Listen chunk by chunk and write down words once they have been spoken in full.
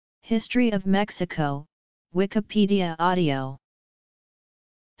History of Mexico, Wikipedia Audio.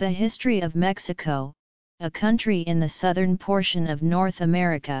 The history of Mexico, a country in the southern portion of North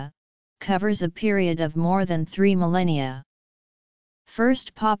America, covers a period of more than 3 millennia.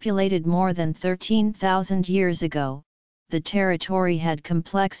 First populated more than 13,000 years ago, the territory had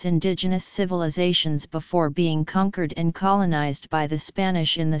complex indigenous civilizations before being conquered and colonized by the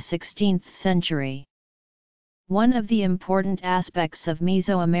Spanish in the 16th century. One of the important aspects of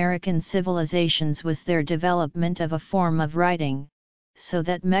Mesoamerican civilizations was their development of a form of writing, so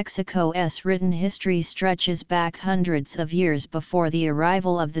that Mexico's written history stretches back hundreds of years before the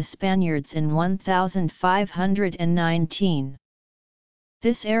arrival of the Spaniards in 1519.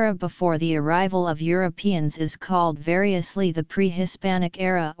 This era before the arrival of Europeans is called variously the pre-Hispanic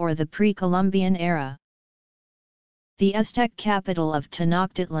era or the pre-Columbian era. The Aztec capital of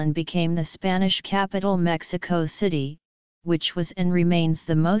Tenochtitlan became the Spanish capital Mexico City, which was and remains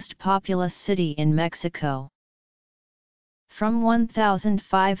the most populous city in Mexico. From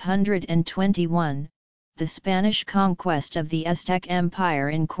 1521, the Spanish conquest of the Aztec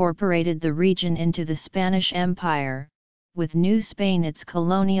Empire incorporated the region into the Spanish Empire, with New Spain its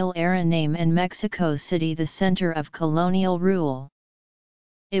colonial era name and Mexico City the center of colonial rule.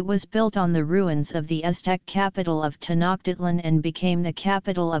 It was built on the ruins of the Aztec capital of Tenochtitlan and became the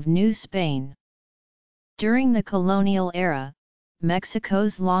capital of New Spain. During the colonial era,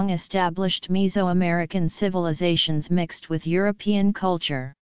 Mexico's long-established Mesoamerican civilizations mixed with European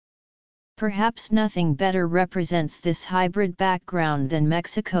culture. Perhaps nothing better represents this hybrid background than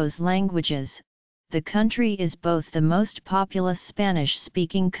Mexico's languages. The country is both the most populous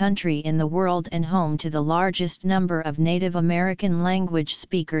Spanish-speaking country in the world and home to the largest number of Native American language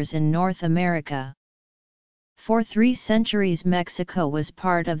speakers in North America. For 3 centuries Mexico was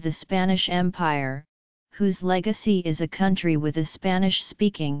part of the Spanish Empire, whose legacy is a country with a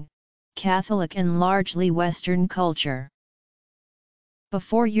Spanish-speaking, Catholic and largely Western culture.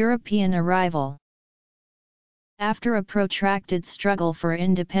 Before European arrival. After a protracted struggle for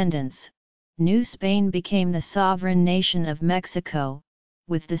independence, New Spain became the sovereign nation of Mexico,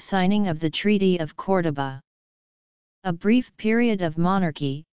 with the signing of the Treaty of Córdoba. A brief period of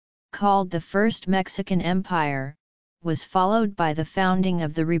monarchy, called the First Mexican Empire, was followed by the founding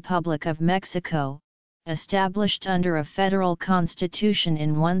of the Republic of Mexico, established under a federal constitution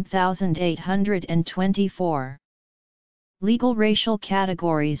in 1824. Legal racial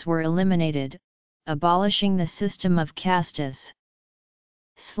categories were eliminated, abolishing the system of castas.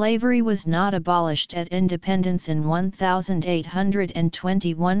 Slavery was not abolished at independence in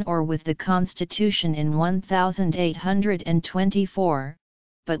 1821 or with the Constitution in 1824,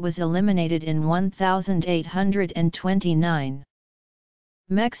 but was eliminated in 1829.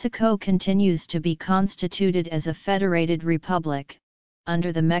 Mexico continues to be constituted as a federated republic,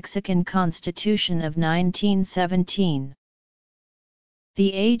 under the Mexican Constitution of 1917.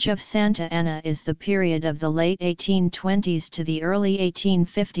 The age of Santa Anna is the period of the late 1820s to the early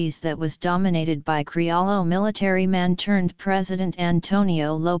 1850s that was dominated by Criollo military-man turned President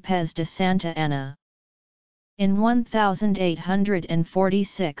Antonio López de Santa Anna. In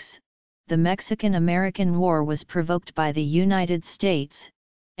 1846, the Mexican-American War was provoked by the United States,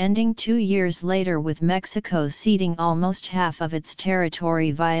 ending 2 years later with Mexico ceding almost half of its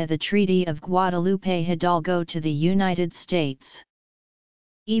territory via the Treaty of Guadalupe Hidalgo to the United States.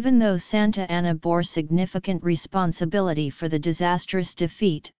 Even though Santa Anna bore significant responsibility for the disastrous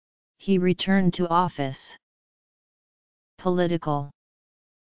defeat, he returned to office. Political.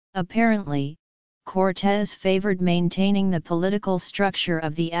 Apparently, Cortés favored maintaining the political structure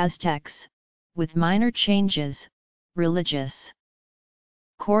of the Aztecs, with minor changes, religious.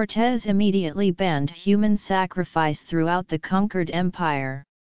 Cortés immediately banned human sacrifice throughout the conquered empire.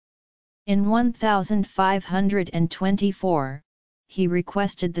 In 1524, he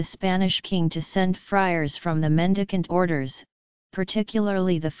requested the Spanish king to send friars from the mendicant orders,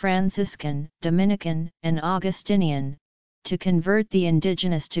 particularly the Franciscan, Dominican, and Augustinian, to convert the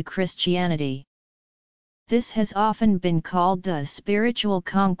indigenous to Christianity. This has often been called the spiritual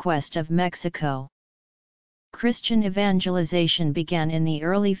conquest of Mexico. Christian evangelization began in the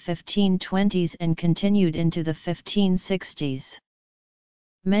early 1520s and continued into the 1560s.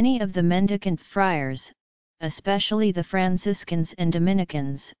 Many of the mendicant friars, especially the Franciscans and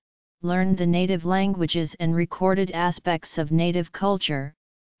Dominicans, learned the native languages and recorded aspects of native culture,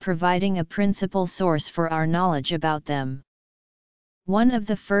 providing a principal source for our knowledge about them. One of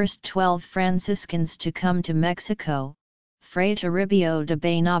the first 12 Franciscans to come to Mexico, Fray Toribio de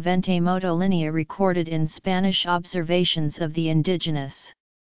Benavente Motolinia recorded in Spanish observations of the indigenous.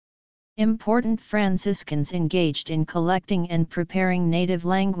 Important Franciscans engaged in collecting and preparing native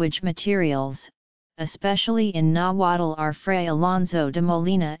language materials, especially in Nahuatl, are Fray Alonso de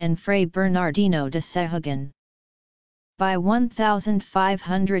Molina and Fray Bernardino de Sahuagin. By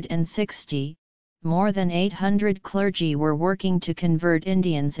 1560, more than 800 clergy were working to convert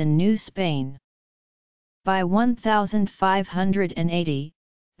Indians in New Spain. By 1580,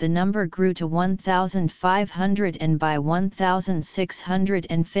 the number grew to 1,500, and by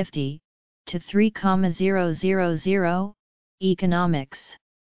 1650, to 3,000. Economics.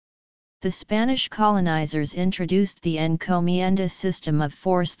 The Spanish colonizers introduced the encomienda system of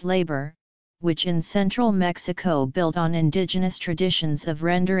forced labor, which in central Mexico built on indigenous traditions of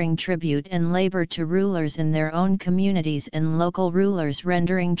rendering tribute and labor to rulers in their own communities and local rulers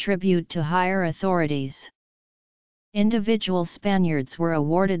rendering tribute to higher authorities. Individual Spaniards were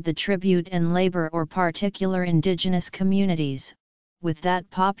awarded the tribute and labor or particular indigenous communities, with that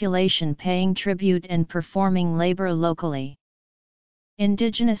population paying tribute and performing labor locally.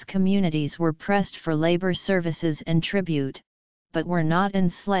 Indigenous communities were pressed for labor services and tribute, but were not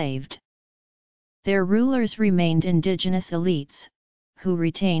enslaved. Their rulers remained indigenous elites, who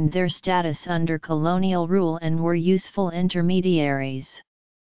retained their status under colonial rule and were useful intermediaries.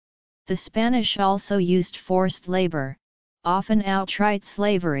 The Spanish also used forced labor, often outright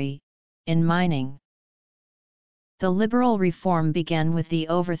slavery, in mining. The liberal reform began with the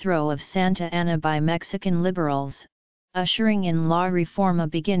overthrow of Santa Anna by Mexican liberals, ushering in law reforma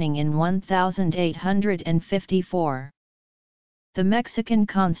beginning in 1854. The Mexican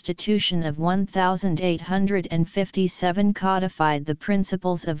Constitution of 1857 codified the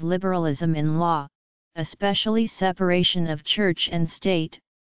principles of liberalism in law, especially separation of church and state,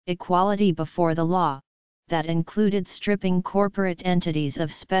 equality before the law, that included stripping corporate entities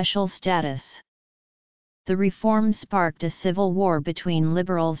of special status. The reform sparked a civil war between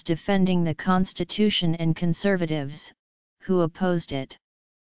liberals defending the Constitution and conservatives, who opposed it.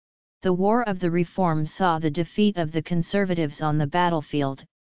 The War of the Reform saw the defeat of the conservatives on the battlefield,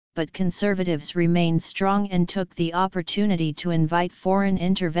 but conservatives remained strong and took the opportunity to invite foreign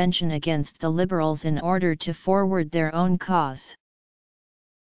intervention against the liberals in order to forward their own cause.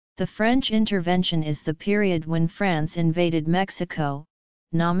 The French intervention is the period when France invaded Mexico,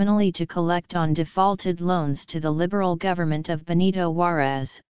 nominally to collect on defaulted loans to the liberal government of Benito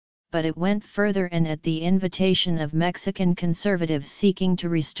Juárez, but it went further and at the invitation of Mexican conservatives seeking to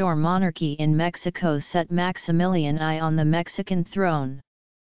restore monarchy in Mexico set Maximilian I on the Mexican throne.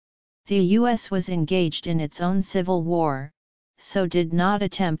 The U.S. was engaged in its own civil war, so did not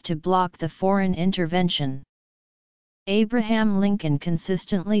attempt to block the foreign intervention. Abraham Lincoln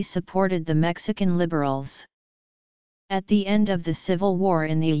consistently supported the Mexican liberals. At the end of the Civil War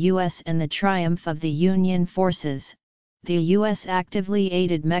in the U.S. and the triumph of the Union forces, the U.S. actively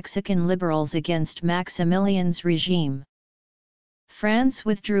aided Mexican liberals against Maximilian's regime. France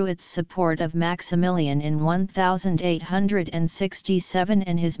withdrew its support of Maximilian in 1867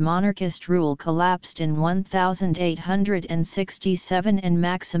 and his monarchist rule collapsed in 1867 and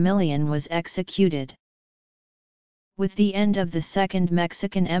Maximilian was executed. With the end of the Second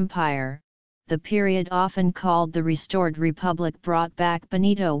Mexican Empire, the period often called the Restored Republic brought back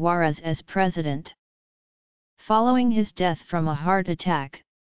Benito Juárez as president. Following his death from a heart attack,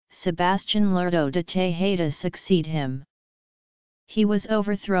 Sebastián Lerdo de Tejada succeeded him. He was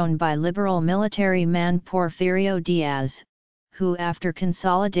overthrown by liberal military man Porfirio Díaz, who after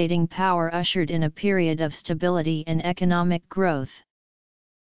consolidating power ushered in a period of stability and economic growth.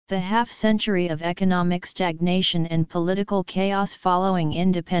 The half-century of economic stagnation and political chaos following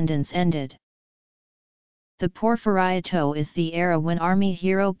independence ended. The Porfiriato is the era when Army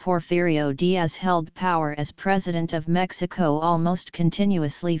hero Porfirio Díaz held power as President of Mexico almost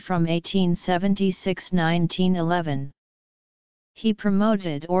continuously from 1876–1911. He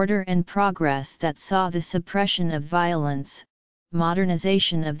promoted order and progress that saw the suppression of violence,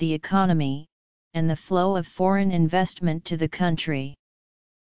 modernization of the economy, and the flow of foreign investment to the country.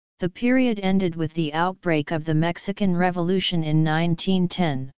 The period ended with the outbreak of the Mexican Revolution in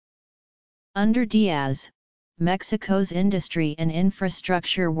 1910. Under Díaz, Mexico's industry and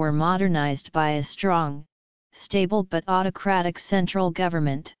infrastructure were modernized by a strong, stable but autocratic central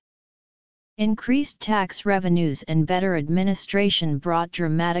government. Increased tax revenues and better administration brought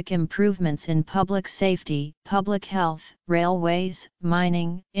dramatic improvements in public safety, public health, railways,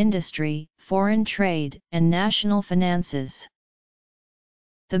 mining, industry, foreign trade, and national finances.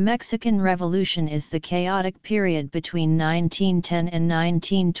 The Mexican Revolution is the chaotic period between 1910 and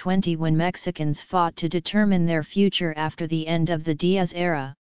 1920 when Mexicans fought to determine their future after the end of the Díaz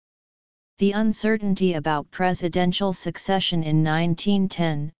era. The uncertainty about presidential succession in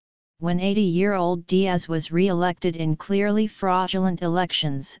 1910, when 80-year-old Diaz was re-elected in clearly fraudulent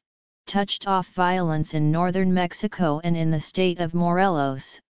elections, touched off violence in northern Mexico and in the state of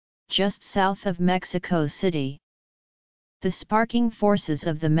Morelos, just south of Mexico City. The sparking forces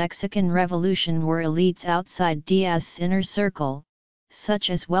of the Mexican Revolution were elites outside Diaz's inner circle, such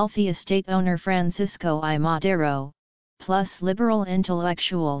as wealthy estate owner Francisco I. Madero, plus liberal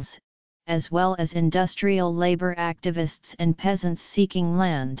intellectuals, as well as industrial labor activists and peasants seeking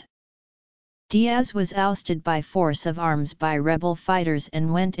land. Diaz was ousted by force of arms by rebel fighters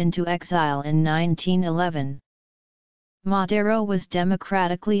and went into exile in 1911. Madero was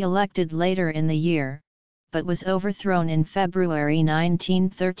democratically elected later in the year, but was overthrown in February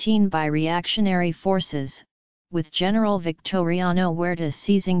 1913 by reactionary forces, with General Victoriano Huerta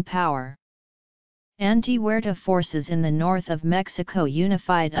seizing power. Anti-Huerta forces in the north of Mexico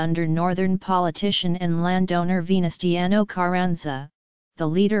unified under northern politician and landowner Venustiano Carranza, the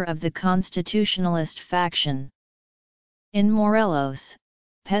leader of the constitutionalist faction. In Morelos,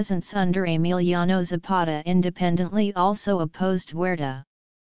 peasants under Emiliano Zapata independently also opposed Huerta.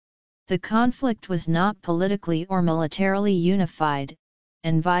 The conflict was not politically or militarily unified,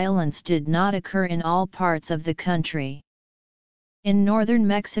 and violence did not occur in all parts of the country. In northern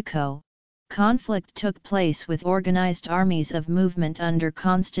Mexico, conflict took place with organized armies of movement under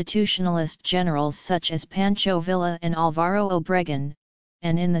constitutionalist generals such as Pancho Villa and Alvaro Obregón,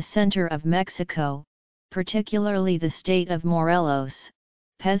 and in the center of Mexico, particularly the state of Morelos,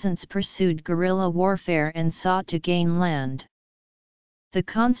 peasants pursued guerrilla warfare and sought to gain land. The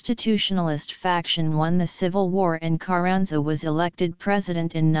constitutionalist faction won the Civil War and Carranza was elected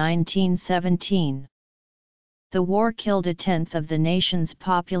president in 1917. The war killed a tenth of the nation's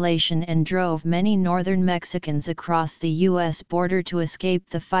population and drove many northern Mexicans across the U.S. border to escape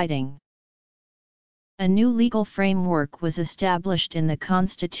the fighting. A new legal framework was established in the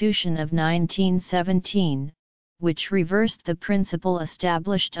Constitution of 1917, which reversed the principle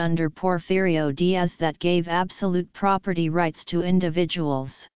established under Porfirio Diaz that gave absolute property rights to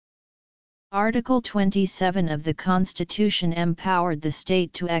individuals. Article 27 of the Constitution empowered the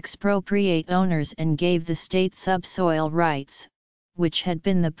state to expropriate owners and gave the state subsoil rights, which had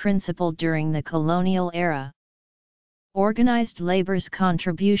been the principle during the colonial era. Organized labor's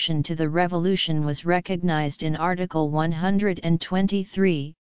contribution to the revolution was recognized in Article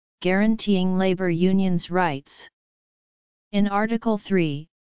 123, guaranteeing labor unions' rights. In Article 3,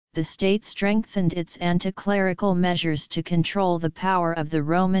 the state strengthened its anti-clerical measures to control the power of the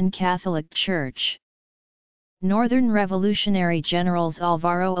Roman Catholic Church. Northern revolutionary generals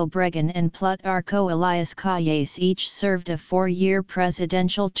Alvaro Obregón and Plutarco Elias Calles each served a 4-year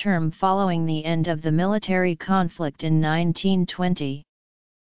presidential term following the end of the military conflict in 1920.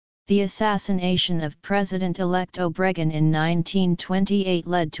 The assassination of President-elect Obregón in 1928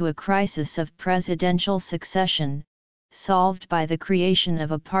 led to a crisis of presidential succession, solved by the creation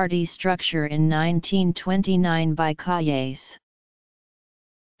of a party structure in 1929 by Calles.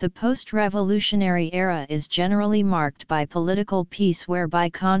 The post-revolutionary era is generally marked by political peace whereby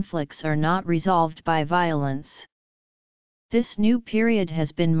conflicts are not resolved by violence. This new period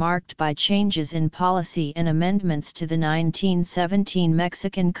has been marked by changes in policy and amendments to the 1917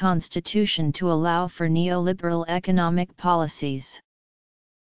 Mexican Constitution to allow for neoliberal economic policies.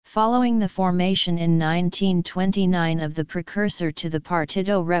 Following the formation in 1929 of the precursor to the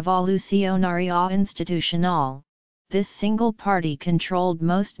Partido Revolucionario Institucional, this single party controlled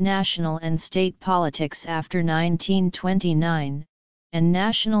most national and state politics after 1929, and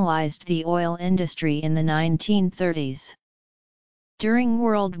nationalized the oil industry in the 1930s. During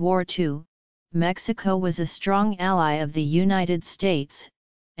World War II, Mexico was a strong ally of the United States,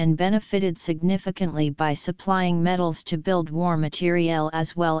 and benefited significantly by supplying metals to build war materiel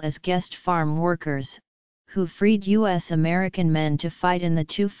as well as guest farm workers, who freed U.S. American men to fight in the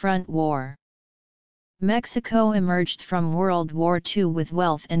two-front war. Mexico emerged from World War II with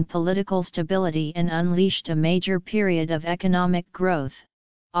wealth and political stability and unleashed a major period of economic growth,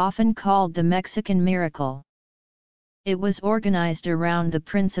 often called the Mexican Miracle. It was organized around the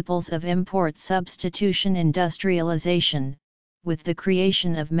principles of import substitution industrialization, with the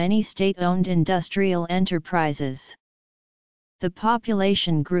creation of many state-owned industrial enterprises. The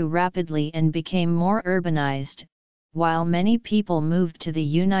population grew rapidly and became more urbanized, while many people moved to the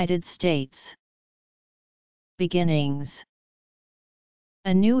United States. Beginnings.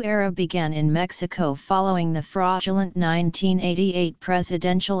 A new era began in Mexico following the fraudulent 1988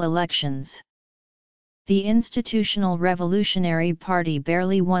 presidential elections. The Institutional Revolutionary Party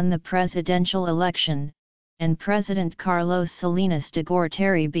barely won the presidential election, and President Carlos Salinas de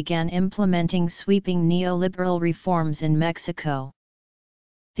Gortari began implementing sweeping neoliberal reforms in Mexico.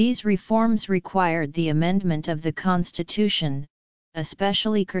 These reforms required the amendment of the Constitution,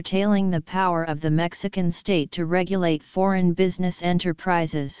 especially curtailing the power of the Mexican state to regulate foreign business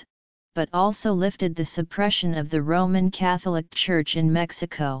enterprises, but also lifted the suppression of the Roman Catholic Church in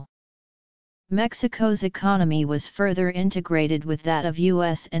Mexico. Mexico's economy was further integrated with that of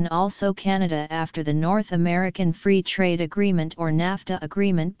US and also Canada after the North American Free Trade Agreement or NAFTA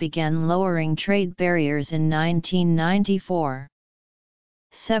agreement began lowering trade barriers in 1994.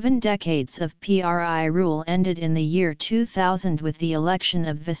 7 decades of PRI rule ended in the year 2000 with the election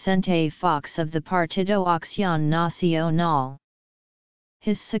of Vicente Fox of the Partido Acción Nacional.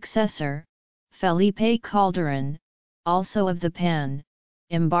 His successor, Felipe Calderón, also of the PAN,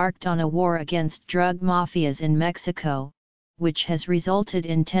 embarked on a war against drug mafias in Mexico, which has resulted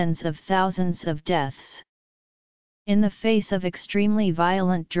in tens of thousands of deaths. In the face of extremely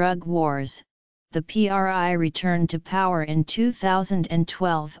violent drug wars, the PRI returned to power in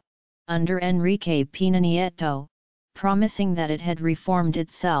 2012, under Enrique Peña Nieto, promising that it had reformed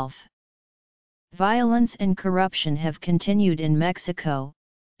itself. Violence and corruption have continued in Mexico,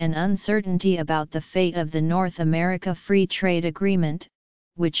 and uncertainty about the fate of the North America Free Trade Agreement,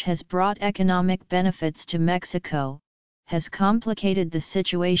 which has brought economic benefits to Mexico, has complicated the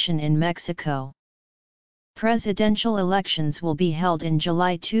situation in Mexico. Presidential elections will be held in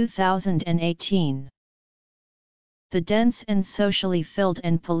July 2018. The dense and socially filled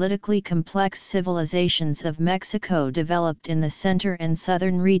and politically complex civilizations of Mexico developed in the center and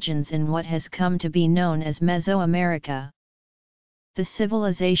southern regions in what has come to be known as Mesoamerica. The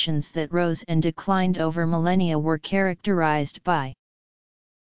civilizations that rose and declined over millennia were characterized by.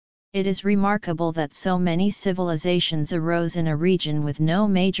 It is remarkable that so many civilizations arose in a region with no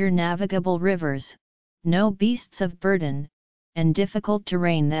major navigable rivers, no beasts of burden, and difficult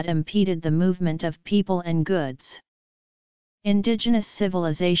terrain that impeded the movement of people and goods. Indigenous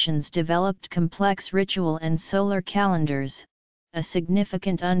civilizations developed complex ritual and solar calendars, a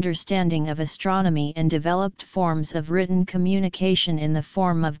significant understanding of astronomy, and developed forms of written communication in the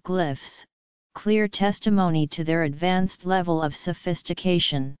form of glyphs, clear testimony to their advanced level of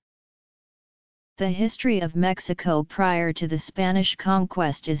sophistication. The history of Mexico prior to the Spanish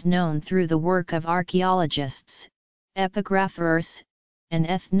conquest is known through the work of archaeologists, epigraphers, and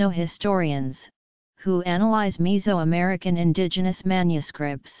ethnohistorians, who analyze Mesoamerican indigenous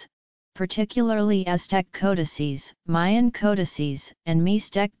manuscripts, particularly Aztec codices, Mayan codices, and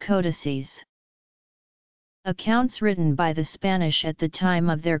Mixtec codices. Accounts written by the Spanish at the time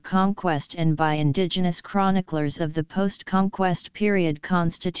of their conquest and by indigenous chroniclers of the post-conquest period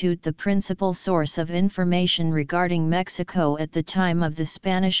constitute the principal source of information regarding Mexico at the time of the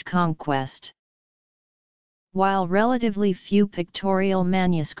Spanish conquest. While relatively few pictorial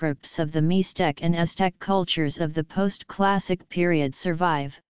manuscripts of the Mixtec and Aztec cultures of the post-classic period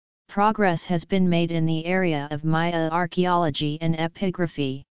survive, progress has been made in the area of Maya archaeology and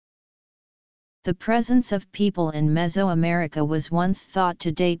epigraphy. The presence of people in Mesoamerica was once thought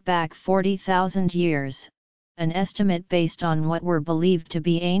to date back 40,000 years, an estimate based on what were believed to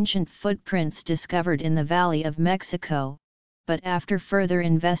be ancient footprints discovered in the Valley of Mexico, but after further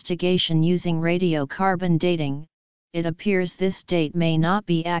investigation using radiocarbon dating, it appears this date may not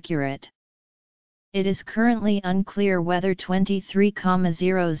be accurate. It is currently unclear whether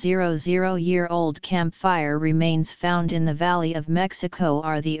 23,000-year-old campfire remains found in the Valley of Mexico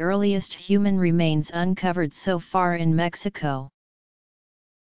are the earliest human remains uncovered so far in Mexico.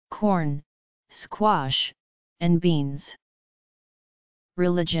 Corn, squash, and beans.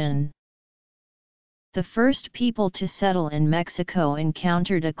 Religion. The first people to settle in Mexico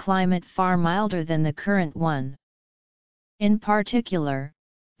encountered a climate far milder than the current one. In particular,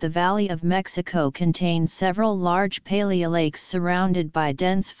 the Valley of Mexico contained several large paleolakes surrounded by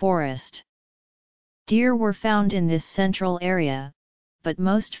dense forest. Deer were found in this central area, but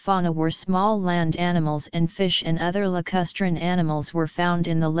most fauna were small land animals, and fish and other lacustrine animals were found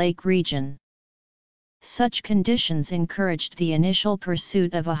in the lake region. Such conditions encouraged the initial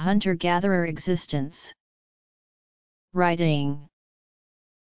pursuit of a hunter-gatherer existence. Writing.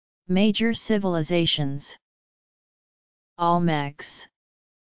 Major civilizations. Olmecs,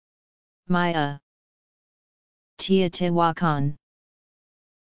 Maya, Teotihuacan.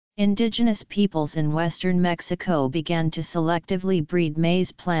 Indigenous peoples in western Mexico began to selectively breed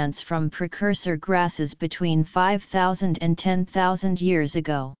maize plants from precursor grasses between 5,000 and 10,000 years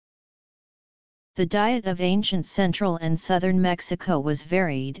ago. The diet of ancient central and southern Mexico was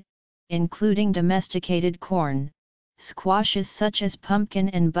varied, including domesticated corn, squashes such as pumpkin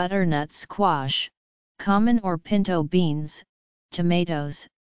and butternut squash, common or pinto beans, tomatoes,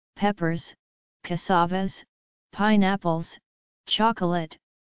 peppers, cassavas, pineapples, chocolate,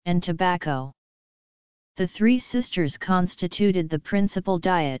 and tobacco. The three sisters constituted the principal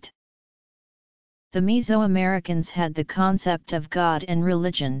diet. The Mesoamericans had the concept of God and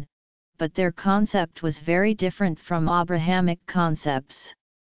religion, but their concept was very different from Abrahamic concepts.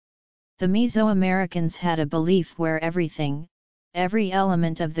 The Mesoamericans had a belief where everything, every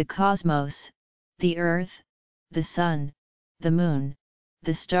element of the cosmos, the earth, the sun, the moon,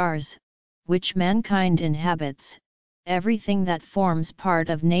 the stars, which mankind inhabits, everything that forms part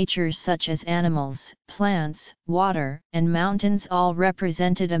of nature such as animals, plants, water, and mountains all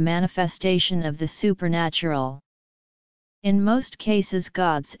represented a manifestation of the supernatural. In most cases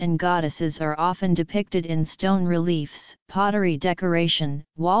gods and goddesses are often depicted in stone reliefs, pottery decoration,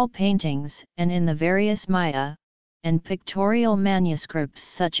 wall paintings, and in the various Maya and pictorial manuscripts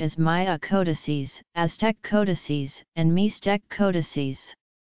such as Maya codices, Aztec codices, and Mixtec codices.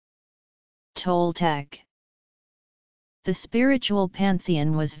 Toltec. The spiritual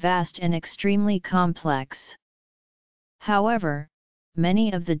pantheon was vast and extremely complex. However,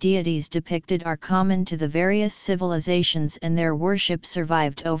 many of the deities depicted are common to the various civilizations and their worship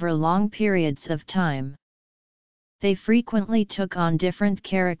survived over long periods of time. They frequently took on different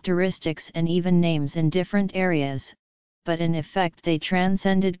characteristics and even names in different areas, but in effect they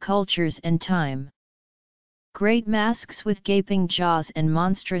transcended cultures and time. Great masks with gaping jaws and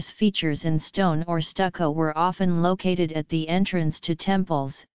monstrous features in stone or stucco were often located at the entrance to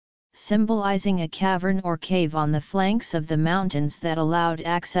temples, symbolizing a cavern or cave on the flanks of the mountains that allowed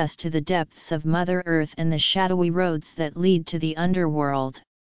access to the depths of Mother Earth and the shadowy roads that lead to the underworld.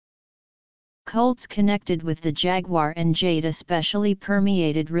 Cults connected with the jaguar and jade especially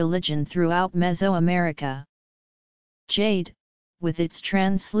permeated religion throughout Mesoamerica. Jade, with its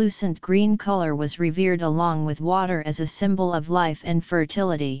translucent green color, was revered along with water as a symbol of life and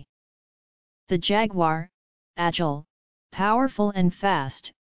fertility. The jaguar, agile, powerful and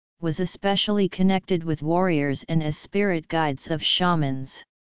fast, was especially connected with warriors and as spirit guides of shamans.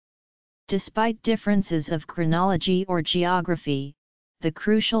 Despite differences of chronology or geography, the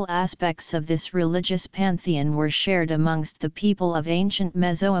crucial aspects of this religious pantheon were shared amongst the people of ancient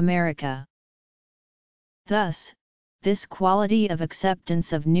Mesoamerica. Thus, this quality of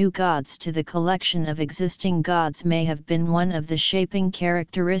acceptance of new gods to the collection of existing gods may have been one of the shaping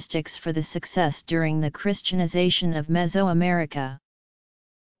characteristics for the success during the Christianization of Mesoamerica.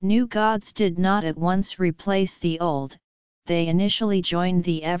 New gods did not at once replace the old, they initially joined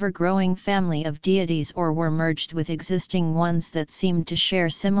the ever-growing family of deities or were merged with existing ones that seemed to share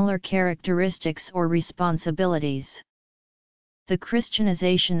similar characteristics or responsibilities. The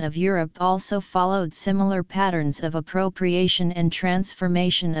Christianization of Europe also followed similar patterns of appropriation and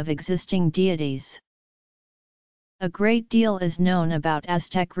transformation of existing deities. A great deal is known about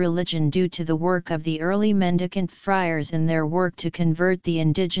Aztec religion due to the work of the early mendicant friars in their work to convert the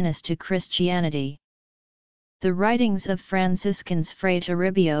indigenous to Christianity. The writings of Franciscans Fray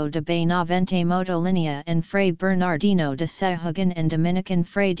Toribio de Benavente Motolinia and Fray Bernardino de Sahuagin and Dominican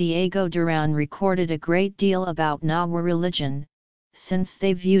Fray Diego Durán recorded a great deal about Nahua religion, since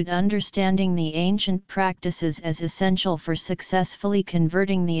they viewed understanding the ancient practices as essential for successfully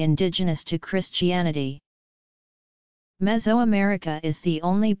converting the indigenous to Christianity. Mesoamerica is the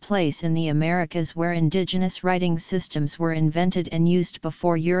only place in the Americas where indigenous writing systems were invented and used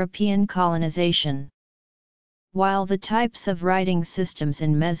before European colonization. While the types of writing systems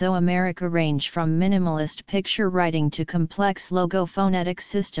in Mesoamerica range from minimalist picture writing to complex logophonetic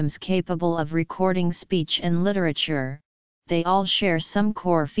systems capable of recording speech and literature, they all share some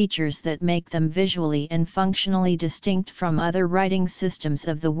core features that make them visually and functionally distinct from other writing systems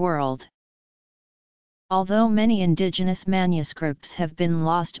of the world. Although many indigenous manuscripts have been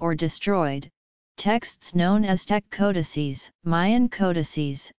lost or destroyed, texts known as Aztec codices, Mayan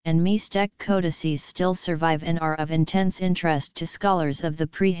codices, and Mixtec codices still survive and are of intense interest to scholars of the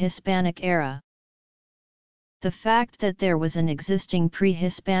pre-Hispanic era. The fact that there was an existing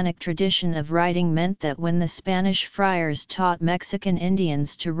pre-Hispanic tradition of writing meant that when the Spanish friars taught Mexican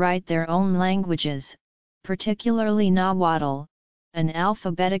Indians to write their own languages, particularly Nahuatl, an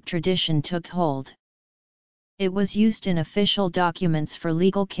alphabetic tradition took hold. It was used in official documents for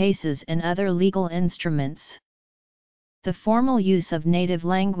legal cases and other legal instruments. The formal use of native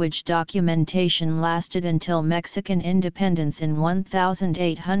language documentation lasted until Mexican independence in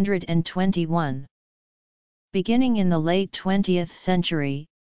 1821. Beginning in the late 20th century,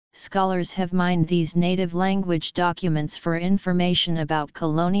 scholars have mined these native language documents for information about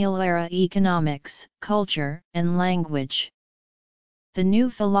colonial-era economics, culture, and language. The new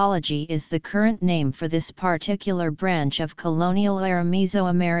philology is the current name for this particular branch of colonial-era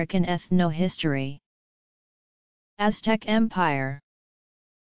Mesoamerican ethnohistory. Aztec Empire.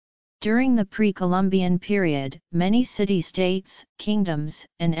 During the pre-Columbian period, many city-states, kingdoms,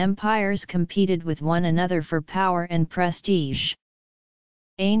 and empires competed with one another for power and prestige.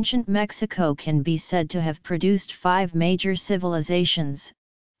 Ancient Mexico can be said to have produced 5 major civilizations: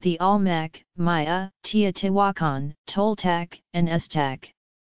 the Olmec, Maya, Teotihuacan, Toltec, and Aztec.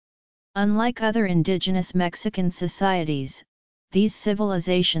 Unlike other indigenous Mexican societies, these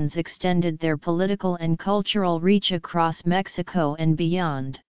civilizations extended their political and cultural reach across Mexico and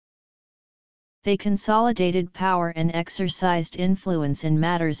beyond. They consolidated power and exercised influence in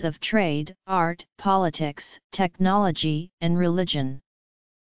matters of trade, art, politics, technology, and religion.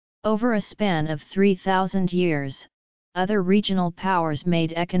 Over a span of 3,000 years, other regional powers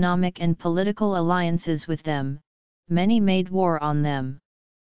made economic and political alliances with them, many made war on them.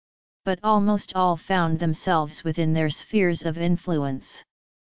 But almost all found themselves within their spheres of influence.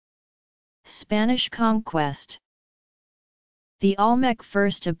 Spanish conquest. The Olmec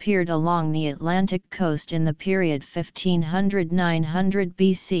first appeared along the Atlantic coast in the period 1500–900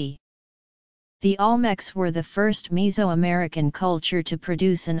 BC. The Olmecs were the first Mesoamerican culture to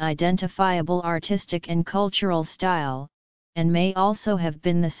produce an identifiable artistic and cultural style, and may also have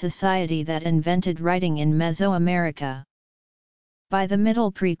been the society that invented writing in Mesoamerica. By the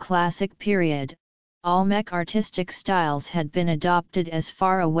Middle Pre-Classic period, Olmec artistic styles had been adopted as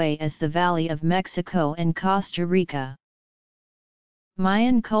far away as the Valley of Mexico and Costa Rica.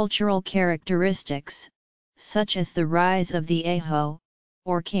 Mayan cultural characteristics, such as the rise of the Ajo,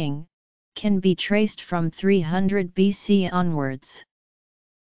 or king, can be traced from 300 BC onwards.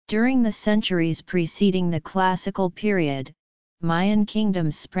 During the centuries preceding the Classical period, Mayan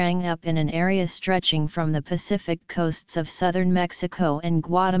kingdoms sprang up in an area stretching from the Pacific coasts of southern Mexico and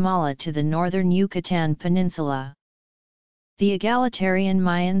Guatemala to the northern Yucatan Peninsula. The egalitarian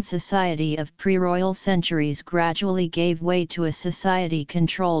Mayan society of pre-royal centuries gradually gave way to a society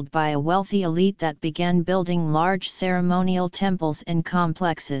controlled by a wealthy elite that began building large ceremonial temples and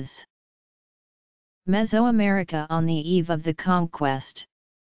complexes. Mesoamerica on the eve of the conquest.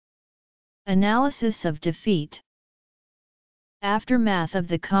 Analysis of defeat. Aftermath of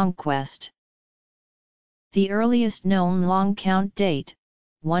the conquest. The earliest known long count date,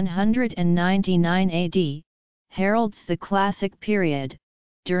 199 AD, heralds the Classic period,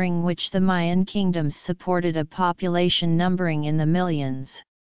 during which the Mayan kingdoms supported a population numbering in the millions.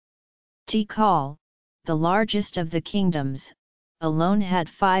 Tikal, the largest of the kingdoms, alone had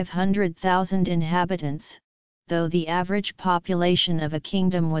 500,000 inhabitants, though the average population of a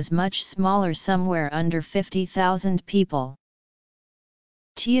kingdom was much smaller, somewhere under 50,000 people.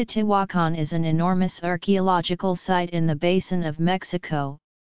 Teotihuacan is an enormous archaeological site in the basin of Mexico,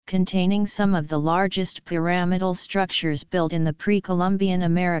 containing some of the largest pyramidal structures built in the pre-Columbian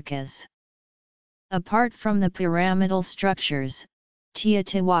Americas. Apart from the pyramidal structures,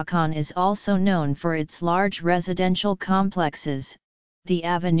 Teotihuacan is also known for its large residential complexes, the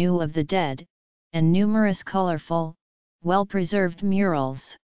Avenue of the Dead, and numerous colorful, well-preserved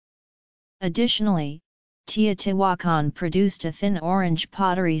murals. Additionally, Teotihuacan produced a thin orange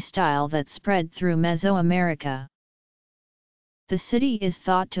pottery style that spread through Mesoamerica. The city is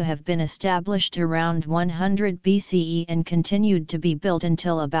thought to have been established around 100 BCE and continued to be built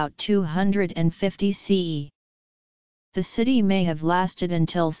until about 250 CE. The city may have lasted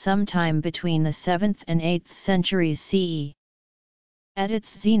until sometime between the 7th and 8th centuries CE. At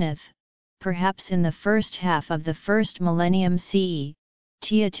its zenith, perhaps in the first half of the first millennium CE,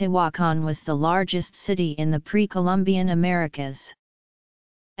 Teotihuacan was the largest city in the pre-Columbian Americas.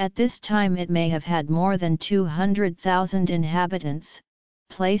 At this time it may have had more than 200,000 inhabitants,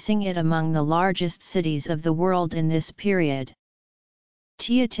 placing it among the largest cities of the world in this period.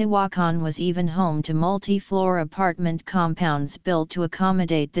 Teotihuacan was even home to multi-floor apartment compounds built to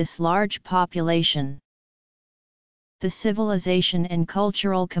accommodate this large population. The civilization and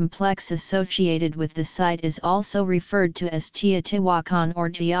cultural complex associated with the site is also referred to as Teotihuacan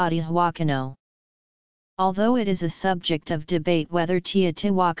or Teotihuacano. Although it is a subject of debate whether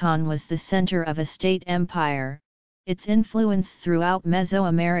Teotihuacan was the center of a state empire, its influence throughout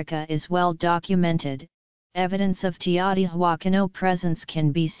Mesoamerica is well documented. Evidence of Teotihuacano presence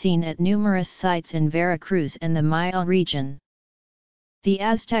can be seen at numerous sites in Veracruz and the Maya region. The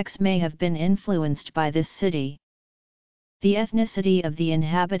Aztecs may have been influenced by this city. The ethnicity of the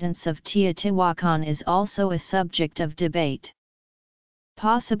inhabitants of Teotihuacan is also a subject of debate.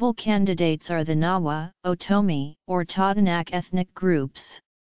 Possible candidates are the Nahua, Otomi, or Totonac ethnic groups.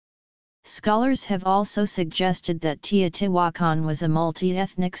 Scholars have also suggested that Teotihuacan was a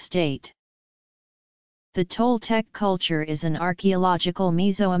multi-ethnic state. The Toltec culture is an archaeological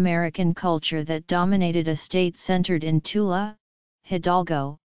Mesoamerican culture that dominated a state centered in Tula,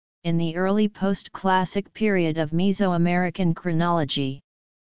 Hidalgo, in the early post-classic period of Mesoamerican chronology.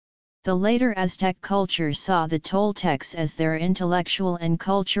 The later Aztec culture saw the Toltecs as their intellectual and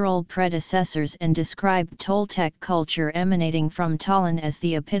cultural predecessors and described Toltec culture emanating from Tollan as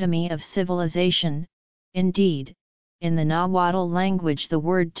the epitome of civilization. Indeed, in the Nahuatl language the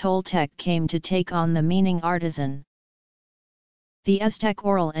word Toltec came to take on the meaning artisan. The Aztec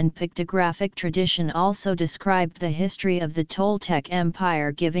oral and pictographic tradition also described the history of the Toltec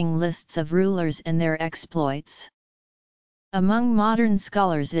Empire, giving lists of rulers and their exploits. Among modern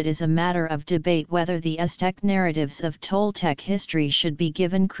scholars it is a matter of debate whether the Aztec narratives of Toltec history should be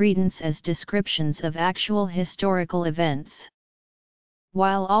given credence as descriptions of actual historical events.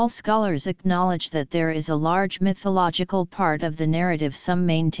 While all scholars acknowledge that there is a large mythological part of the narrative, some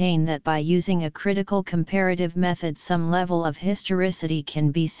maintain that by using a critical comparative method some level of historicity can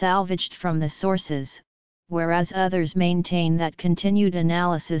be salvaged from the sources, whereas others maintain that continued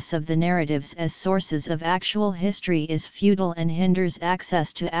analysis of the narratives as sources of actual history is futile and hinders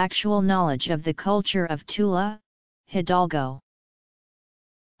access to actual knowledge of the culture of Tula, Hidalgo.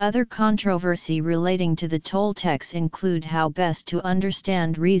 Other controversy relating to the Toltecs include how best to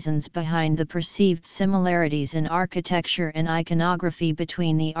understand reasons behind the perceived similarities in architecture and iconography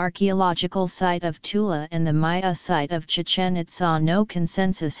between the archaeological site of Tula and the Maya site of Chichen Itza. No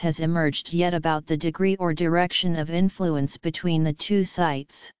consensus has emerged yet about the degree or direction of influence between the two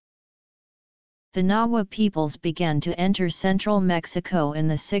sites. The Nahua peoples began to enter central Mexico in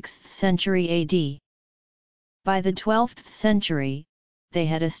the 6th century AD. By the 12th century, they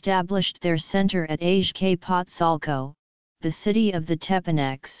had established their center at Azcapotzalco, the city of the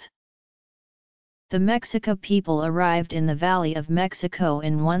Tepanecs. The Mexica people arrived in the Valley of Mexico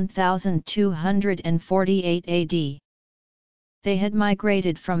in 1248 AD. They had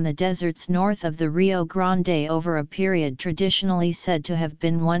migrated from the deserts north of the Rio Grande over a period traditionally said to have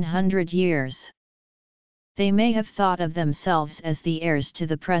been 100 years. They may have thought of themselves as the heirs to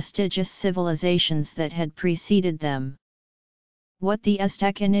the prestigious civilizations that had preceded them. What the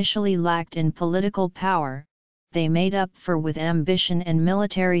Aztec initially lacked in political power, they made up for with ambition and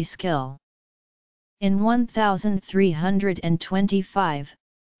military skill. In 1325,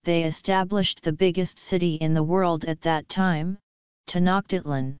 they established the biggest city in the world at that time,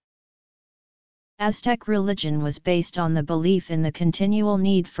 Tenochtitlan. Aztec religion was based on the belief in the continual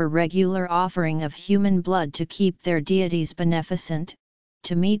need for regular offering of human blood to keep their deities beneficent.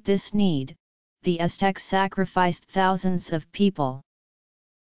 To meet this need, the Aztecs sacrificed thousands of people.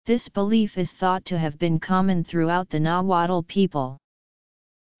 This belief is thought to have been common throughout the Nahuatl people.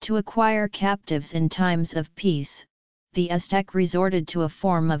 To acquire captives in times of peace, the Aztec resorted to a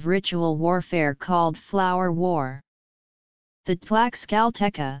form of ritual warfare called flower war. The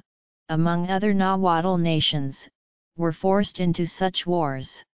Tlaxcalteca, among other Nahuatl nations, were forced into such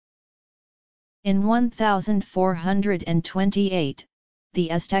wars. In 1428, the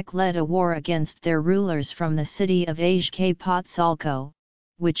Aztec led a war against their rulers from the city of Azcapotzalco,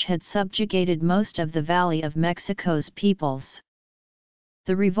 which had subjugated most of the Valley of Mexico's peoples.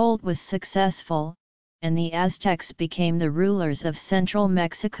 The revolt was successful, and the Aztecs became the rulers of central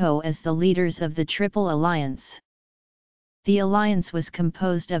Mexico as the leaders of the Triple Alliance. The alliance was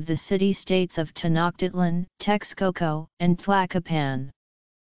composed of the city-states of Tenochtitlan, Texcoco, and Tlacopan.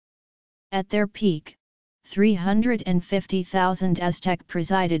 At their peak, 350,000 Aztec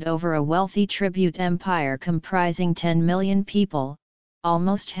presided over a wealthy tribute empire comprising 10 million people,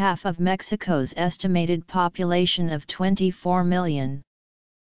 almost half of Mexico's estimated population of 24 million.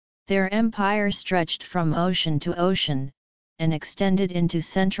 Their empire stretched from ocean to ocean, and extended into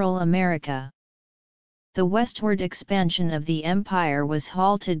Central America. The westward expansion of the empire was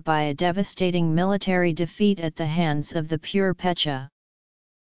halted by a devastating military defeat at the hands of the Purepecha.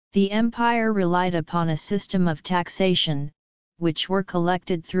 The empire relied upon a system of taxation, which were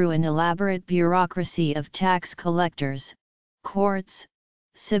collected through an elaborate bureaucracy of tax collectors, courts,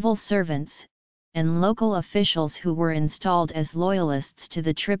 civil servants, and local officials who were installed as loyalists to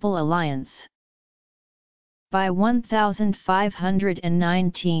the Triple Alliance. By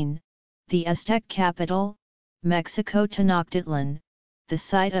 1519, the Aztec capital, Mexico Tenochtitlan, the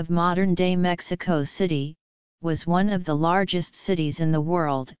site of modern-day Mexico City, was one of the largest cities in the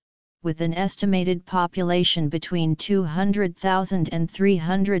world, with an estimated population between 200,000 and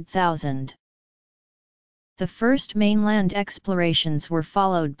 300,000. The first mainland explorations were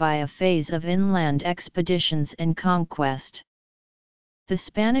followed by a phase of inland expeditions and conquest. The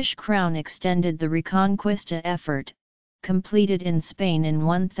Spanish crown extended the Reconquista effort, completed in Spain in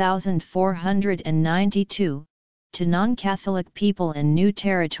 1492, to non-Catholic people in new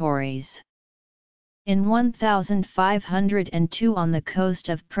territories. In 1502 on the coast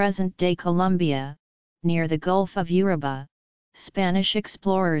of present-day Colombia, near the Gulf of Urabá, Spanish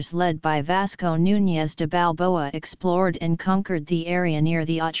explorers led by Vasco Núñez de Balboa explored and conquered the area near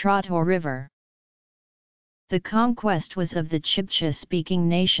the Atrato River. The conquest was of the Chibcha-speaking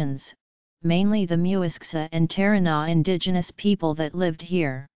nations, mainly the Muisca and Taraná indigenous people that lived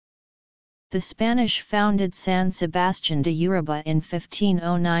here. The Spanish founded San Sebastián de Urabá in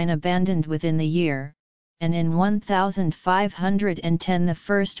 1509, abandoned within the year, and in 1510 the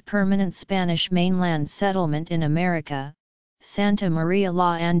first permanent Spanish mainland settlement in America, Santa Maria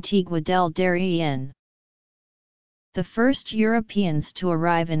la Antigua del Darien. The first Europeans to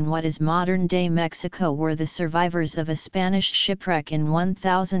arrive in what is modern-day Mexico were the survivors of a Spanish shipwreck in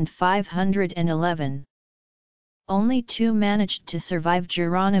 1511. Only two managed to survive,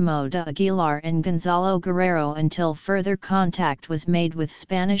 Geronimo de Aguilar and Gonzalo Guerrero, until further contact was made with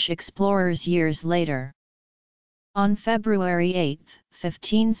Spanish explorers years later. On February 8,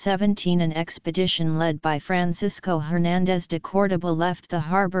 1517, an expedition led by Francisco Hernández de Córdoba left the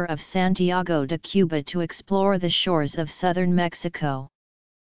harbor of Santiago de Cuba to explore the shores of southern Mexico.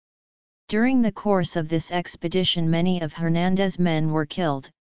 During the course of this expedition, many of Hernández's men were killed,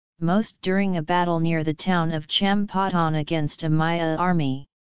 most during a battle near the town of Champotón against a Maya army.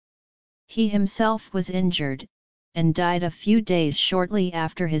 He himself was injured, and died a few days shortly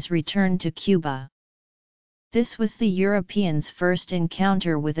after his return to Cuba. This was the Europeans' first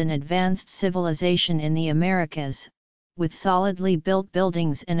encounter with an advanced civilization in the Americas, with solidly built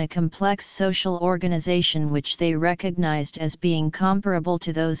buildings and a complex social organization which they recognized as being comparable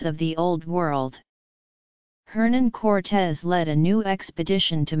to those of the Old World. Hernán Cortés led a new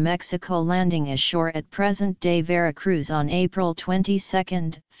expedition to Mexico, landing ashore at present-day Veracruz on April 22,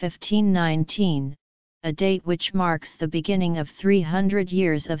 1519, a date which marks the beginning of 300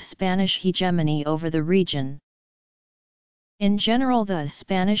 years of Spanish hegemony over the region. In general, the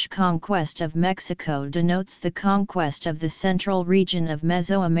Spanish conquest of Mexico denotes the conquest of the central region of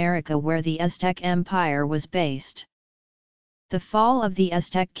Mesoamerica where the Aztec Empire was based. The fall of the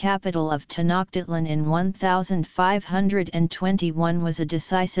Aztec capital of Tenochtitlan in 1521 was a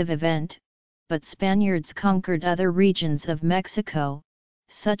decisive event, but Spaniards conquered other regions of Mexico,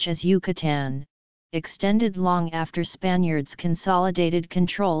 such as Yucatan, extended long after Spaniards consolidated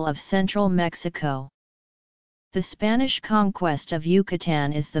control of central Mexico. The Spanish conquest of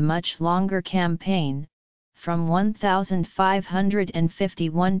Yucatan is the much longer campaign, from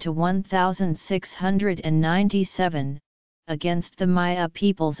 1551 to 1697, against the Maya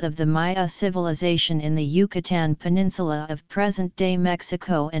peoples of the Maya civilization in the Yucatan Peninsula of present-day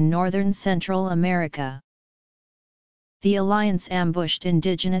Mexico and northern Central America. The alliance ambushed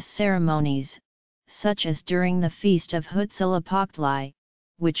indigenous ceremonies, such as during the feast of Huitzilopochtli,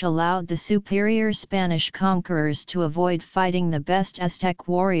 which allowed the superior Spanish conquerors to avoid fighting the best Aztec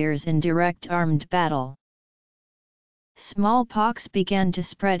warriors in direct armed battle. Smallpox began to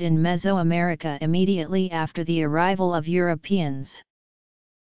spread in Mesoamerica immediately after the arrival of Europeans.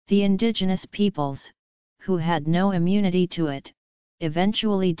 The indigenous peoples, who had no immunity to it,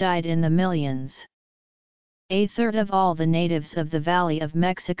 eventually died in the millions. A third of all the natives of the Valley of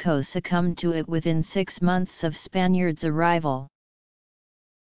Mexico succumbed to it within 6 months of Spaniards' arrival.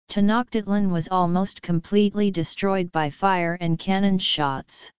 Tenochtitlan was almost completely destroyed by fire and cannon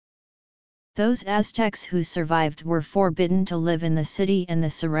shots. Those Aztecs who survived were forbidden to live in the city and the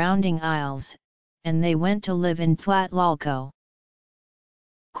surrounding isles, and they went to live in Tlatelolco.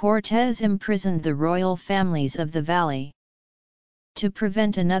 Cortés imprisoned the royal families of the valley. To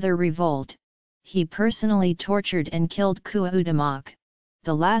prevent another revolt, he personally tortured and killed Cuauhtémoc,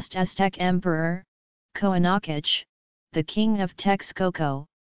 the last Aztec emperor, Coanacoch, the king of Texcoco,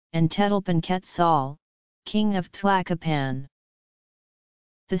 and Tetalpanquetzal, king of Tlacopan.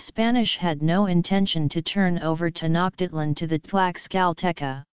 The Spanish had no intention to turn over Tenochtitlan to the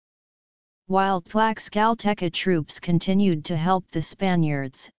Tlaxcalteca. While Tlaxcalteca troops continued to help the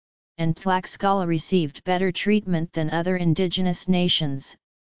Spaniards, and Tlaxcala received better treatment than other indigenous nations,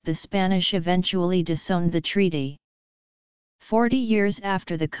 the Spanish eventually disowned the treaty. 40 years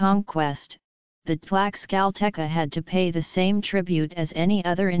after the conquest, the Tlaxcalteca had to pay the same tribute as any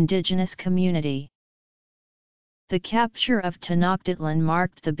other indigenous community. The capture of Tenochtitlan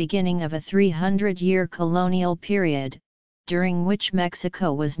marked the beginning of a 300-year colonial period, during which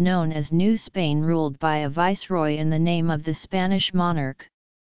Mexico was known as New Spain, ruled by a viceroy in the name of the Spanish monarch.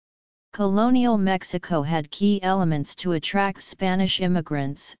 Colonial Mexico had key elements to attract Spanish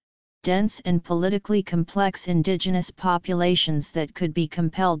immigrants, dense and politically complex indigenous populations that could be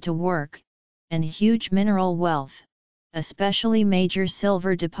compelled to work, and huge mineral wealth, especially major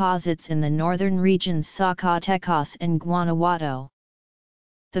silver deposits in the northern regions Zacatecas and Guanajuato.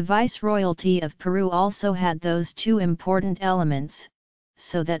 The Viceroyalty of Peru also had those two important elements,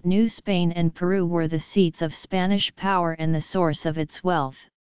 so that New Spain and Peru were the seats of Spanish power and the source of its wealth,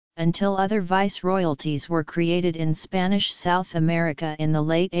 until other viceroyalties were created in Spanish South America in the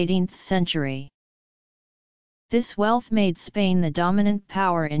late 18th century. This wealth made Spain the dominant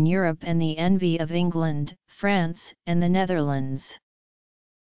power in Europe and the envy of England, France, and the Netherlands.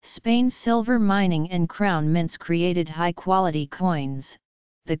 Spain's silver mining and crown mints created high-quality coins,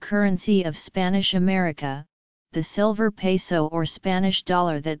 the currency of Spanish America, the silver peso or Spanish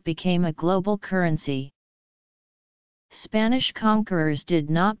dollar that became a global currency. Spanish conquerors did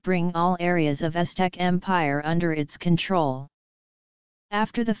not bring all areas of Aztec Empire under its control.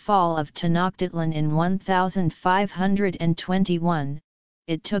 After the fall of Tenochtitlan in 1521,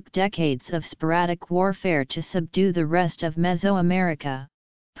 it took decades of sporadic warfare to subdue the rest of Mesoamerica,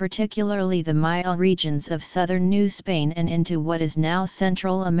 particularly the Maya regions of southern New Spain and into what is now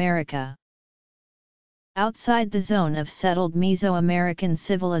Central America. Outside the zone of settled Mesoamerican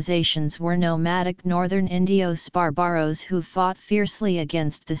civilizations were nomadic northern Indios barbaros who fought fiercely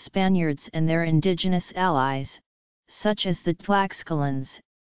against the Spaniards and their indigenous allies, such as the Tlaxcalans,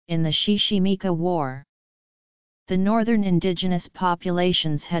 in the Chichimeca War. The northern indigenous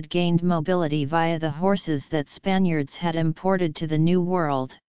populations had gained mobility via the horses that Spaniards had imported to the New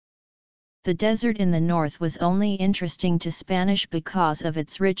World. The desert in the north was only interesting to Spanish because of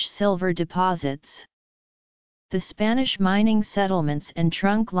its rich silver deposits. The Spanish mining settlements and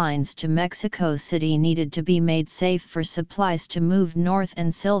trunk lines to Mexico City needed to be made safe for supplies to move north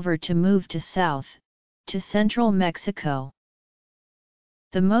and silver to move to south, to central Mexico.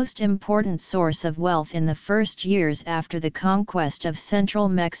 The most important source of wealth in the first years after the conquest of central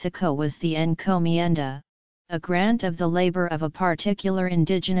Mexico was the encomienda, a grant of the labor of a particular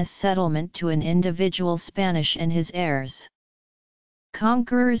indigenous settlement to an individual Spanish and his heirs.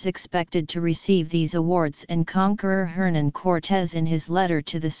 Conquerors expected to receive these awards, and Conqueror Hernán Cortés in his letter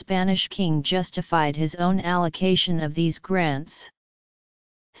to the Spanish king justified his own allocation of these grants.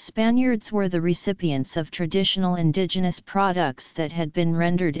 Spaniards were the recipients of traditional indigenous products that had been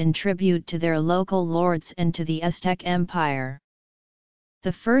rendered in tribute to their local lords and to the Aztec Empire.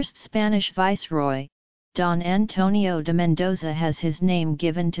 The first Spanish viceroy, Don Antonio de Mendoza, has his name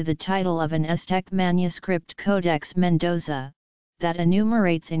given to the title of an Aztec manuscript, Codex Mendoza, that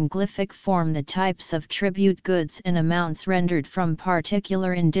enumerates in glyphic form the types of tribute goods and amounts rendered from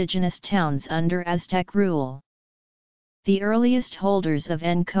particular indigenous towns under Aztec rule. The earliest holders of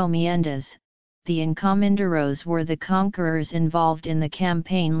encomiendas, the encomenderos, were the conquerors involved in the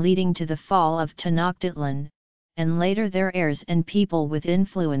campaign leading to the fall of Tenochtitlan, and later their heirs and people with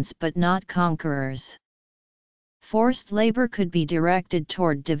influence but not conquerors. Forced labor could be directed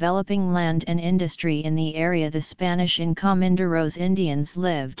toward developing land and industry in the area the Spanish encomenderos Indians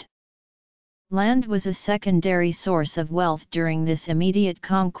lived. Land was a secondary source of wealth during this immediate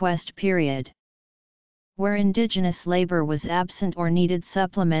conquest period. Where indigenous labor was absent or needed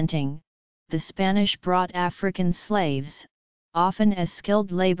supplementing, the Spanish brought African slaves, often as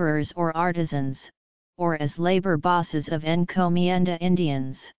skilled laborers or artisans, or as labor bosses of encomienda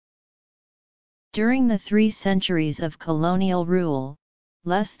Indians. During the 3 centuries of colonial rule,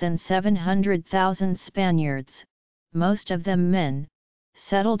 less than 700,000 Spaniards, most of them men,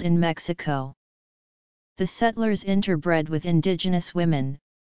 settled in Mexico. The settlers interbred with indigenous women,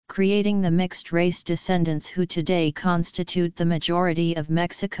 creating the mixed-race descendants who today constitute the majority of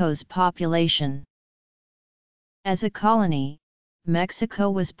Mexico's population. As a colony, Mexico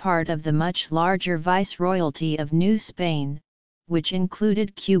was part of the much larger Viceroyalty of New Spain, which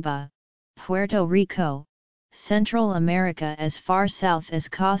included Cuba, Puerto Rico, Central America as far south as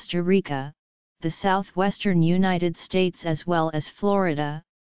Costa Rica, the southwestern United States as well as Florida,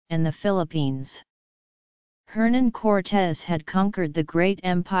 and the Philippines. Hernán Cortés had conquered the great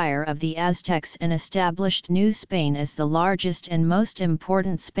empire of the Aztecs and established New Spain as the largest and most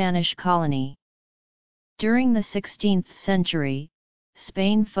important Spanish colony. During the 16th century,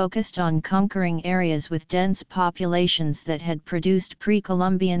 Spain focused on conquering areas with dense populations that had produced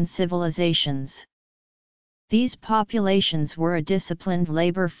pre-Columbian civilizations. These populations were a disciplined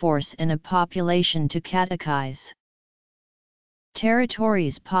labor force and a population to catechize.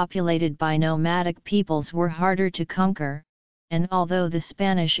 Territories populated by nomadic peoples were harder to conquer, and although the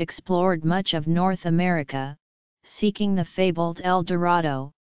Spanish explored much of North America, seeking the fabled El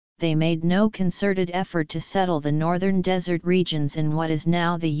Dorado, they made no concerted effort to settle the northern desert regions in what is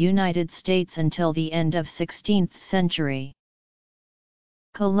now the United States until the end of 16th century.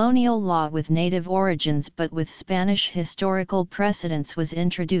 Colonial law with native origins but with Spanish historical precedents was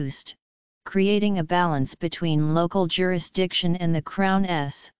introduced, creating a balance between local jurisdiction and the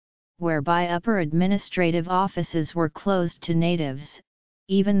Crown's, whereby upper administrative offices were closed to natives,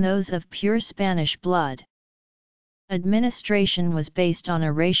 even those of pure Spanish blood. Administration was based on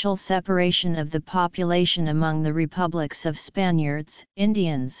a racial separation of the population among the republics of Spaniards,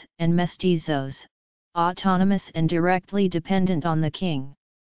 Indians, and mestizos, autonomous and directly dependent on the king.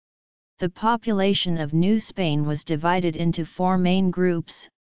 The population of New Spain was divided into four main groups,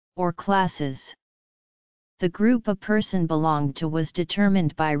 or classes. The group a person belonged to was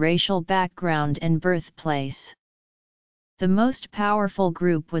determined by racial background and birthplace. The most powerful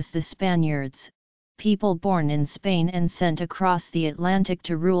group was the Spaniards, people born in Spain and sent across the Atlantic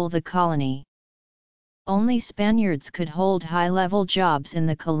to rule the colony. Only Spaniards could hold high-level jobs in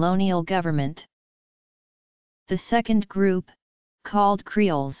the colonial government. The second group, called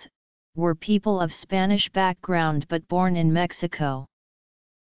Creoles, were people of Spanish background but born in Mexico.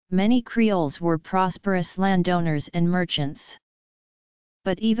 Many Creoles were prosperous landowners and merchants.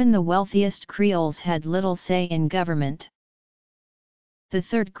 But even the wealthiest Creoles had little say in government. The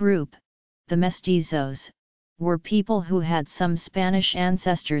third group, the mestizos, were people who had some Spanish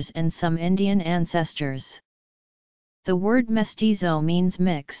ancestors and some Indian ancestors. The word mestizo means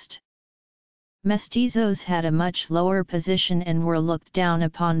mixed. Mestizos had a much lower position and were looked down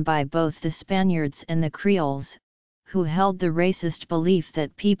upon by both the Spaniards and the Creoles, who held the racist belief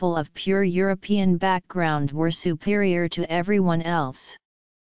that people of pure European background were superior to everyone else.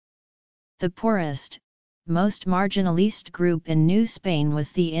 The poorest, most marginalist group in New Spain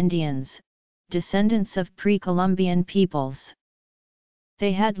was the Indians, descendants of pre-Columbian peoples.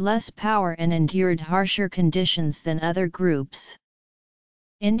 They had less power and endured harsher conditions than other groups.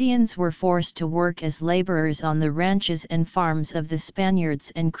 Indians were forced to work as laborers on the ranches and farms of the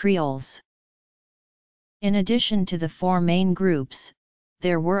Spaniards and Creoles. In addition to the four main groups,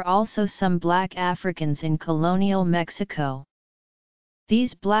 there were also some black Africans in colonial Mexico.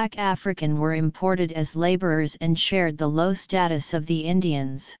 These black African were imported as laborers and shared the low status of the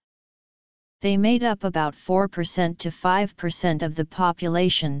Indians. They made up about 4% to 5% of the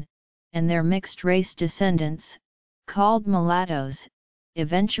population, and their mixed-race descendants, called mulattoes,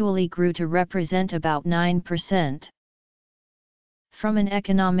 eventually grew to represent about 9%. From an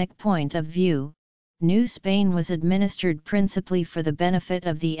economic point of view, New Spain was administered principally for the benefit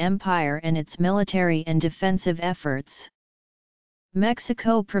of the empire and its military and defensive efforts.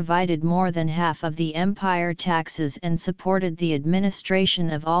 Mexico provided more than half of the empire taxes and supported the administration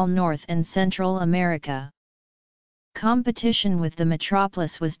of all North and Central America. Competition with the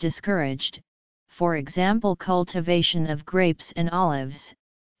metropolis was discouraged. For example, cultivation of grapes and olives,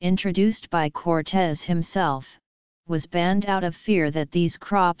 introduced by Cortés himself, was banned out of fear that these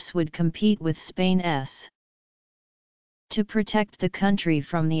crops would compete with Spain's. To protect the country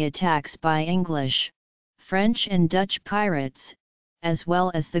from the attacks by English, French and Dutch pirates, as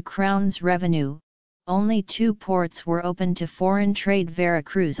well as the Crown's revenue, only two ports were open to foreign trade: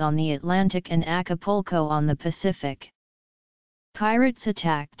 Veracruz on the Atlantic and Acapulco on the Pacific. Pirates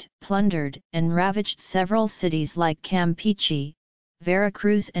attacked, plundered, and ravaged several cities like Campeche,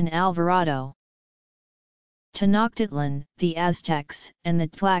 Veracruz and Alvarado. Tenochtitlan, the Aztecs, and the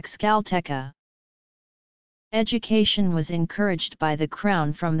Tlaxcalteca. Education was encouraged by the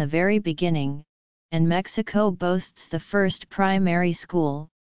Crown from the very beginning, and Mexico boasts the first primary school,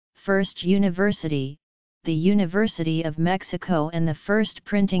 first university, the University of Mexico, and the first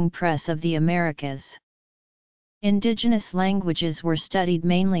printing press of the Americas. Indigenous languages were studied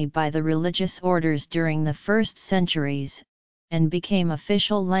mainly by the religious orders during the first centuries, and became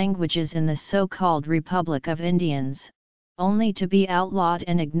official languages in the so-called Republic of Indians, only to be outlawed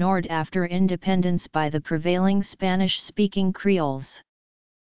and ignored after independence by the prevailing Spanish-speaking Creoles.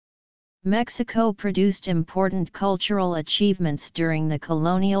 Mexico produced important cultural achievements during the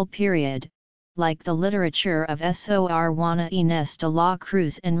colonial period, like the literature of Sor Juana Inés de la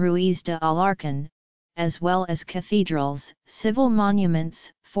Cruz and Ruiz de Alarcón, as well as cathedrals, civil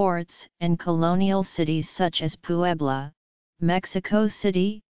monuments, forts, and colonial cities such as Puebla, Mexico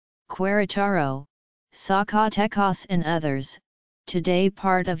City, Querétaro, Zacatecas and others, today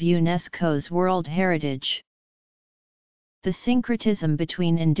part of UNESCO's World Heritage. The syncretism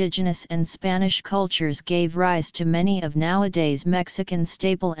between indigenous and Spanish cultures gave rise to many of nowadays Mexican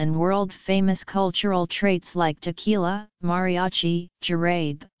staple and world-famous cultural traits like tequila, mariachi,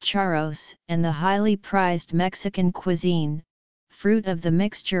 jarabe, charros, and the highly prized Mexican cuisine, fruit of the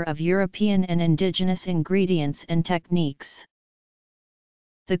mixture of European and indigenous ingredients and techniques.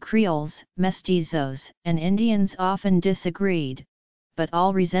 The Creoles, mestizos, and Indians often disagreed, but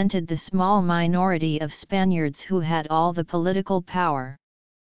all resented the small minority of Spaniards who had all the political power.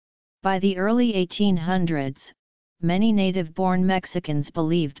 By the early 1800s, many native-born Mexicans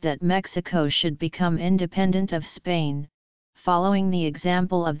believed that Mexico should become independent of Spain, following the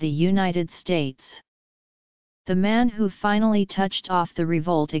example of the United States. The man who finally touched off the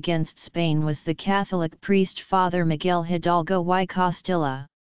revolt against Spain was the Catholic priest Father Miguel Hidalgo y Costilla.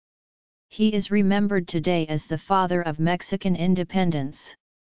 He is remembered today as the father of Mexican independence.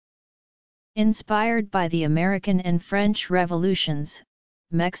 Inspired by the American and French revolutions,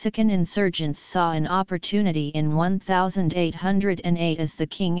 Mexican insurgents saw an opportunity in 1808 as the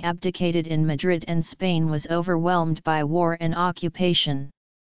king abdicated in Madrid and Spain was overwhelmed by war and occupation.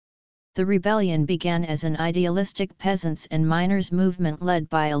 The rebellion began as an idealistic peasants' and miners' movement led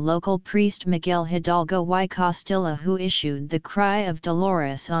by a local priest Miguel Hidalgo y Costilla, who issued the Cry of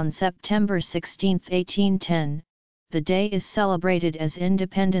Dolores on September 16, 1810. The day is celebrated as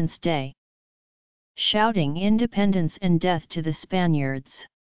Independence Day, shouting independence and death to the Spaniards.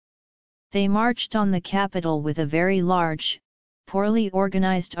 They marched on the capital with a very large, poorly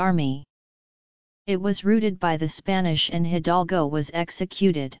organized army. It was routed by the Spanish and Hidalgo was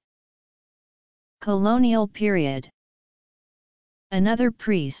executed. Colonial period. Another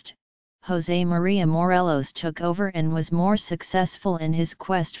priest, José María Morelos, took over and was more successful in his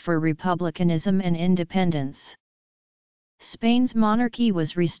quest for republicanism and independence. Spain's monarchy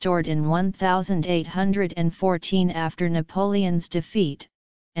was restored in 1814 after Napoleon's defeat,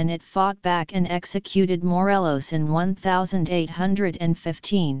 and it fought back and executed Morelos in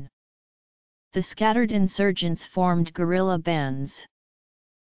 1815. The scattered insurgents formed guerrilla bands.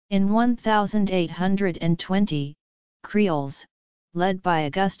 In 1820, Creoles, led by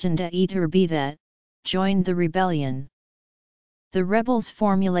Agustín de Iturbide, joined the rebellion. The rebels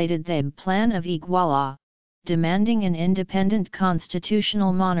formulated the Plan of Iguala, demanding an independent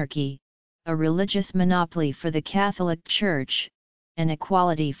constitutional monarchy, a religious monopoly for the Catholic Church, and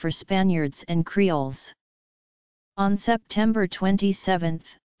equality for Spaniards and Creoles. On September 27,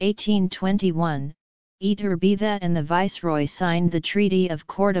 1821, Iturbide and the Viceroy signed the Treaty of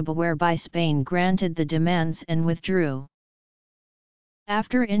Córdoba, whereby Spain granted the demands and withdrew.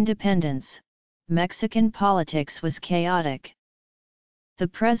 After independence, Mexican politics was chaotic. The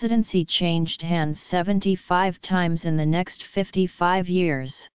presidency changed hands 75 times in the next 55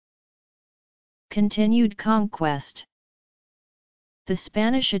 years. Continued conquest. The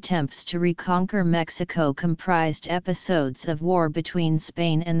Spanish attempts to reconquer Mexico comprised episodes of war between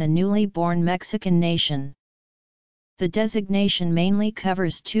Spain and the newly born Mexican nation. The designation mainly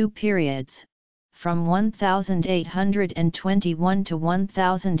covers two periods, from 1821 to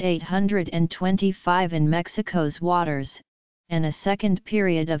 1825 in Mexico's waters, and a second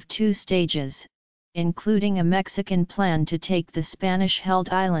period of two stages, including a Mexican plan to take the Spanish-held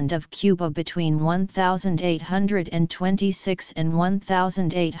island of Cuba between 1826 and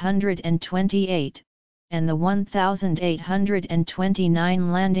 1828, and the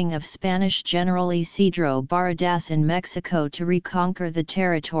 1829 landing of Spanish General Isidro Barradas in Mexico to reconquer the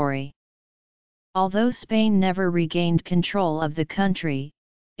territory. Although Spain never regained control of the country,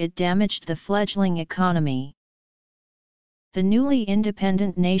 it damaged the fledgling economy. The newly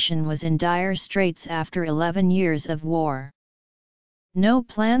independent nation was in dire straits after 11 years of war. No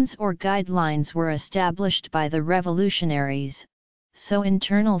plans or guidelines were established by the revolutionaries, so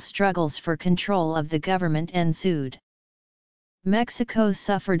internal struggles for control of the government ensued. Mexico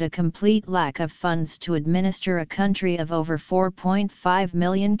suffered a complete lack of funds to administer a country of over 4.5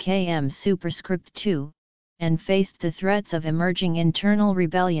 million km superscript 2, and faced the threats of emerging internal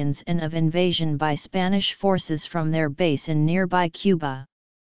rebellions and of invasion by Spanish forces from their base in nearby Cuba.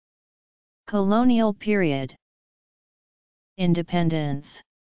 Colonial period. Independence.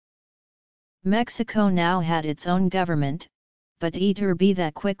 Mexico now had its own government, but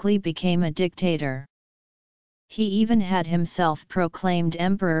Iturbide quickly became a dictator. He even had himself proclaimed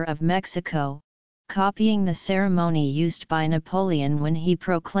Emperor of Mexico, copying the ceremony used by Napoleon when he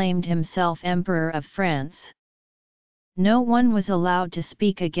proclaimed himself Emperor of France. No one was allowed to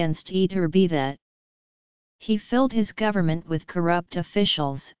speak against Iturbide. He filled his government with corrupt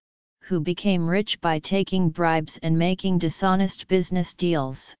officials, who became rich by taking bribes and making dishonest business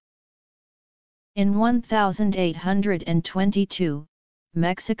deals. In 1822,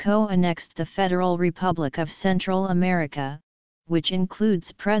 Mexico annexed the Federal Republic of Central America, which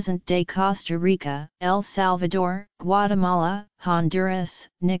includes present-day Costa Rica, El Salvador, Guatemala, Honduras,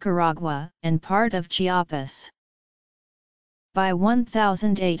 Nicaragua, and part of Chiapas. By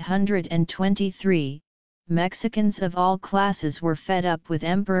 1823, Mexicans of all classes were fed up with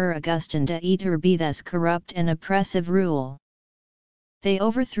Emperor Agustín de Iturbide's corrupt and oppressive rule. They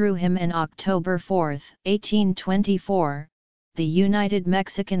overthrew him in October 4, 1824, the United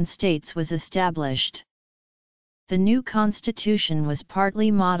Mexican States was established. The new constitution was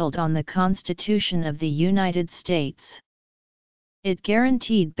partly modeled on the Constitution of the United States. It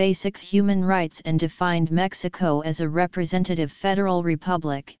guaranteed basic human rights and defined Mexico as a representative federal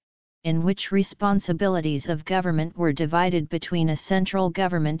republic, in which responsibilities of government were divided between a central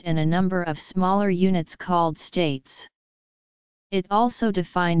government and a number of smaller units called states. It also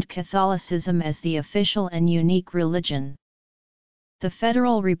defined Catholicism as the official and unique religion. The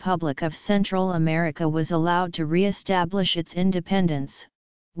Federal Republic of Central America was allowed to re-establish its independence,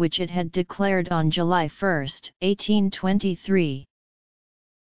 which it had declared on July 1, 1823.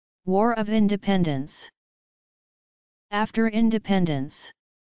 War of Independence. After independence,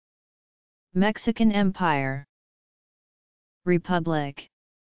 Mexican Empire, Republic.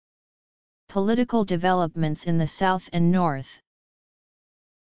 Political developments in the South and North.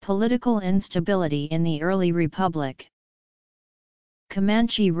 Political instability in the early Republic.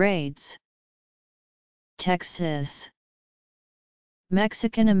 Comanche raids. Texas.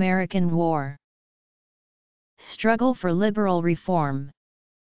 Mexican-American War. Struggle for liberal reform.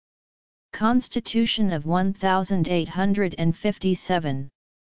 Constitution of 1857.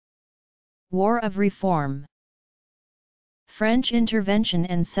 War of Reform. French intervention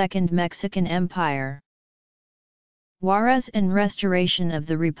and Second Mexican Empire. Juarez and restoration of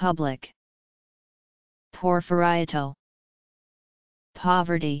the Republic. Porfiriato.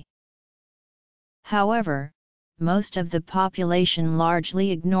 Poverty. However, most of the population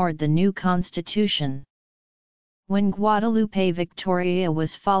largely ignored the new constitution. When Guadalupe Victoria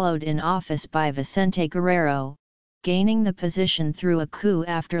was followed in office by Vicente Guerrero, gaining the position through a coup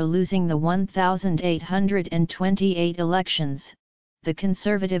after losing the 1828 elections, the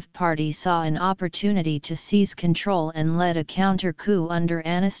Conservative Party saw an opportunity to seize control and led a counter-coup under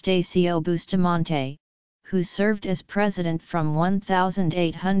Anastasio Bustamante, who served as president from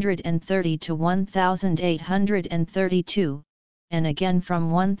 1830 to 1832, and again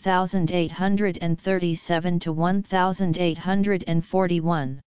from 1837 to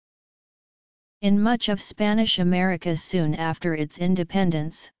 1841. In much of Spanish America soon after its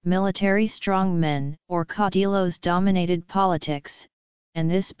independence, military strongmen, or caudillos dominated politics, and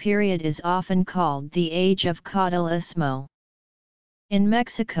this period is often called the Age of Caudillismo. In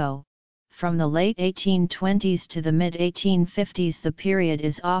Mexico, from the late 1820s to the mid-1850s the period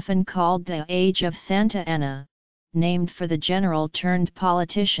is often called the Age of Santa Anna, named for the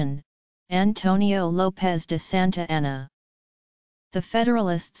general-turned-politician, Antonio López de Santa Anna. The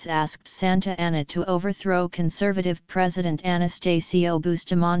Federalists asked Santa Anna to overthrow conservative President Anastasio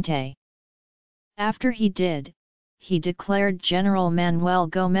Bustamante. After he did, he declared General Manuel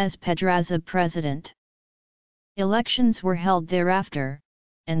Gómez Pedraza president. Elections were held thereafter,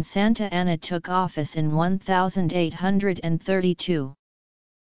 and Santa Anna took office in 1832.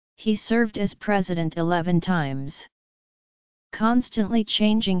 He served as president 11 times. Constantly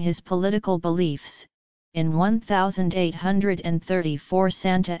changing his political beliefs, in 1834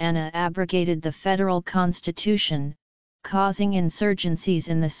 Santa Anna abrogated the federal constitution, causing insurgencies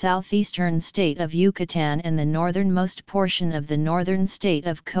in the southeastern state of Yucatan and the northernmost portion of the northern state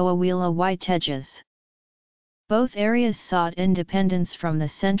of Coahuila y Tejas. Both areas sought independence from the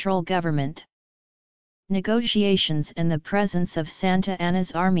central government. Negotiations and the presence of Santa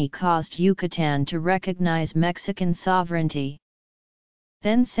Anna's army caused Yucatan to recognize Mexican sovereignty.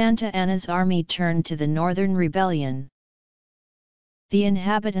 Then Santa Anna's army turned to the Northern Rebellion. The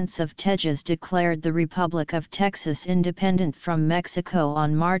inhabitants of Tejas declared the Republic of Texas independent from Mexico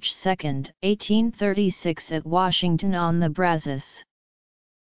on March 2, 1836 at Washington on the Brazos.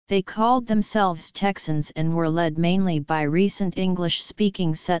 They called themselves Texans and were led mainly by recent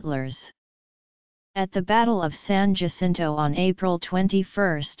English-speaking settlers. At the Battle of San Jacinto on April 21,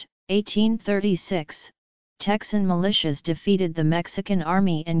 1836, Texan militias defeated the Mexican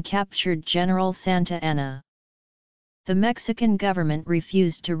army and captured General Santa Anna. The Mexican government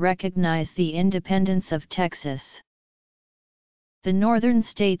refused to recognize the independence of Texas. The northern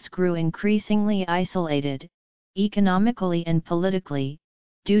states grew increasingly isolated, economically and politically,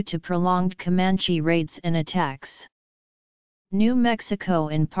 due to prolonged Comanche raids and attacks. New Mexico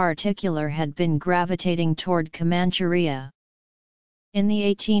in particular had been gravitating toward Comancheria. In the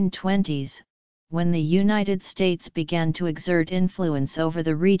 1820s, when the United States began to exert influence over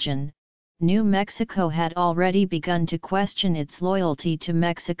the region, New Mexico had already begun to question its loyalty to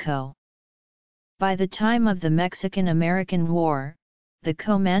Mexico. By the time of the Mexican-American War, the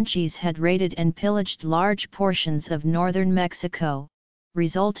Comanches had raided and pillaged large portions of northern Mexico,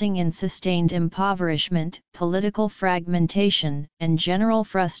 resulting in sustained impoverishment, political fragmentation, and general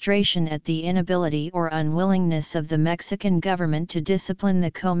frustration at the inability or unwillingness of the Mexican government to discipline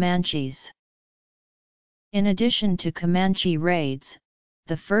the Comanches. In addition to Comanche raids,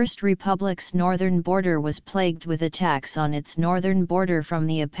 the First Republic's northern border was plagued with attacks on its northern border from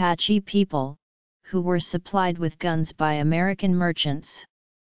the Apache people, who were supplied with guns by American merchants.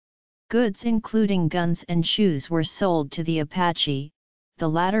 Goods including guns and shoes were sold to the Apache, the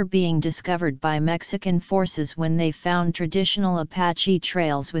latter being discovered by Mexican forces when they found traditional Apache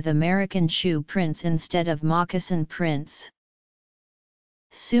trails with American shoe prints instead of moccasin prints.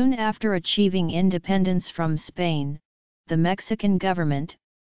 Soon after achieving independence from Spain, the Mexican government,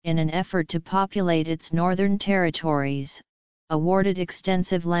 in an effort to populate its northern territories, awarded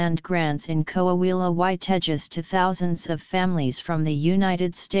extensive land grants in Coahuila y Tejas to thousands of families from the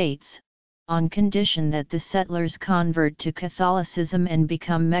United States, on condition that the settlers convert to Catholicism and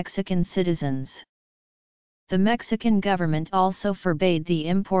become Mexican citizens. The Mexican government also forbade the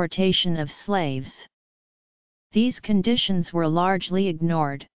importation of slaves. These conditions were largely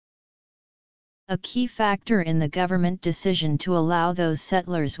ignored. A key factor in the government decision to allow those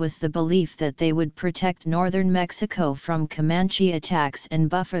settlers was the belief that they would protect northern Mexico from Comanche attacks and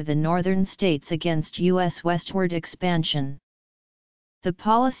buffer the northern states against U.S. westward expansion. The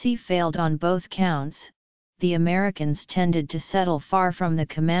policy failed on both counts. The Americans tended to settle far from the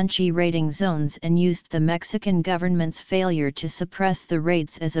Comanche raiding zones and used the Mexican government's failure to suppress the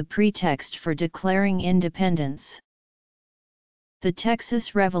raids as a pretext for declaring independence. The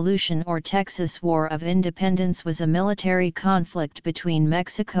Texas Revolution or Texas War of Independence was a military conflict between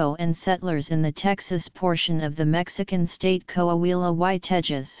Mexico and settlers in the Texas portion of the Mexican state Coahuila y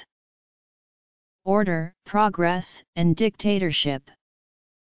Tejas. Order, progress, and dictatorship.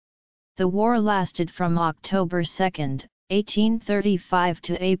 The war lasted from October 2, 1835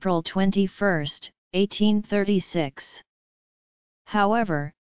 to April 21, 1836.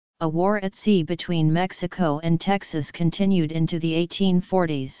 However, a war at sea between Mexico and Texas continued into the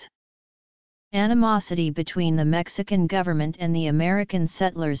 1840s. Animosity between the Mexican government and the American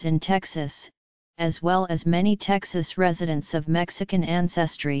settlers in Texas, as well as many Texas residents of Mexican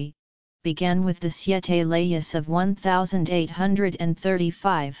ancestry, began with the Siete Leyes of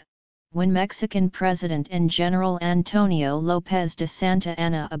 1835, when Mexican President and General Antonio López de Santa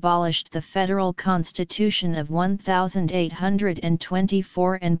Anna abolished the federal Constitution of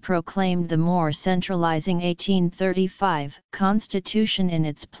 1824 and proclaimed the more centralizing 1835 Constitution in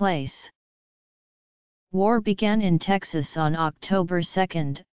its place. War began in Texas on October 2,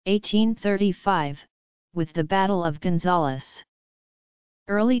 1835, with the Battle of Gonzales.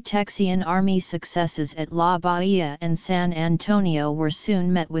 Early Texian army successes at La Bahia and San Antonio were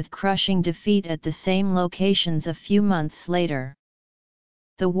soon met with crushing defeat at the same locations a few months later.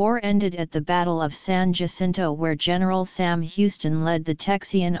 The war ended at the Battle of San Jacinto, where General Sam Houston led the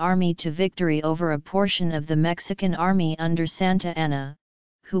Texian army to victory over a portion of the Mexican army under Santa Anna,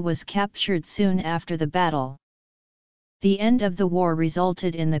 who was captured soon after the battle. The end of the war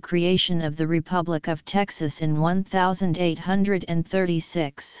resulted in the creation of the Republic of Texas in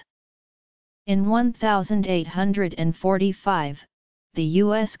 1836. In 1845, the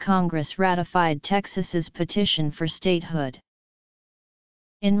U.S. Congress ratified Texas's petition for statehood.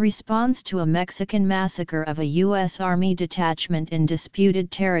 In response to a Mexican massacre of a U.S. Army detachment in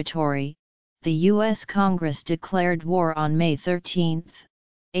disputed territory, the U.S. Congress declared war on May 13,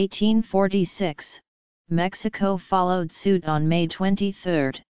 1846. Mexico followed suit on May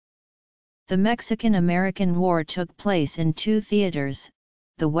 23. The Mexican-American War took place in two theaters,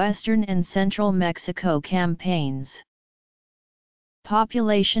 the Western and Central Mexico campaigns.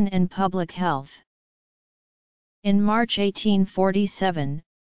 Population and public health. In March 1847,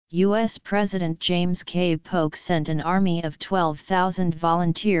 U.S. President James K. Polk sent an army of 12,000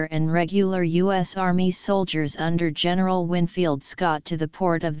 volunteer and regular U.S. Army soldiers under General Winfield Scott to the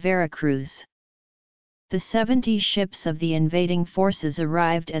port of Veracruz. The 70 ships of the invading forces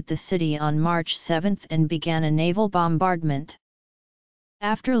arrived at the city on March 7 and began a naval bombardment.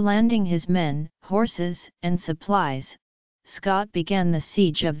 After landing his men, horses, and supplies, Scott began the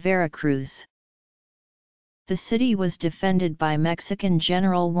siege of Veracruz. The city was defended by Mexican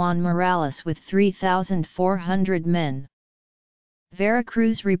General Juan Morales with 3,400 men.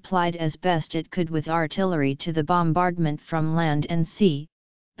 Veracruz replied as best it could with artillery to the bombardment from land and sea,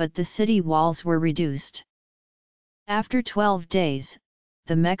 but the city walls were reduced. After 12 days,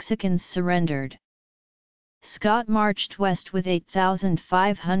 the Mexicans surrendered. Scott marched west with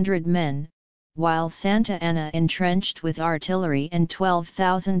 8,500 men, while Santa Anna entrenched with artillery and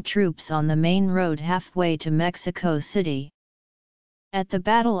 12,000 troops on the main road halfway to Mexico City. At the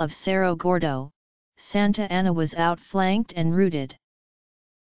Battle of Cerro Gordo, Santa Anna was outflanked and routed.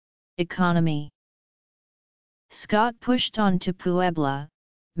 Economy. Scott pushed on to Puebla,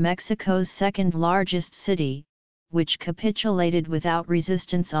 Mexico's second-largest city, which capitulated without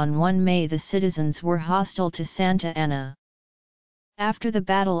resistance on 1 May. The citizens were hostile to Santa Anna. After the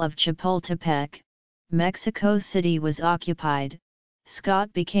Battle of Chapultepec, Mexico City was occupied.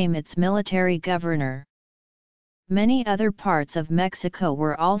 Scott became its military governor. Many other parts of Mexico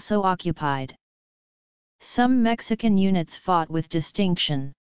were also occupied. Some Mexican units fought with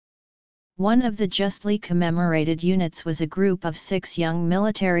distinction. One of the justly commemorated units was a group of 6 young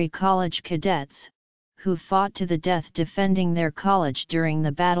military college cadets, who fought to the death defending their college during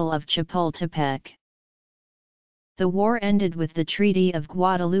the Battle of Chapultepec. The war ended with the Treaty of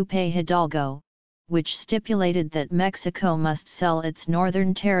Guadalupe Hidalgo, which stipulated that Mexico must sell its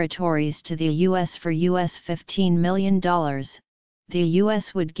northern territories to the U.S. for $15 million. The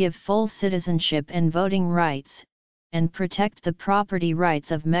U.S. would give full citizenship and voting rights, and protect the property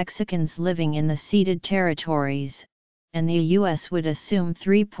rights of Mexicans living in the ceded territories, and the U.S. would assume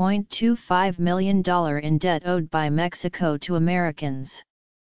 $3.25 million in debt owed by Mexico to Americans.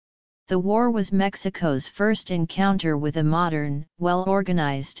 The war was Mexico's first encounter with a modern,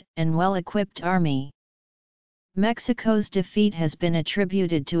 well-organized, and well-equipped army. Mexico's defeat has been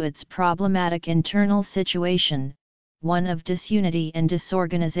attributed to its problematic internal situation, one of disunity and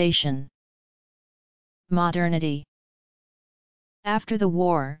disorganization. Modernity. After the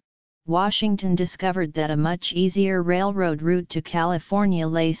war, Washington discovered that a much easier railroad route to California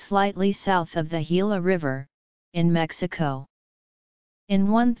lay slightly south of the Gila River, in Mexico. In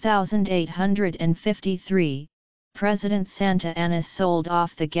 1853, President Santa Anna sold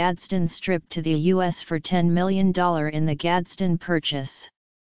off the Gadsden Strip to the U.S. for $10 million in the Gadsden Purchase.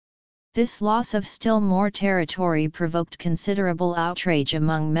 This loss of still more territory provoked considerable outrage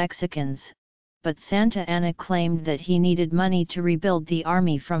among Mexicans, but Santa Anna claimed that he needed money to rebuild the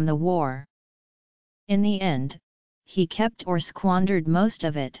army from the war. In the end, he kept or squandered most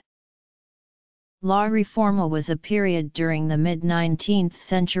of it. La Reforma was a period during the mid-19th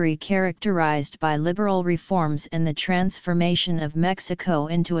century characterized by liberal reforms and the transformation of Mexico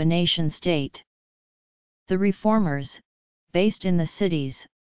into a nation-state. The reformers, based in the cities,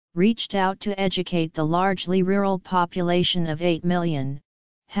 reached out to educate the largely rural population of 8 million,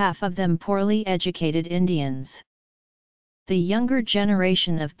 half of them poorly educated Indians. The younger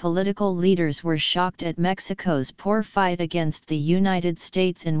generation of political leaders were shocked at Mexico's poor fight against the United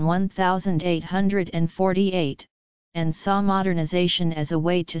States in 1848, and saw modernization as a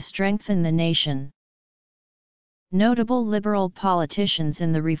way to strengthen the nation. Notable liberal politicians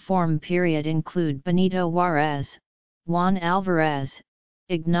in the reform period include Benito Juárez, Juan Alvarez,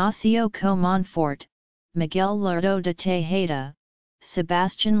 Ignacio Comonfort, Miguel Lerdo de Tejeda,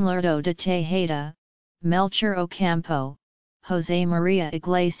 Sebastián Lerdo de Tejeda, Melchor Ocampo, José María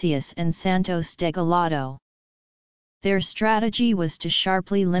Iglesias and Santos de Gallardo. Their strategy was to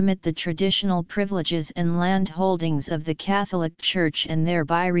sharply limit the traditional privileges and land holdings of the Catholic Church and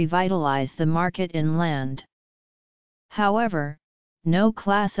thereby revitalize the market in land. However, no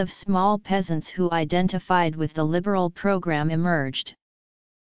class of small peasants who identified with the liberal program emerged.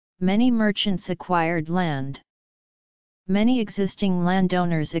 Many merchants acquired land. Many existing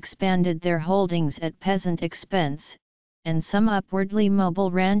landowners expanded their holdings at peasant expense, and some upwardly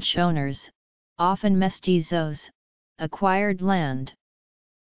mobile ranch owners, often mestizos, acquired land.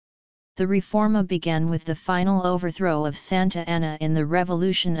 The Reforma began with the final overthrow of Santa Anna in the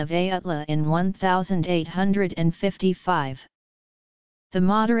Revolution of Ayutla in 1855. The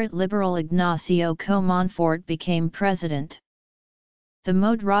moderate liberal Ignacio Comonfort became president. The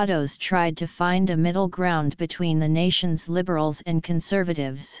Moderados tried to find a middle ground between the nation's liberals and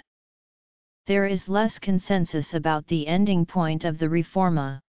conservatives. There is less consensus about the ending point of the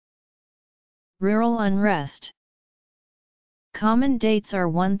Reforma. Rural unrest. Common dates are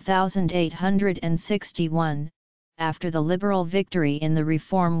 1861, after the liberal victory in the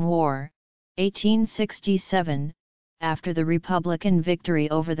Reform War, 1867, after the Republican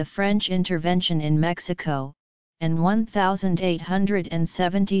victory over the French intervention in Mexico, and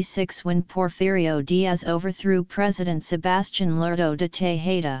 1876 when Porfirio Diaz overthrew President Sebastián Lerdo de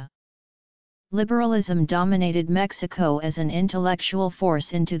Tejeda. Liberalism dominated Mexico as an intellectual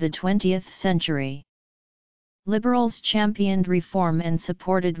force into the 20th century. Liberals championed reform and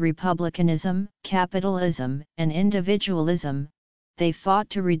supported republicanism, capitalism, and individualism. They fought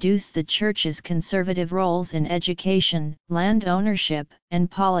to reduce the Church's conservative roles in education, land ownership, and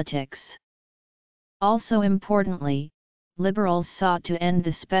politics. Also importantly, liberals sought to end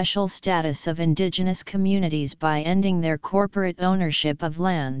the special status of indigenous communities by ending their corporate ownership of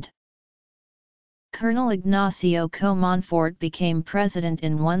land. Colonel Ignacio Comonfort became president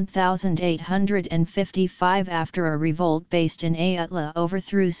in 1855 after a revolt based in Ayutla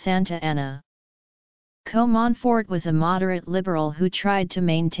overthrew Santa Anna. Comonfort was a moderate liberal who tried to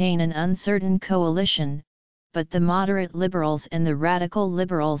maintain an uncertain coalition, but the moderate liberals and the radical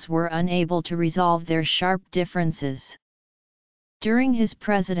liberals were unable to resolve their sharp differences. During his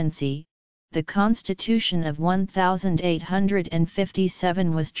presidency, the Constitution of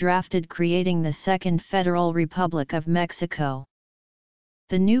 1857 was drafted, creating the Second Federal Republic of Mexico.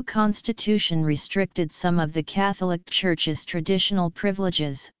 The new constitution restricted some of the Catholic Church's traditional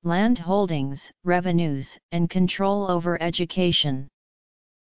privileges, land holdings, revenues, and control over education.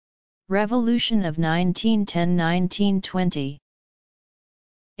 Revolution of 1910–1920.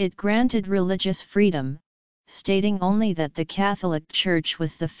 It granted religious freedom, stating only that the Catholic Church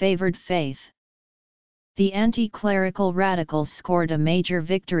was the favored faith. The anti-clerical radicals scored a major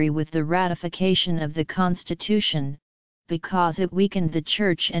victory with the ratification of the Constitution, because it weakened the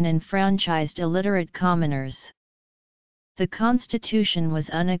Church and enfranchised illiterate commoners. The Constitution was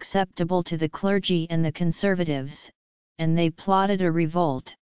unacceptable to the clergy and the conservatives, and they plotted a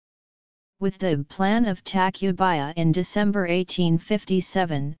revolt. With the Plan of Tacubaya in December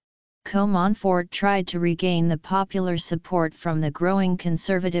 1857, Comonfort tried to regain the popular support from the growing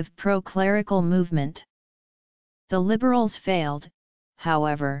conservative pro-clerical movement. The liberals failed,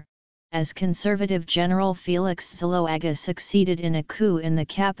 however, as conservative General Felix Zuloaga succeeded in a coup in the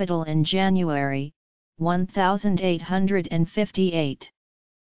capital in January 1858.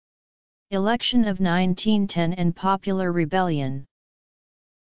 Election of 1910 and popular rebellion.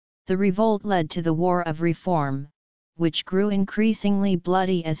 The revolt led to the War of Reform, which grew increasingly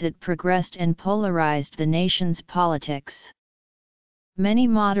bloody as it progressed and polarized the nation's politics. Many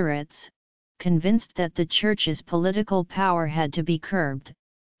moderates, convinced that the Church's political power had to be curbed,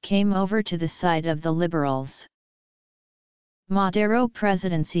 came over to the side of the liberals. Madero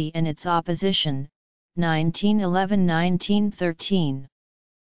presidency and its opposition, 1911–1913.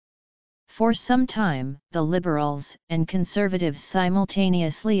 For some time, the liberals and conservatives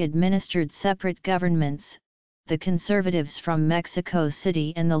simultaneously administered separate governments, the conservatives from Mexico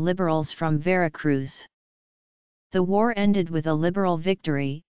City and the liberals from Veracruz. The war ended with a liberal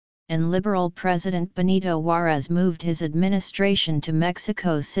victory, and liberal President Benito Juárez moved his administration to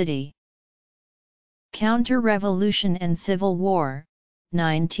Mexico City. Counter-revolution and Civil War,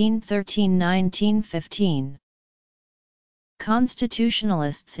 1913–1915.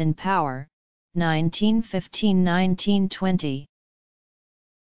 Constitutionalists in power, 1915–1920.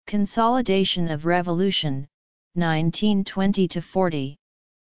 Consolidation of revolution, 1920–40.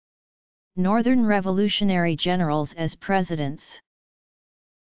 Northern Revolutionary generals as presidents.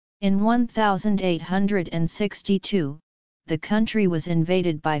 In 1862, the country was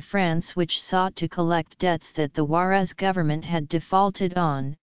invaded by France, which sought to collect debts that the Juárez government had defaulted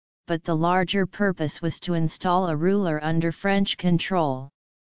on, but the larger purpose was to install a ruler under French control.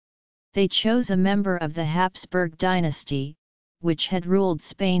 They chose a member of the Habsburg dynasty, which had ruled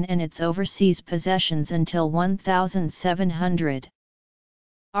Spain and its overseas possessions until 1700.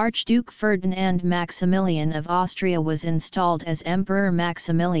 Archduke Ferdinand Maximilian of Austria was installed as Emperor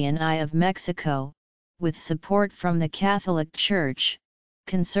Maximilian I of Mexico, with support from the Catholic Church,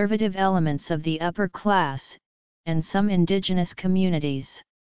 conservative elements of the upper class, and some indigenous communities.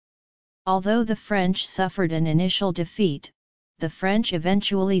 Although the French suffered an initial defeat, the French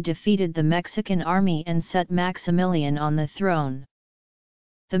eventually defeated the Mexican army and set Maximilian on the throne.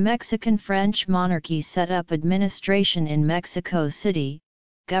 The Mexican-French monarchy set up administration in Mexico City,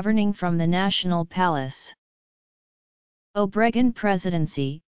 governing from the National Palace. Obregon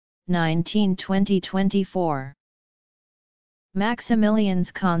Presidency, 1920–24.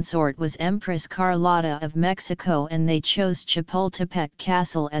 Maximilian's consort was Empress Carlota of Mexico, and they chose Chapultepec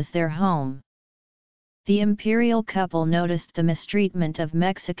Castle as their home. The imperial couple noticed the mistreatment of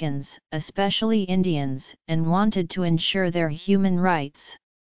Mexicans, especially Indians, and wanted to ensure their human rights.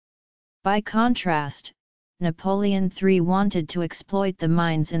 By contrast, Napoleon III wanted to exploit the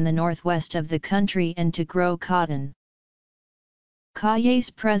mines in the northwest of the country and to grow cotton.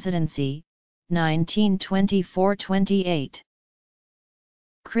 Calles Presidency, 1924–28.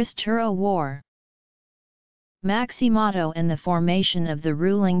 Cristero War. Maximato and the formation of the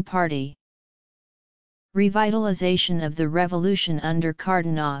ruling party. Revitalization of the revolution under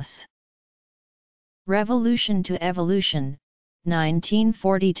Cardenas. Revolution to Evolution,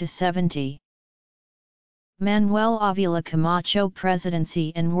 1940–70. Manuel Ávila Camacho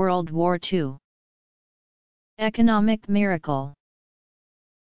Presidency and World War II. Economic miracle.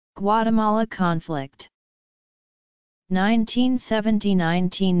 Guatemala conflict.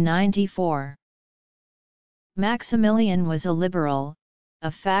 1970–1994. Maximilian was a liberal,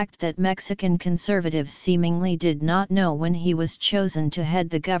 a fact that Mexican conservatives seemingly did not know when he was chosen to head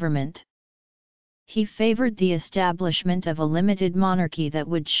the government. He favored the establishment of a limited monarchy that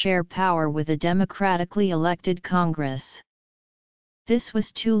would share power with a democratically elected Congress. This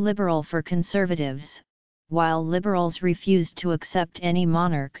was too liberal for conservatives, while liberals refused to accept any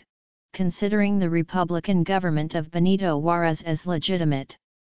monarch, considering the Republican government of Benito Juárez as legitimate.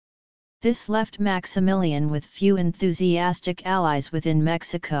 This left Maximilian with few enthusiastic allies within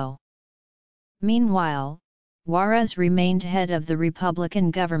Mexico. Meanwhile, Juárez remained head of the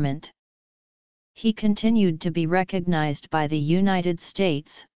Republican government. He continued to be recognized by the United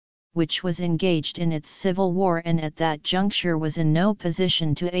States, which was engaged in its civil war and at that juncture was in no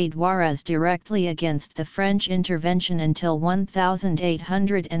position to aid Juárez directly against the French intervention until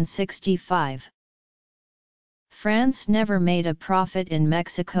 1865. France never made a profit in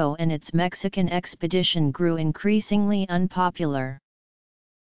Mexico and its Mexican expedition grew increasingly unpopular.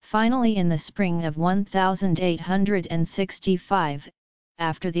 Finally, in the spring of 1865,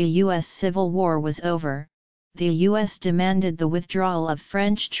 after the U.S. Civil War was over, the U.S. demanded the withdrawal of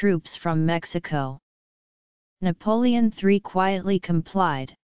French troops from Mexico. Napoleon III quietly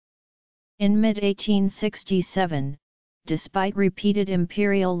complied. In mid-1867, despite repeated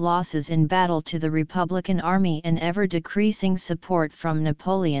imperial losses in battle to the Republican Army and ever-decreasing support from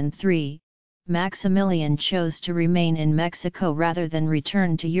Napoleon III, Maximilian chose to remain in Mexico rather than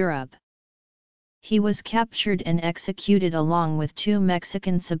return to Europe. He was captured and executed along with two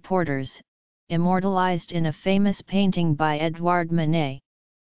Mexican supporters, immortalized in a famous painting by Edouard Manet.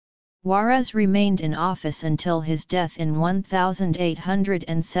 Juárez remained in office until his death in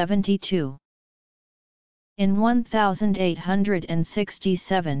 1872. In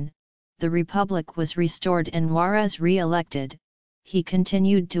 1867, the Republic was restored and Juárez re-elected. He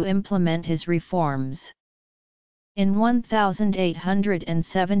continued to implement his reforms. In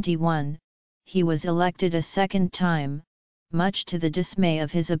 1871, he was elected a second time, much to the dismay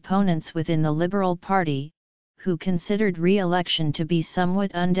of his opponents within the Liberal Party, who considered re-election to be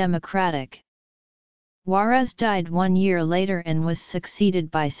somewhat undemocratic. Juárez died 1 year later and was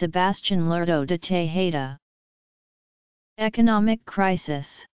succeeded by Sebastián Lerdo de Tejeda. Economic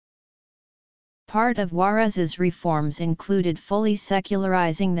crisis. Part of Juárez's reforms included fully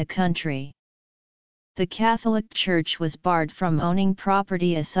secularizing the country. The Catholic Church was barred from owning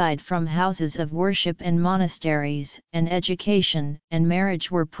property aside from houses of worship and monasteries, and education and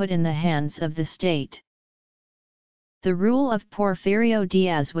marriage were put in the hands of the state. The rule of Porfirio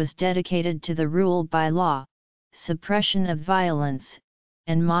Díaz was dedicated to the rule by law, suppression of violence,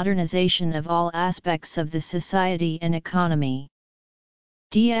 and modernization of all aspects of the society and economy.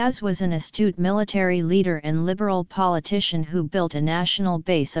 Díaz was an astute military leader and liberal politician who built a national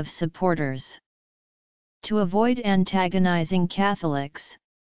base of supporters. To avoid antagonizing Catholics,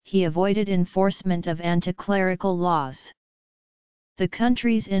 he avoided enforcement of anti-clerical laws. The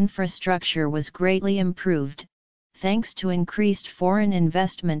country's infrastructure was greatly improved, thanks to increased foreign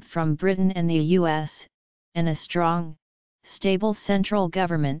investment from Britain and the US, and a strong, stable central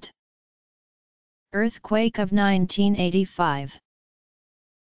government. Earthquake of 1985.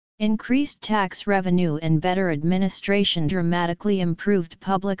 Increased tax revenue and better administration dramatically improved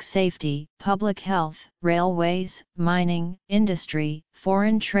public safety, public health, railways, mining, industry,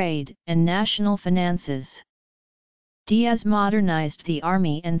 foreign trade, and national finances. Díaz modernized the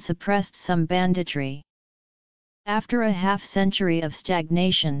army and suppressed some banditry. After a half-century of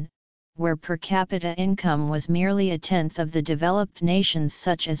stagnation, where per capita income was merely a tenth of the developed nations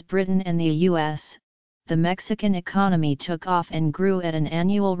such as Britain and the US, the Mexican economy took off and grew at an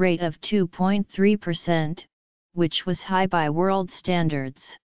annual rate of 2.3%, which was high by world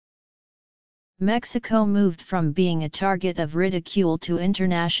standards. Mexico moved from being a target of ridicule to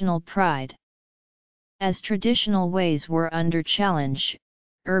international pride. As traditional ways were under challenge,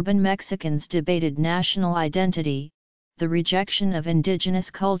 urban Mexicans debated national identity, the rejection of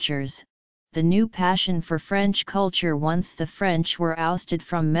indigenous cultures, the new passion for French culture once the French were ousted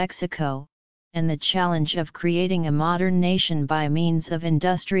from Mexico, and the challenge of creating a modern nation by means of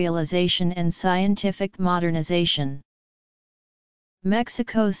industrialization and scientific modernization.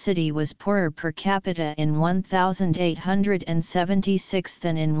 Mexico City was poorer per capita in 1876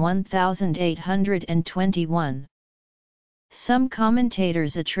 than in 1821. Some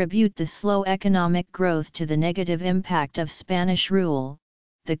commentators attribute the slow economic growth to the negative impact of Spanish rule,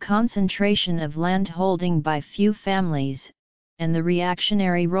 the concentration of land holding by few families, and the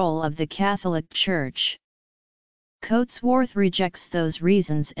reactionary role of the Catholic Church. Coatsworth rejects those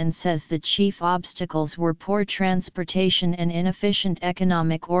reasons and says the chief obstacles were poor transportation and inefficient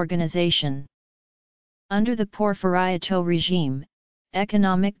economic organization. Under the Porfiriato regime,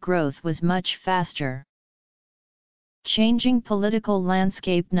 economic growth was much faster. Changing political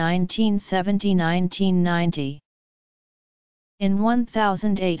landscape 1970–1990. In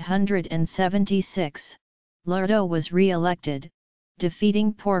 1876, Lerdo was re-elected,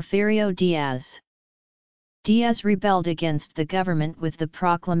 defeating Porfirio Diaz. Diaz rebelled against the government with the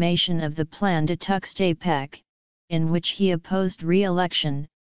proclamation of the Plan de Tuxtepec, in which he opposed re-election,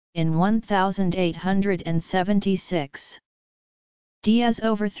 in 1876. Diaz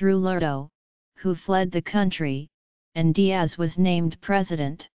overthrew Lerdo, who fled the country, and Diaz was named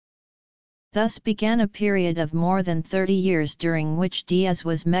president. Thus began a period of more than 30 years during which Diaz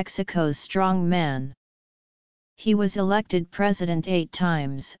was Mexico's strong man. He was elected president 8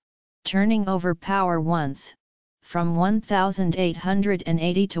 times, turning over power once, from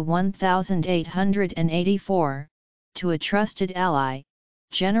 1880 to 1884, to a trusted ally,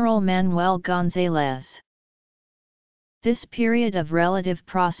 General Manuel González. This period of relative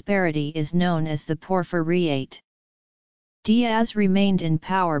prosperity is known as the Porfiriate. Diaz remained in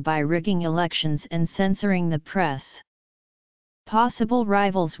power by rigging elections and censoring the press. Possible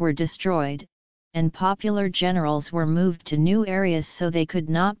rivals were destroyed, and popular generals were moved to new areas so they could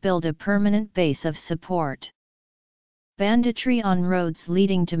not build a permanent base of support. Banditry on roads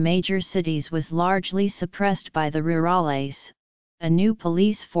leading to major cities was largely suppressed by the rurales, a new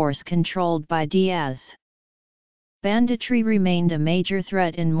police force controlled by Diaz. Banditry remained a major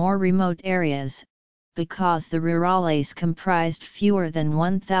threat in more remote areas, because the rurales comprised fewer than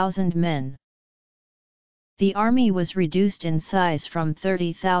 1,000 men. The army was reduced in size from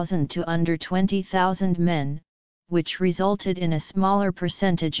 30,000 to under 20,000 men, which resulted in a smaller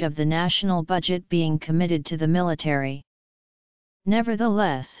percentage of the national budget being committed to the military.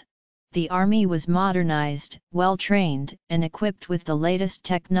 Nevertheless, the army was modernized, well-trained, and equipped with the latest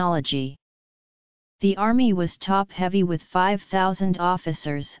technology. The army was top-heavy with 5,000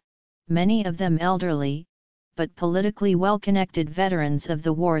 officers, many of them elderly, but politically well-connected veterans of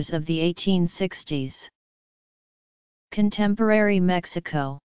the wars of the 1860s. Contemporary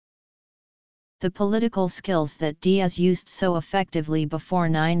Mexico. The political skills that Diaz used so effectively before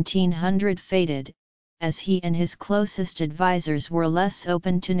 1900 faded, as he and his closest advisors were less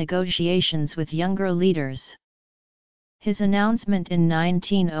open to negotiations with younger leaders. His announcement in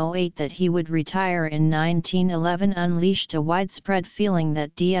 1908 that he would retire in 1911 unleashed a widespread feeling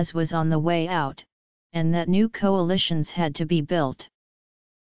that Diaz was on the way out, and that new coalitions had to be built.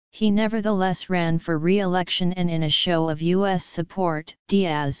 He nevertheless ran for re-election, and in a show of U.S. support,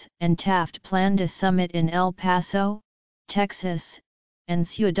 Diaz and Taft planned a summit in El Paso, Texas, and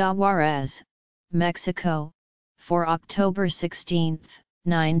Ciudad Juárez, Mexico, for October 16,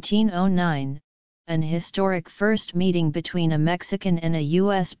 1909. An historic first meeting between a Mexican and a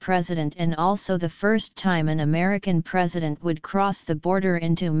U.S. president, and also the first time an American president would cross the border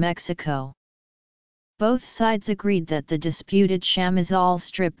into Mexico. Both sides agreed that the disputed Chamizal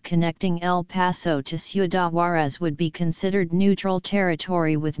Strip connecting El Paso to Ciudad Juárez would be considered neutral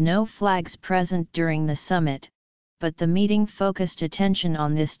territory with no flags present during the summit, but the meeting focused attention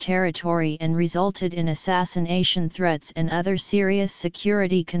on this territory and resulted in assassination threats and other serious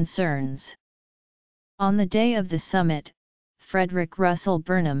security concerns. On the day of the summit, Frederick Russell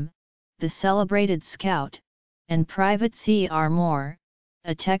Burnham, the celebrated scout, and Private C.R. Moore,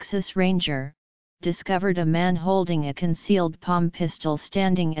 a Texas Ranger, discovered a man holding a concealed palm pistol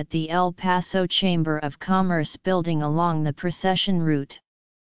standing at the El Paso Chamber of Commerce building along the procession route.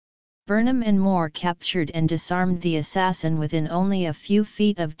 Burnham and Moore captured and disarmed the assassin within only a few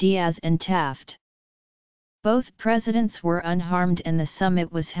feet of Diaz and Taft. Both presidents were unharmed and the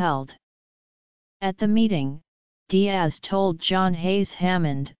summit was held. At the meeting, Diaz told John Hayes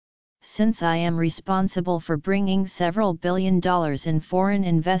Hammond, "Since I am responsible for bringing several $1 billion in foreign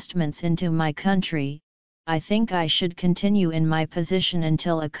investments into my country, I think I should continue in my position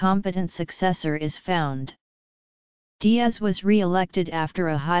until a competent successor is found." Diaz was re-elected after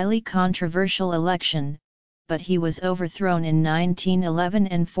a highly controversial election, but he was overthrown in 1911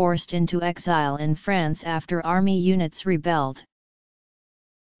 and forced into exile in France after army units rebelled.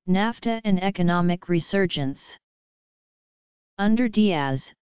 NAFTA and economic resurgence. Under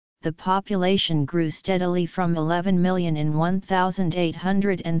Diaz, the population grew steadily from 11 million in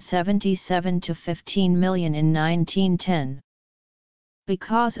 1877 to 15 million in 1910.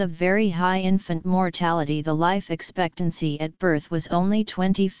 Because of very high infant mortality, the life expectancy at birth was only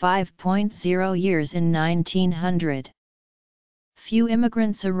 25.0 years in 1900. Few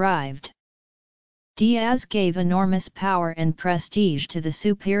immigrants arrived. Diaz gave enormous power and prestige to the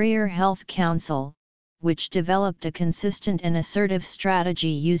Superior Health Council, which developed a consistent and assertive strategy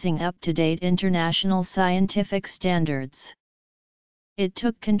using up-to-date international scientific standards. It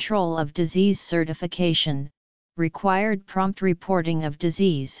took control of disease certification, required prompt reporting of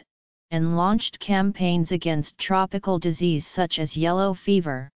disease, and launched campaigns against tropical disease such as yellow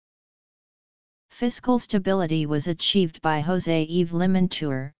fever. Fiscal stability was achieved by José Yves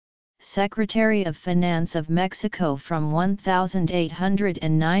Limantour, Secretary of Finance of Mexico from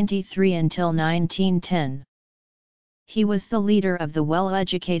 1893 until 1910. He was the leader of the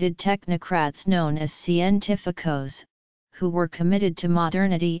well-educated technocrats known as científicos, who were committed to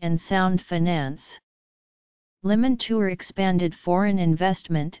modernity and sound finance. Limantour expanded foreign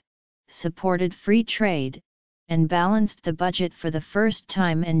investment, supported free trade, and balanced the budget for the first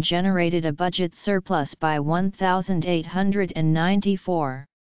time and generated a budget surplus by 1894.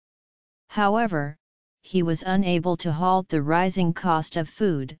 However, he was unable to halt the rising cost of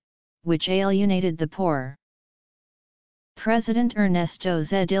food, which alienated the poor. President Ernesto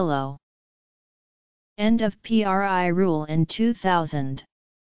Zedillo. End of PRI rule in 2000.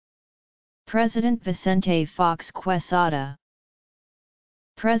 President Vicente Fox Quesada.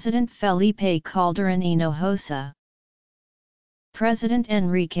 President Felipe Calderón Hinojosa. President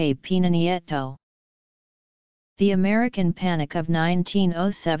Enrique Pena Nieto. The American Panic of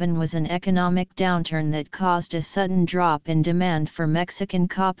 1907 was an economic downturn that caused a sudden drop in demand for Mexican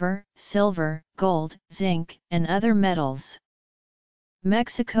copper, silver, gold, zinc, and other metals.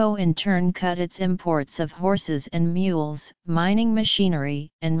 Mexico in turn cut its imports of horses and mules, mining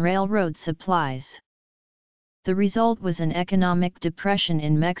machinery, and railroad supplies. The result was an economic depression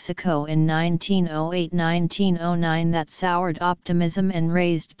in Mexico in 1908–1909 that soured optimism and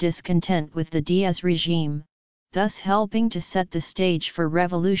raised discontent with the Diaz regime, thus helping to set the stage for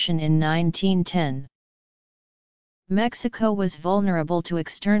revolution in 1910. Mexico was vulnerable to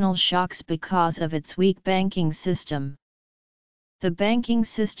external shocks because of its weak banking system. The banking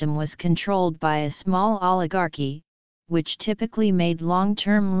system was controlled by a small oligarchy, which typically made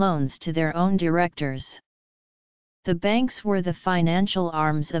long-term loans to their own directors. The banks were the financial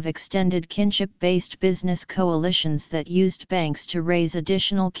arms of extended kinship-based business coalitions that used banks to raise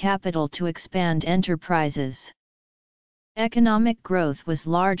additional capital to expand enterprises. Economic growth was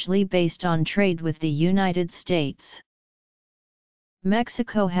largely based on trade with the United States.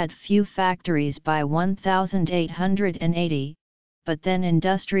 Mexico had few factories by 1880, but then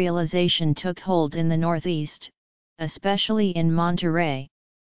industrialization took hold in the Northeast, especially in Monterrey.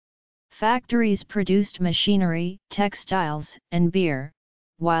 Factories produced machinery, textiles, and beer,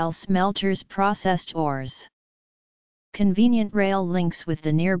 while smelters processed ores. Convenient rail links with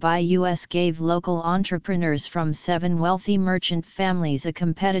the nearby U.S. gave local entrepreneurs from 7 wealthy merchant families a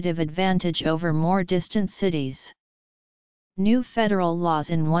competitive advantage over more distant cities. New federal laws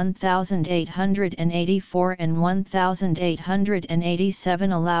in 1884 and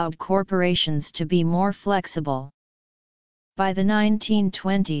 1887 allowed corporations to be more flexible. By the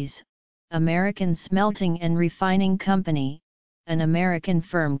 1920s, American Smelting and Refining Company, an American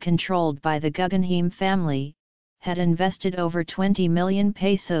firm controlled by the Guggenheim family, had invested over 20 million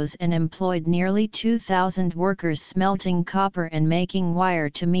pesos and employed nearly 2,000 workers smelting copper and making wire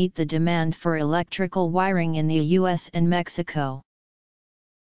to meet the demand for electrical wiring in the U.S. and Mexico.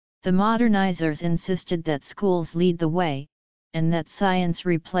 The modernizers insisted that schools lead the way, and that science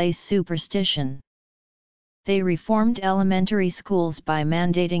replace superstition. They reformed elementary schools by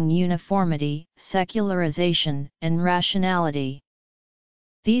mandating uniformity, secularization, and rationality.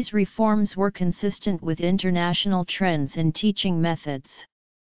 These reforms were consistent with international trends in teaching methods.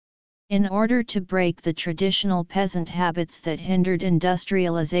 In order to break the traditional peasant habits that hindered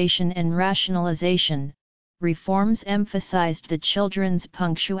industrialization and rationalization, reforms emphasized the children's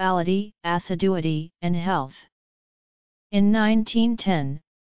punctuality, assiduity, and health. In 1910,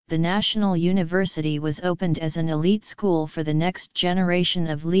 the National University was opened as an elite school for the next generation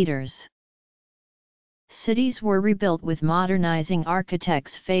of leaders. Cities were rebuilt with modernizing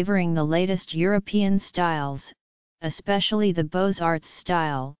architects favoring the latest European styles, especially the Beaux-Arts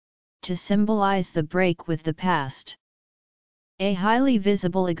style, to symbolize the break with the past. A highly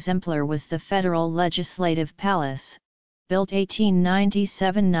visible exemplar was the Federal Legislative Palace, built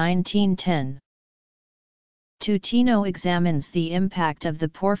 1897–1910. Tutino examines the impact of the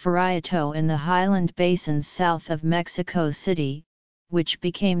Porfiriato in the highland basins south of Mexico City, which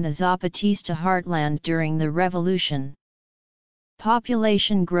became the Zapatista heartland during the revolution.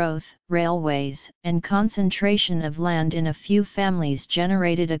 Population growth, railways, and concentration of land in a few families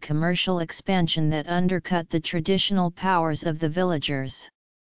generated a commercial expansion that undercut the traditional powers of the villagers.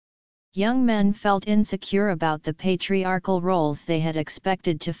 Young men felt insecure about the patriarchal roles they had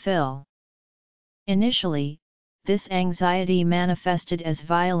expected to fill. Initially, this anxiety manifested as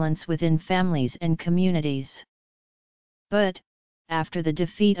violence within families and communities. But, after the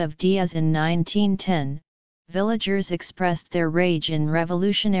defeat of Diaz in 1910, villagers expressed their rage in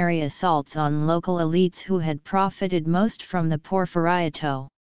revolutionary assaults on local elites who had profited most from the Porfiriato.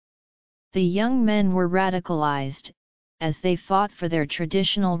 The young men were radicalized, as they fought for their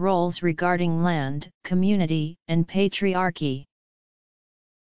traditional roles regarding land, community, and patriarchy.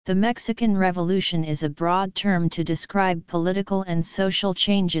 The Mexican Revolution is a broad term to describe political and social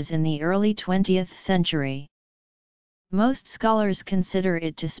changes in the early 20th century. Most scholars consider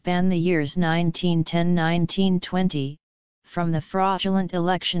it to span the years 1910–1920, from the fraudulent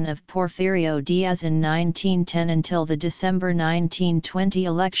election of Porfirio Diaz in 1910 until the December 1920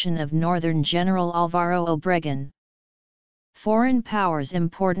 election of Northern General Álvaro Obregón. Foreign powers'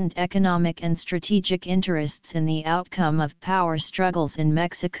 important economic and strategic interests in the outcome of power struggles in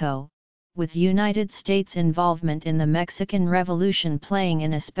Mexico, with United States involvement in the Mexican Revolution playing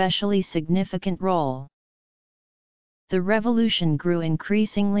an especially significant role. The revolution grew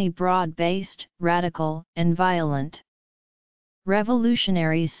increasingly broad-based, radical, and violent.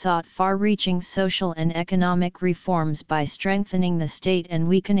 Revolutionaries sought far-reaching social and economic reforms by strengthening the state and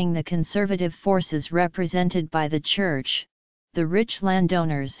weakening the conservative forces represented by the church, the rich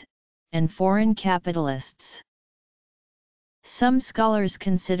landowners, and foreign capitalists. Some scholars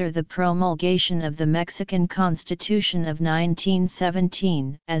consider the promulgation of the Mexican Constitution of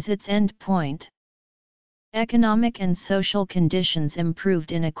 1917 as its end point. Economic and social conditions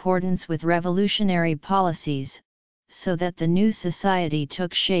improved in accordance with revolutionary policies, so that the new society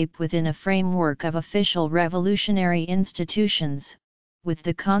took shape within a framework of official revolutionary institutions, with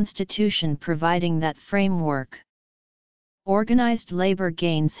the Constitution providing that framework. Organized labor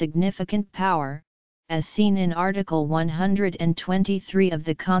gained significant power, as seen in Article 123 of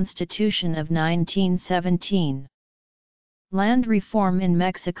the Constitution of 1917. Land reform in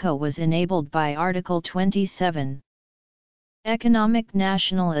Mexico was enabled by Article 27. Economic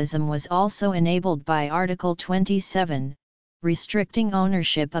nationalism was also enabled by Article 27, restricting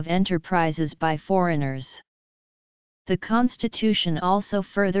ownership of enterprises by foreigners. The Constitution also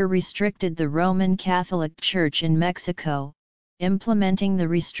further restricted the Roman Catholic Church in Mexico. Implementing the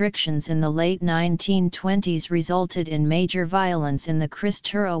restrictions in the late 1920s resulted in major violence in the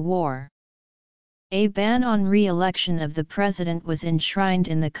Cristero War. A ban on re-election of the president was enshrined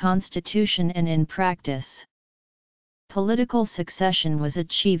in the Constitution and in practice. Political succession was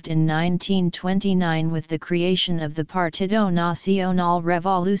achieved in 1929 with the creation of the Partido Nacional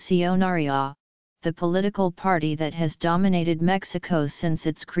Revolucionario, the political party that has dominated Mexico since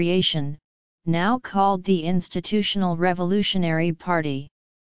its creation, now called the Institutional Revolutionary Party.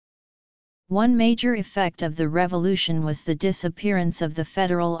 One major effect of the revolution was the disappearance of the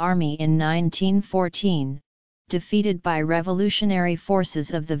Federal Army in 1914, defeated by revolutionary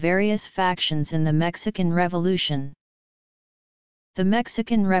forces of the various factions in the Mexican Revolution. The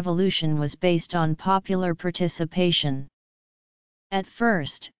Mexican Revolution was based on popular participation. At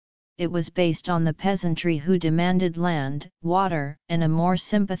first, it was based on the peasantry who demanded land, water, and a more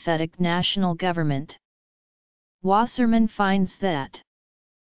sympathetic national government. Wasserman finds that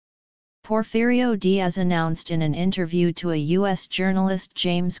Porfirio Diaz announced in an interview to a U.S. journalist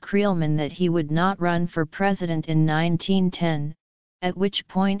James Creelman that he would not run for president in 1910, at which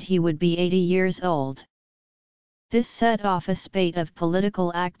point he would be 80 years old. This set off a spate of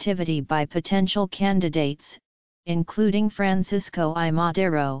political activity by potential candidates, including Francisco I.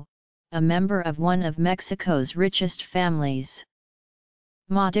 Madero, a member of one of Mexico's richest families.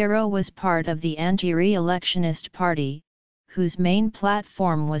 Madero was part of the anti-re-electionist party, whose main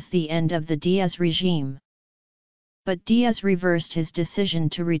platform was the end of the Diaz regime. But Diaz reversed his decision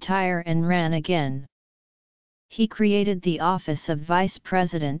to retire and ran again. He created the office of vice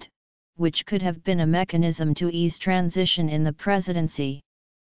president, which could have been a mechanism to ease transition in the presidency.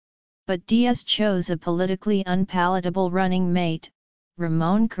 But Diaz chose a politically unpalatable running mate,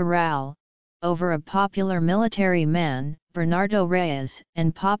 Ramón Corral, over a popular military man, Bernardo Reyes,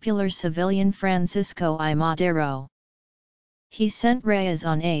 and popular civilian Francisco I. Madero. He sent Reyes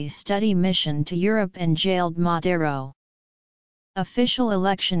on a study mission to Europe and jailed Madero. Official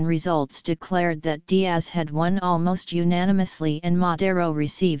election results declared that Diaz had won almost unanimously and Madero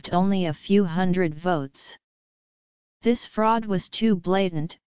received only a few hundred votes. This fraud was too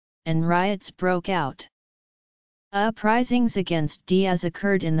blatant, and riots broke out. Uprisings against Diaz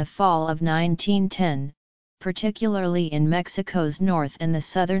occurred in the fall of 1910, particularly in Mexico's north and the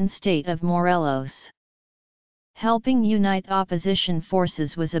southern state of Morelos. Helping unite opposition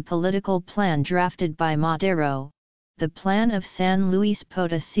forces was a political plan drafted by Madero, the Plan of San Luis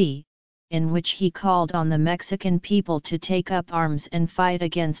Potosí, in which he called on the Mexican people to take up arms and fight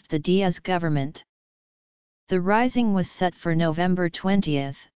against the Diaz government. The rising was set for November 20,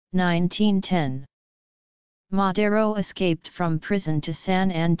 1910. Madero escaped from prison to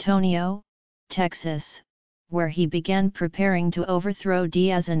San Antonio, Texas, where he began preparing to overthrow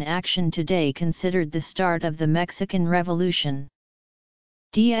Diaz, an action today considered the start of the Mexican Revolution.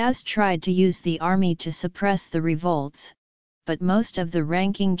 Diaz tried to use the army to suppress the revolts, but most of the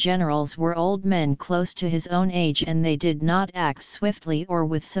ranking generals were old men close to his own age, and they did not act swiftly or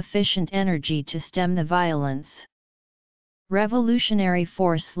with sufficient energy to stem the violence. Revolutionary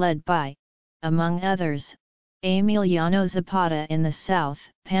force led by, among others, Emiliano Zapata in the south,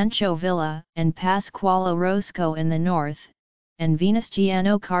 Pancho Villa and Pascual Orozco in the north, and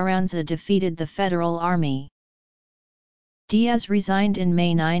Venustiano Carranza defeated the Federal Army. Diaz resigned in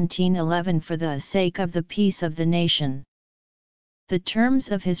May 1911 for the sake of the peace of the nation. The terms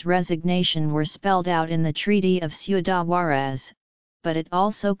of his resignation were spelled out in the Treaty of Ciudad Juárez, but it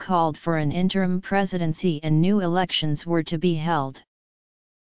also called for an interim presidency and new elections were to be held.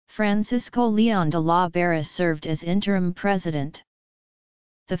 Francisco León de la Barra served as interim president.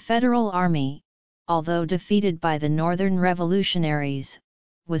 The Federal Army, although defeated by the Northern Revolutionaries,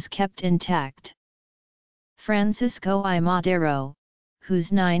 was kept intact. Francisco I. Madero,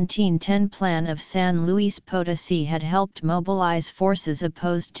 whose 1910 Plan of San Luis Potosí had helped mobilize forces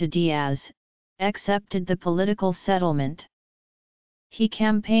opposed to Diaz, accepted the political settlement. He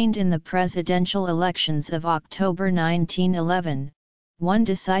campaigned in the presidential elections of October 1911, won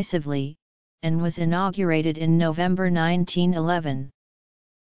decisively, and was inaugurated in November 1911.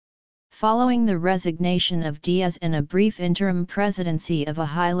 Following the resignation of Diaz and a brief interim presidency of a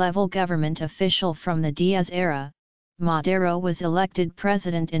high-level government official from the Diaz era, Madero was elected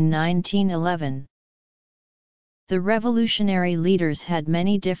president in 1911. The revolutionary leaders had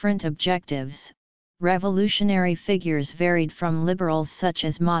many different objectives. Revolutionary figures varied from liberals such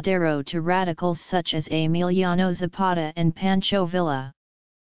as Madero to radicals such as Emiliano Zapata and Pancho Villa.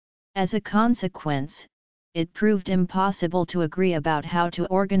 As a consequence, it proved impossible to agree about how to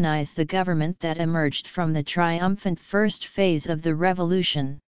organize the government that emerged from the triumphant first phase of the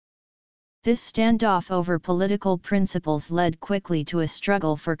revolution. This standoff over political principles led quickly to a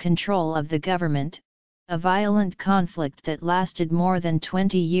struggle for control of the government, a violent conflict that lasted more than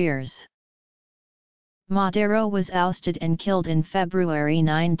 20 years. Madero was ousted and killed in February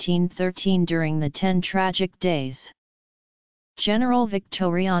 1913 during the 10 tragic days. General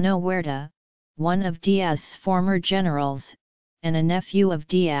Victoriano Huerta, one of Diaz's former generals, and a nephew of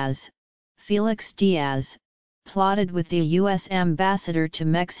Diaz, Felix Diaz, plotted with the U.S. ambassador to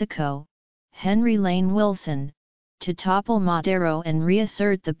Mexico, Henry Lane Wilson, to topple Madero and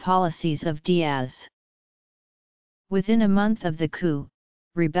reassert the policies of Diaz. Within a month of the coup,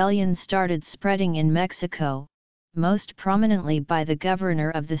 rebellion started spreading in Mexico, most prominently by the governor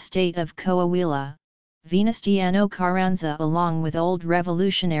of the state of Coahuila, Venustiano Carranza, along with old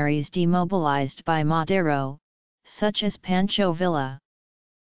revolutionaries demobilized by Madero, such as Pancho Villa.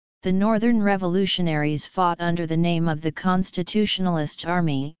 The northern revolutionaries fought under the name of the Constitutionalist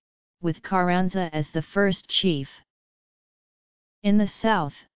Army, with Carranza as the first chief. In the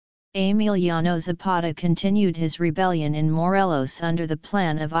south, Emiliano Zapata continued his rebellion in Morelos under the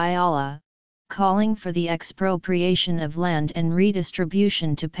Plan of Ayala, calling for the expropriation of land and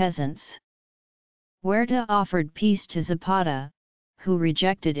redistribution to peasants. Huerta offered peace to Zapata, who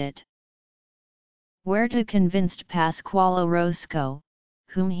rejected it. Huerta convinced Pascual Orozco,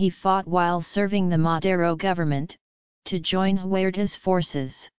 whom he fought while serving the Madero government, to join Huerta's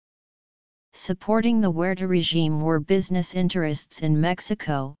forces. Supporting the Huerta regime were business interests in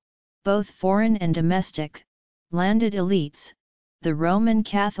Mexico, both foreign and domestic, landed elites, the Roman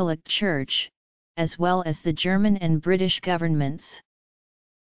Catholic Church, as well as the German and British governments.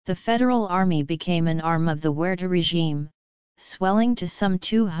 The Federal Army became an arm of the Huerta regime, swelling to some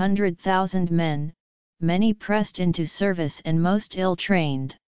 200,000 men, many pressed into service and most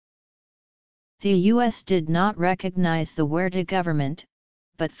ill-trained. The U.S. did not recognize the Huerta government,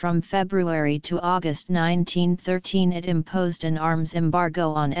 but from February to August 1913 it imposed an arms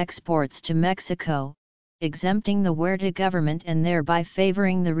embargo on exports to Mexico, exempting the Huerta government and thereby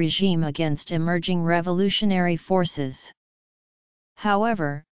favoring the regime against emerging revolutionary forces.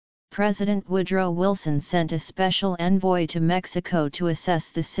 However, President Woodrow Wilson sent a special envoy to Mexico to assess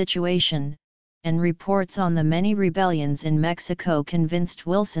the situation, and reports on the many rebellions in Mexico convinced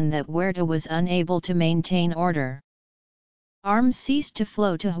Wilson that Huerta was unable to maintain order. Arms ceased to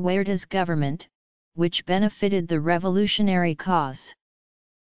flow to Huerta's government, which benefited the revolutionary cause.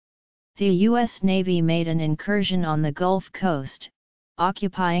 The U.S. Navy made an incursion on the Gulf Coast,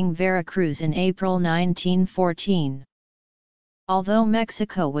 occupying Veracruz in April 1914. Although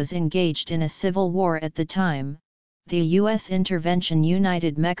Mexico was engaged in a civil war at the time, the U.S. intervention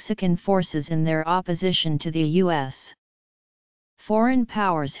united Mexican forces in their opposition to the U.S. Foreign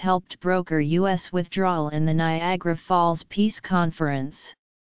powers helped broker U.S. withdrawal in the Niagara Falls Peace Conference.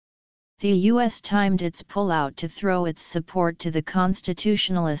 The U.S. timed its pullout to throw its support to the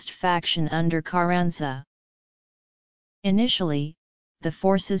constitutionalist faction under Carranza. Initially, the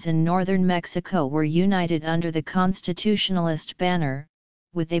forces in northern Mexico were united under the constitutionalist banner,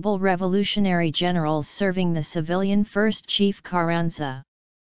 with able revolutionary generals serving the civilian First Chief Carranza.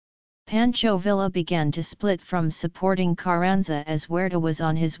 Pancho Villa began to split from supporting Carranza as Huerta was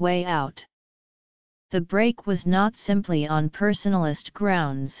on his way out. The break was not simply on personalist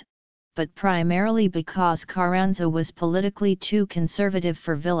grounds, but primarily because Carranza was politically too conservative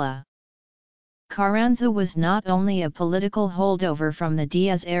for Villa. Carranza was not only a political holdover from the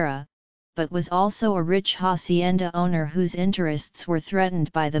Diaz era, but was also a rich hacienda owner whose interests were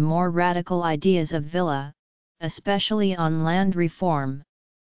threatened by the more radical ideas of Villa, especially on land reform.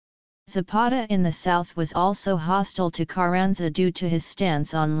 Zapata in the south was also hostile to Carranza due to his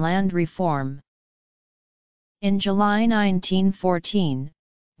stance on land reform. In July 1914,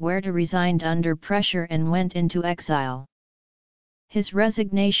 Huerta resigned under pressure and went into exile. His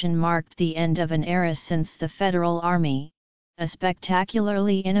resignation marked the end of an era since the Federal Army, a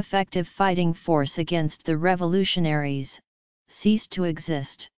spectacularly ineffective fighting force against the revolutionaries, ceased to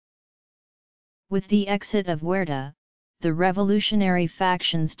exist. With the exit of Huerta, the revolutionary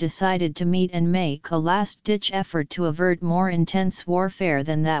factions decided to meet and make a last-ditch effort to avert more intense warfare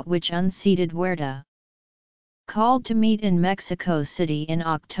than that which unseated Huerta. Called to meet in Mexico City in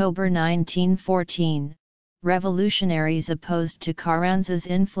October 1914, revolutionaries opposed to Carranza's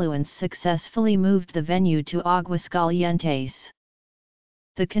influence successfully moved the venue to Aguascalientes.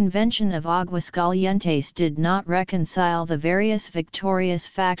 The Convention of Aguascalientes did not reconcile the various victorious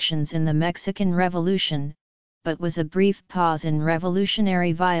factions in the Mexican Revolution, but was a brief pause in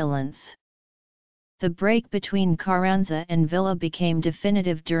revolutionary violence. The break between Carranza and Villa became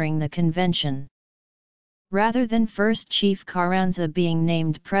definitive during the convention. Rather than First Chief Carranza being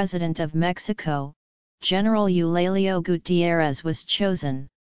named President of Mexico, General Eulalio Gutierrez was chosen.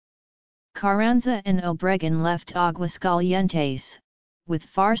 Carranza and Obregón left Aguascalientes, with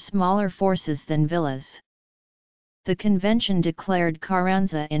far smaller forces than Villa's. The convention declared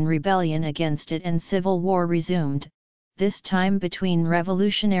Carranza in rebellion against it and civil war resumed, this time between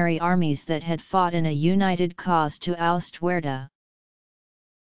revolutionary armies that had fought in a united cause to oust Huerta.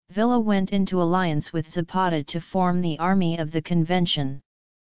 Villa went into alliance with Zapata to form the Army of the Convention.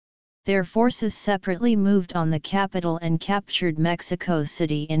 Their forces separately moved on the capital and captured Mexico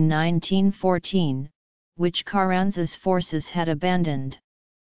City in 1914, which Carranza's forces had abandoned.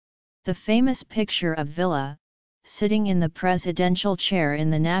 The famous picture of Villa, sitting in the presidential chair in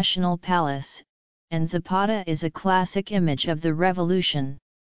the National Palace, and Zapata is a classic image of the revolution.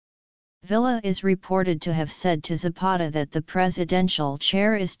 Villa is reported to have said to Zapata that the presidential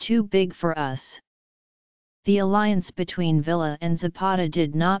chair is too big for us. The alliance between Villa and Zapata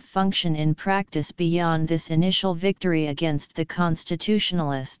did not function in practice beyond this initial victory against the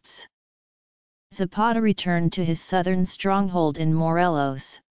constitutionalists. Zapata returned to his southern stronghold in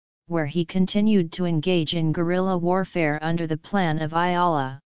Morelos, where he continued to engage in guerrilla warfare under the Plan of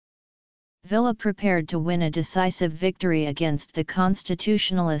Ayala. Villa prepared to win a decisive victory against the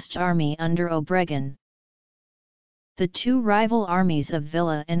constitutionalist army under Obregón. The two rival armies of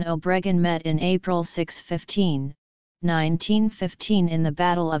Villa and Obregón met in April 6-15, 1915 in the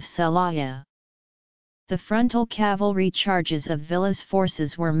Battle of Celaya. The frontal cavalry charges of Villa's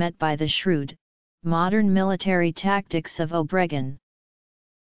forces were met by the shrewd, modern military tactics of Obregón.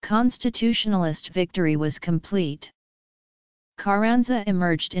 Constitutionalist victory was complete. Carranza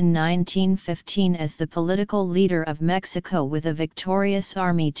emerged in 1915 as the political leader of Mexico with a victorious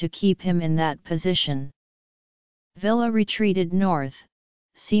army to keep him in that position. Villa retreated north,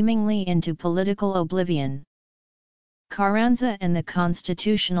 seemingly into political oblivion. Carranza and the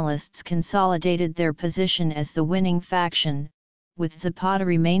Constitutionalists consolidated their position as the winning faction, with Zapata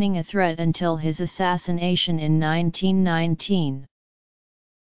remaining a threat until his assassination in 1919.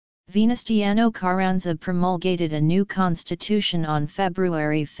 Venustiano Carranza promulgated a new constitution on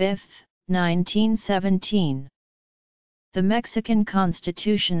February 5, 1917. The Mexican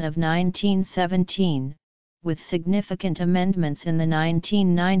Constitution of 1917, with significant amendments in the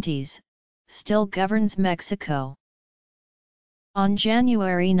 1990s, still governs Mexico. On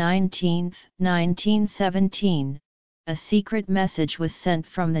January 19, 1917, a secret message was sent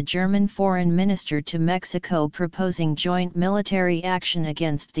from the German foreign minister to Mexico proposing joint military action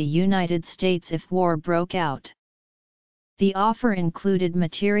against the United States if war broke out. The offer included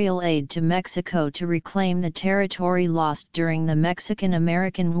material aid to Mexico to reclaim the territory lost during the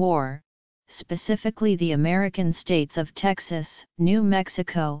Mexican-American War, specifically the American states of Texas, New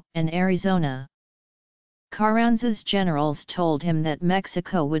Mexico, and Arizona. Carranza's generals told him that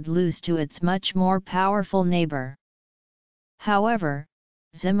Mexico would lose to its much more powerful neighbor. However,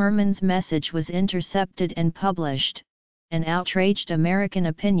 Zimmermann's message was intercepted and published, and outraged American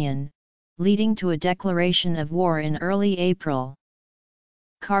opinion, leading to a declaration of war in early April.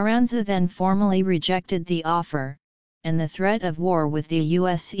 Carranza then formally rejected the offer, and the threat of war with the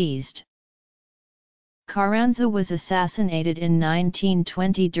U.S. eased. Carranza was assassinated in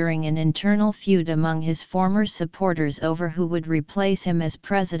 1920 during an internal feud among his former supporters over who would replace him as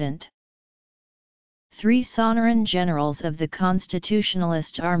president. Three Sonoran generals of the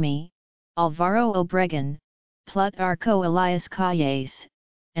Constitutionalist Army, Alvaro Obregón, Plutarco Elias Calles,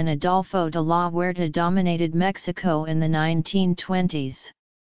 and Adolfo de la Huerta dominated Mexico in the 1920s.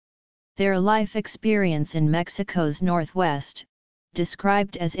 Their life experience in Mexico's northwest,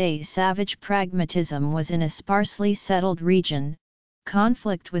 described as a savage pragmatism, was in a sparsely settled region,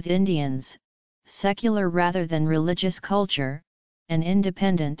 conflict with Indians, secular rather than religious culture, and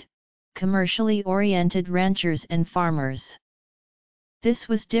independent, commercially oriented ranchers and farmers. This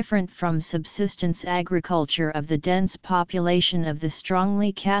was different from subsistence agriculture of the dense population of the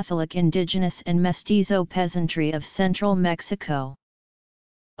strongly Catholic indigenous and mestizo peasantry of central Mexico.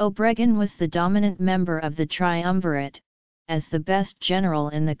 Obregón was the dominant member of the triumvirate, as the best general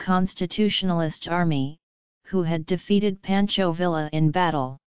in the Constitutionalist Army, who had defeated Pancho Villa in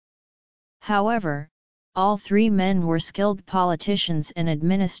battle. However, all three men were skilled politicians and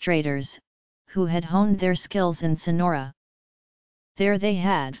administrators, who had honed their skills in Sonora. There they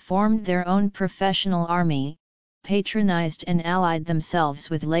had formed their own professional army, patronized and allied themselves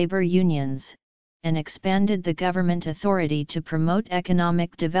with labor unions, and expanded the government authority to promote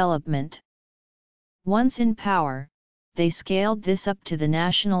economic development. Once in power, they scaled this up to the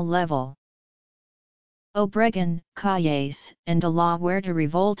national level. Obregón, Calles, and de la Huerta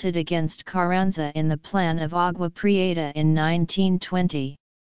revolted against Carranza in the Plan of Agua Prieta in 1920.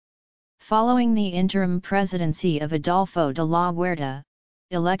 Following the interim presidency of Adolfo de la Huerta,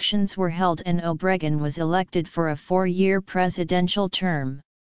 elections were held and Obregón was elected for a 4-year presidential term.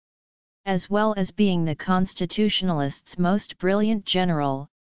 As well as being the Constitutionalists' most brilliant general,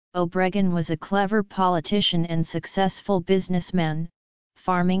 Obregón was a clever politician and successful businessman,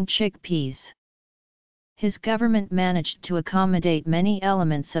 farming chickpeas. His government managed to accommodate many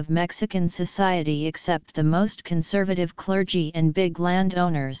elements of Mexican society except the most conservative clergy and big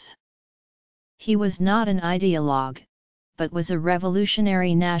landowners. He was not an ideologue, but was a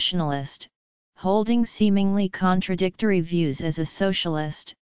revolutionary nationalist, holding seemingly contradictory views as a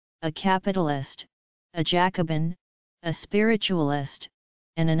socialist, a capitalist, a Jacobin, a spiritualist,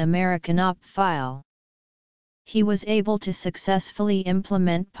 and an Americanophile. He was able to successfully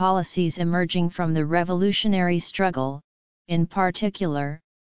implement policies emerging from the revolutionary struggle. In particular,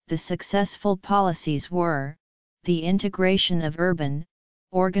 the successful policies were the integration of urban,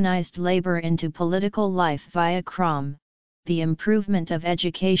 organized labor into political life via CROM, the improvement of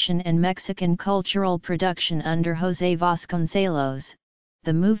education and Mexican cultural production under José Vasconcelos,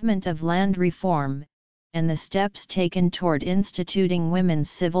 the movement of land reform, and the steps taken toward instituting women's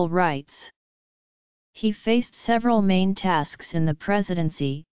civil rights. He faced several main tasks in the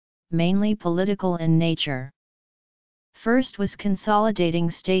presidency, mainly political in nature. First was consolidating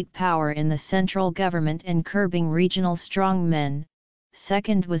state power in the central government and curbing regional strongmen.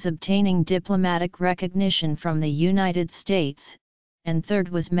 Second was obtaining diplomatic recognition from the United States, and third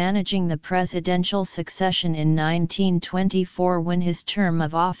was managing the presidential succession in 1924 when his term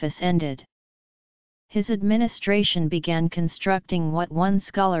of office ended. His administration began constructing what one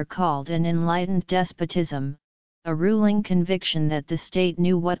scholar called an enlightened despotism, a ruling conviction that the state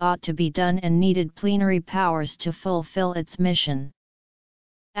knew what ought to be done and needed plenary powers to fulfill its mission.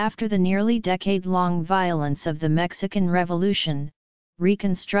 After the nearly decade-long violence of the Mexican Revolution,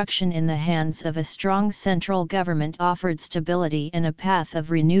 reconstruction in the hands of a strong central government offered stability and a path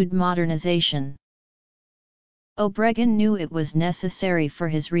of renewed modernization. Obregón knew it was necessary for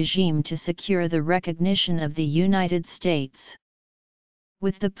his regime to secure the recognition of the United States.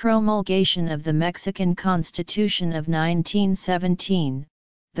 With the promulgation of the Mexican Constitution of 1917,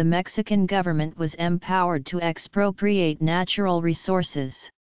 the Mexican government was empowered to expropriate natural resources.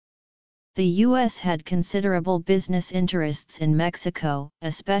 The U.S. had considerable business interests in Mexico,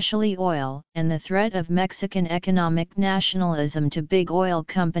 especially oil, and the threat of Mexican economic nationalism to big oil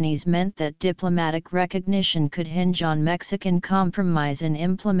companies meant that diplomatic recognition could hinge on Mexican compromise in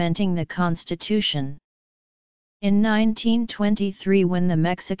implementing the Constitution. In 1923, when the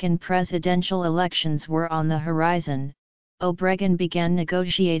Mexican presidential elections were on the horizon, Obregón began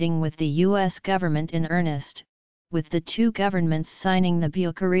negotiating with the U.S. government in earnest, with the two governments signing the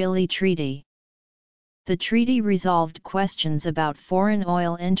Bucareli Treaty. The treaty resolved questions about foreign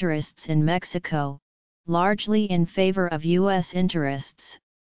oil interests in Mexico, largely in favor of U.S. interests,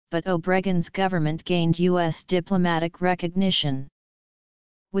 but Obregón's government gained U.S. diplomatic recognition.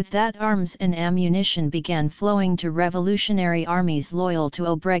 With that, arms and ammunition began flowing to revolutionary armies loyal to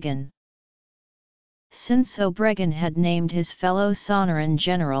Obregón. Since Obregón had named his fellow Sonoran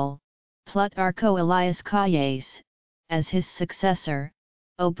general, Plutarco Elias Calles, as his successor,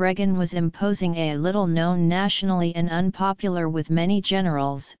 Obregón was imposing a little-known nationally and unpopular with many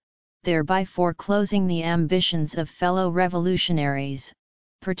generals, thereby foreclosing the ambitions of fellow revolutionaries,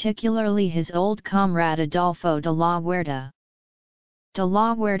 particularly his old comrade Adolfo de la Huerta. De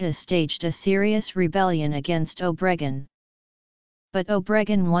la Huerta staged a serious rebellion against Obregón. But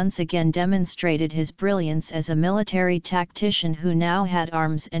Obregón once again demonstrated his brilliance as a military tactician who now had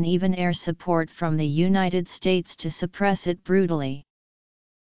arms and even air support from the United States to suppress it brutally.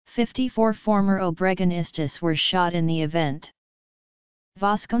 54 former Obregonistas were shot in the event.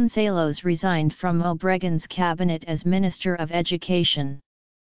 Vasconcelos resigned from Obregón's cabinet as Minister of Education.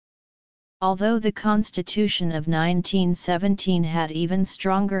 Although the Constitution of 1917 had even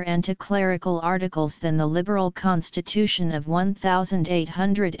stronger anti-clerical articles than the liberal Constitution of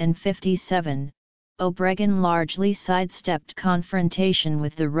 1857, Obregón largely sidestepped confrontation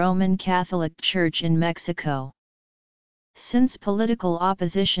with the Roman Catholic Church in Mexico. Since political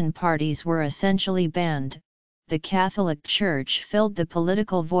opposition parties were essentially banned, the Catholic Church filled the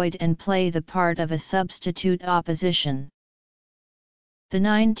political void and played the part of a substitute opposition. The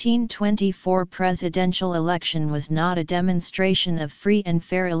 1924 presidential election was not a demonstration of free and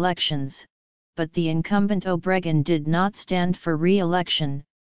fair elections, but the incumbent Obregón did not stand for re-election,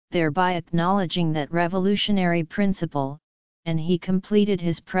 thereby acknowledging that revolutionary principle, and he completed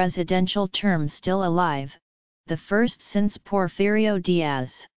his presidential term still alive, the first since Porfirio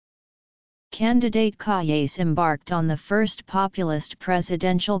Diaz. Candidate Calles embarked on the first populist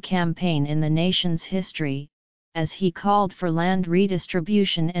presidential campaign in the nation's history, as he called for land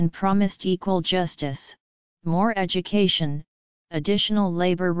redistribution and promised equal justice, more education, additional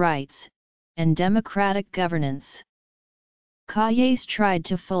labor rights, and democratic governance. Calles tried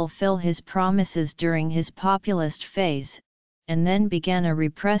to fulfill his promises during his populist phase, and then began a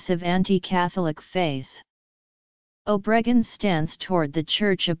repressive anti-Catholic phase. Obregón's stance toward the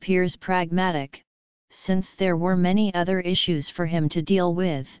Church appears pragmatic, since there were many other issues for him to deal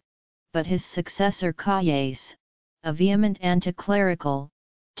with, but his successor Calles, a vehement anti-clerical,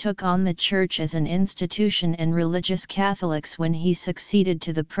 took on the Church as an institution and religious Catholics when he succeeded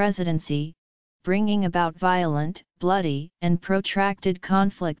to the presidency, bringing about violent, bloody, and protracted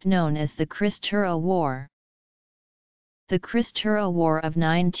conflict known as the Cristero War. The Cristero War of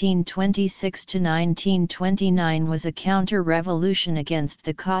 1926–1929 was a counter-revolution against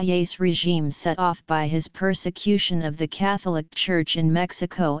the Calles regime set off by his persecution of the Catholic Church in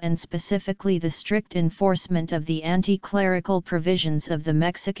Mexico and specifically the strict enforcement of the anti-clerical provisions of the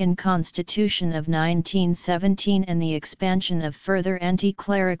Mexican Constitution of 1917 and the expansion of further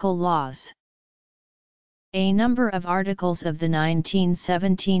anti-clerical laws. A number of articles of the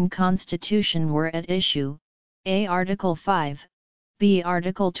 1917 Constitution were at issue: A. Article 5, B.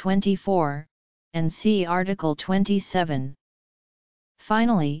 Article 24, and C. Article 27.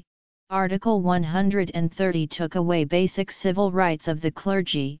 Finally, Article 130 took away basic civil rights of the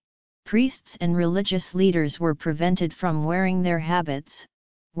clergy. Priests and religious leaders were prevented from wearing their habits,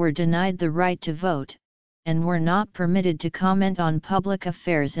 were denied the right to vote, and were not permitted to comment on public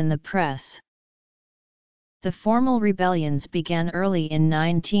affairs in the press. The formal rebellions began early in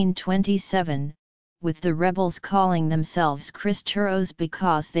 1927, with the rebels calling themselves Cristeros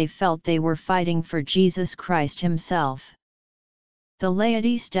because they felt they were fighting for Jesus Christ himself. The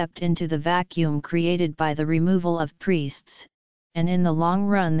laity stepped into the vacuum created by the removal of priests, and in the long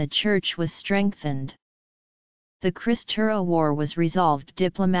run the church was strengthened. The Cristero War was resolved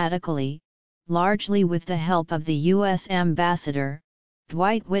diplomatically, largely with the help of the U.S. ambassador,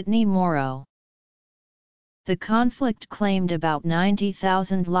 Dwight Whitney Morrow. The conflict claimed about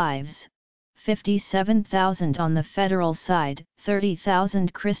 90,000 lives, 57,000 on the federal side,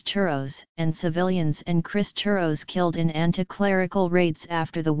 30,000 Cristeros and civilians and Cristeros killed in anti-clerical raids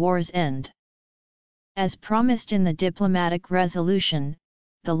after the war's end. As promised in the diplomatic resolution,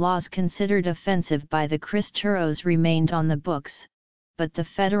 the laws considered offensive by the Cristeros remained on the books, but the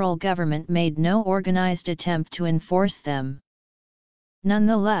federal government made no organized attempt to enforce them.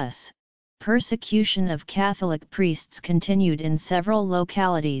 Nonetheless, persecution of Catholic priests continued in several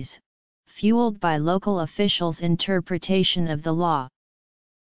localities, fueled by local officials' interpretation of the law.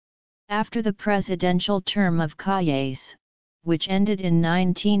 After the presidential term of Calles, which ended in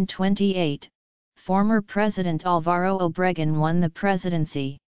 1928, former President Álvaro Obregón won the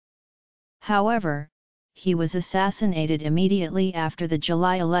presidency. However, he was assassinated immediately after the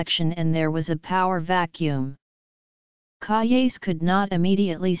July election and there was a power vacuum. Calles could not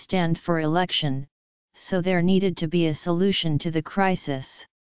immediately stand for election, so there needed to be a solution to the crisis.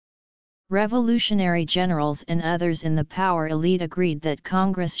 Revolutionary generals and others in the power elite agreed that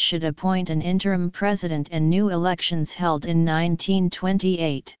Congress should appoint an interim president and new elections held in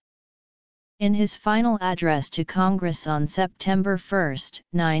 1928. In his final address to Congress on September 1,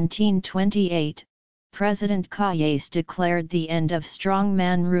 1928, President Calles declared the end of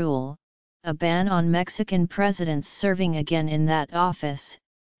strongman rule, a ban on Mexican presidents serving again in that office,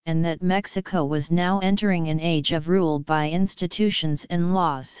 and that Mexico was now entering an age of rule by institutions and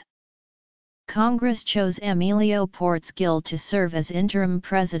laws. Congress chose Emilio Portes Gil to serve as interim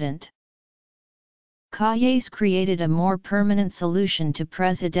president. Calles created a more permanent solution to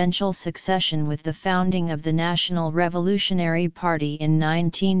presidential succession with the founding of the National Revolutionary Party in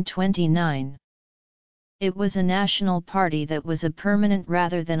 1929. It was a national party that was a permanent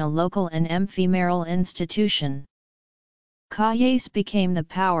rather than a local and ephemeral institution. Calles became the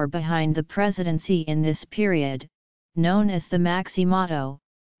power behind the presidency in this period, known as the Maximato,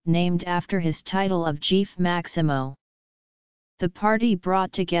 named after his title of Chief Maximo. The party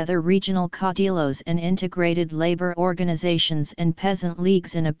brought together regional caudillos and integrated labor organizations and peasant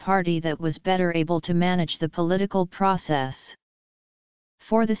leagues in a party that was better able to manage the political process.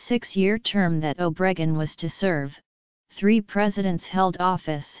 For the 6-year term that Obregón was to serve, 3 presidents held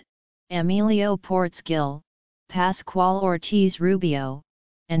office: Emilio Portes Gil, Pascual Ortiz Rubio,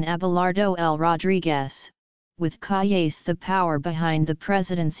 and Abelardo L. Rodriguez, with Calles the power behind the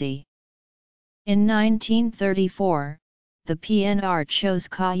presidency. In 1934, the PNR chose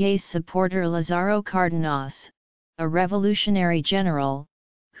Calles' supporter Lázaro Cárdenas, a revolutionary general,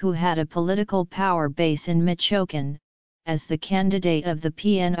 who had a political power base in Michoacán, as the candidate of the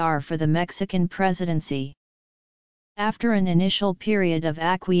PNR for the Mexican presidency. After an initial period of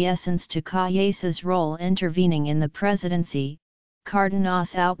acquiescence to Calles' role intervening in the presidency,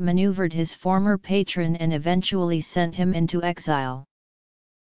 Cárdenas outmaneuvered his former patron and eventually sent him into exile.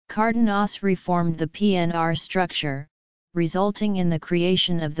 Cárdenas reformed the PNR structure, resulting in the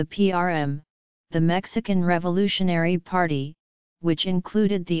creation of the PRM, the Mexican Revolutionary Party, which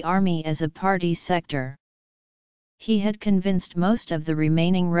included the army as a party sector. He had convinced most of the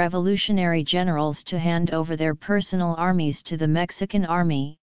remaining revolutionary generals to hand over their personal armies to the Mexican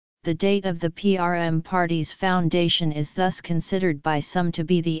army. The date of the PRM party's foundation is thus considered by some to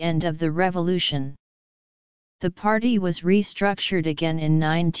be the end of the revolution. The party was restructured again in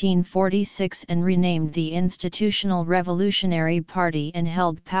 1946 and renamed the Institutional Revolutionary Party and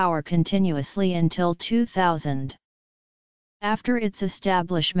held power continuously until 2000. After its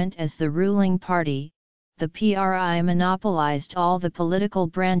establishment as the ruling party, the PRI monopolized all the political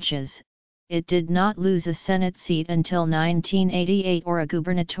branches. It did not lose a Senate seat until 1988 or a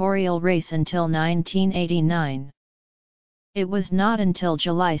gubernatorial race until 1989. It was not until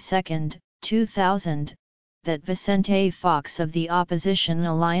July 2, 2000, that Vicente Fox of the opposition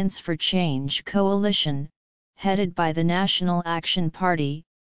Alliance for Change coalition, headed by the National Action Party,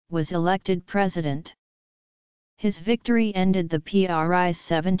 was elected president. His victory ended the PRI's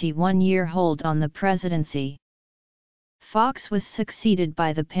 71-year hold on the presidency. Fox was succeeded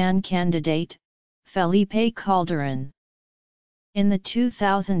by the PAN candidate, Felipe Calderón. In the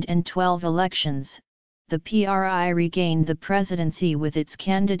 2012 elections, the PRI regained the presidency with its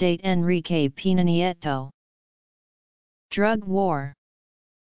candidate Enrique Peña Nieto. Drug war.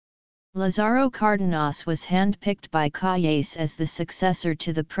 Lázaro Cárdenas was handpicked by Calles as the successor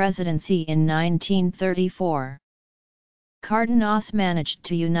to the presidency in 1934. Cárdenas managed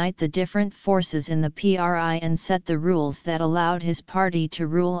to unite the different forces in the PRI and set the rules that allowed his party to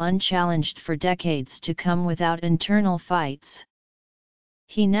rule unchallenged for decades to come without internal fights.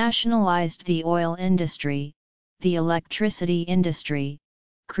 He nationalized the oil industry, the electricity industry,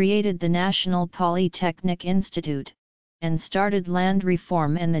 created the National Polytechnic Institute, and started land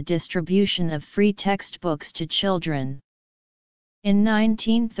reform and the distribution of free textbooks to children. In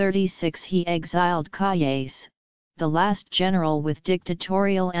 1936 he exiled Calles, the last general with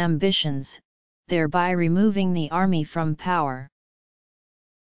dictatorial ambitions, thereby removing the army from power.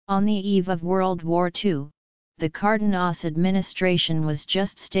 On the eve of World War II, the Cardenas administration was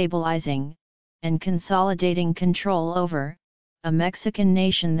just stabilizing and consolidating control over a Mexican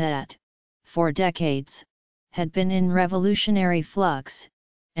nation that, for decades, had been in revolutionary flux,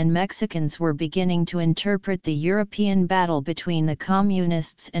 and Mexicans were beginning to interpret the European battle between the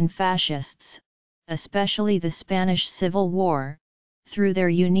communists and fascists, especially the Spanish Civil War, through their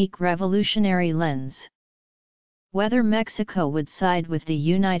unique revolutionary lens. Whether Mexico would side with the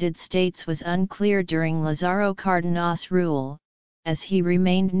United States was unclear during Lázaro Cárdenas' rule, as he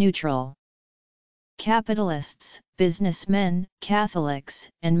remained neutral. Capitalists, businessmen, Catholics,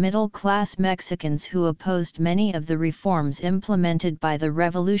 and middle-class Mexicans who opposed many of the reforms implemented by the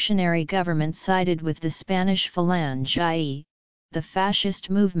revolutionary government sided with the Spanish Falange, i.e., the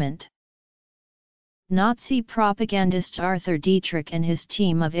fascist movement. Nazi propagandist Arthur Dietrich and his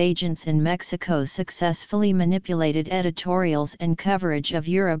team of agents in Mexico successfully manipulated editorials and coverage of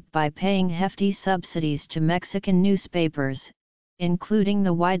Europe by paying hefty subsidies to Mexican newspapers, including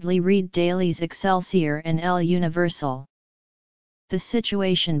the widely read dailies Excelsior and El Universal. The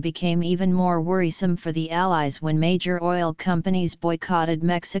situation became even more worrisome for the Allies when major oil companies boycotted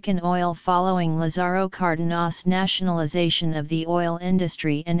Mexican oil following Lázaro Cárdenas' nationalization of the oil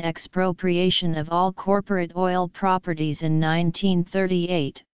industry and expropriation of all corporate oil properties in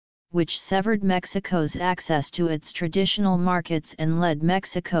 1938, which severed Mexico's access to its traditional markets and led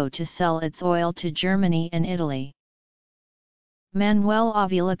Mexico to sell its oil to Germany and Italy. Manuel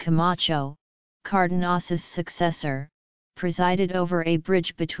Ávila Camacho, Cárdenas's successor, presided over a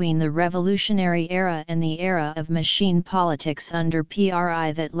bridge between the revolutionary era and the era of machine politics under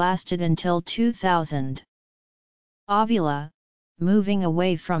PRI that lasted until 2000. Ávila, moving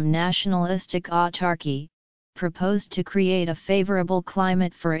away from nationalistic autarky, proposed to create a favorable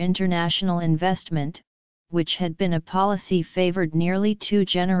climate for international investment, which had been a policy favored nearly 2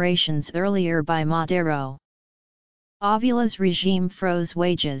 generations earlier by Madero. Ávila's regime froze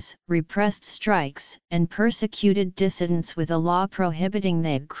wages, repressed strikes, and persecuted dissidents with a law prohibiting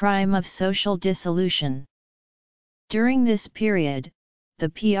the crime of social dissolution. During this period, the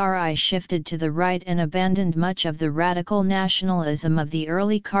PRI shifted to the right and abandoned much of the radical nationalism of the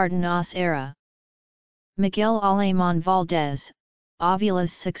early Cárdenas era. Miguel Alemán Valdés,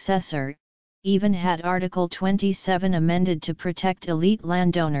 Ávila's successor, even had Article 27 amended to protect elite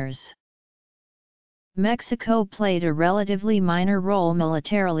landowners. Mexico played a relatively minor role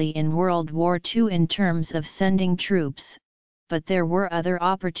militarily in World War II in terms of sending troops, but there were other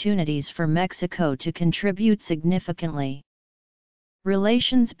opportunities for Mexico to contribute significantly.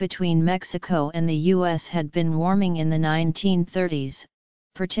 Relations between Mexico and the U.S. had been warming in the 1930s,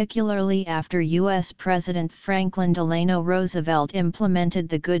 particularly after U.S. President Franklin Delano Roosevelt implemented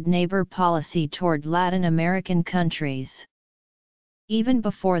the Good Neighbor policy toward Latin American countries. Even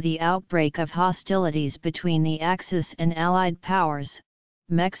before the outbreak of hostilities between the Axis and Allied powers,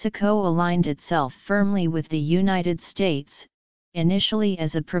 Mexico aligned itself firmly with the United States, initially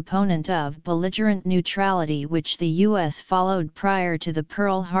as a proponent of belligerent neutrality which the U.S. followed prior to the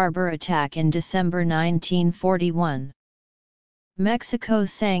Pearl Harbor attack in December 1941. Mexico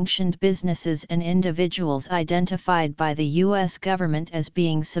sanctioned businesses and individuals identified by the U.S. government as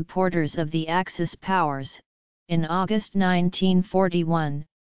being supporters of the Axis powers. In August 1941,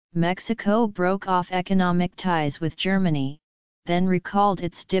 Mexico broke off economic ties with Germany, then recalled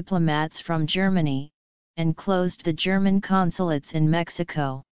its diplomats from Germany, and closed the German consulates in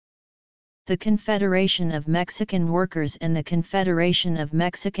Mexico. The Confederation of Mexican Workers and the Confederation of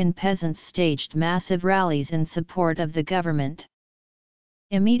Mexican Peasants staged massive rallies in support of the government.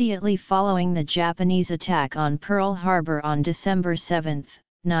 Immediately following the Japanese attack on Pearl Harbor on December 7,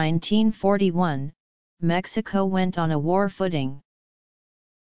 1941, Mexico went on a war footing.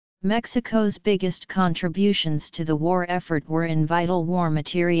 Mexico's biggest contributions to the war effort were in vital war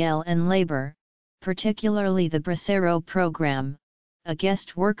materiel and labor, particularly the Bracero program, a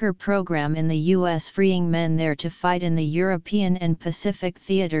guest worker program in the U.S. freeing men there to fight in the European and Pacific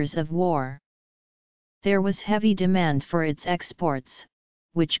theaters of war. There was heavy demand for its exports,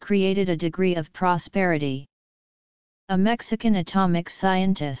 which created a degree of prosperity. A Mexican atomic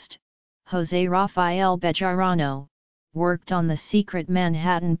scientist, José Rafael Bejarano, worked on the secret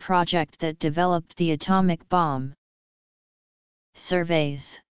Manhattan Project that developed the atomic bomb.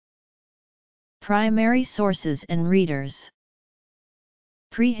 Surveys. Primary sources and readers.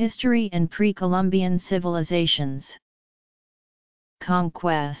 Prehistory and pre-Columbian civilizations.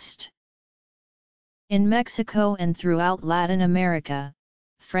 Conquest. In Mexico and throughout Latin America,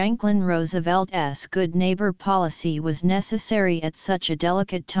 Franklin Roosevelt's good neighbor policy was necessary at such a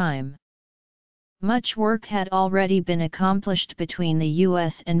delicate time. Much work had already been accomplished between the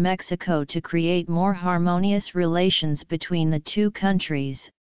U.S. and Mexico to create more harmonious relations between the two countries,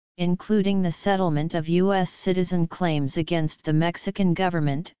 including the settlement of U.S. citizen claims against the Mexican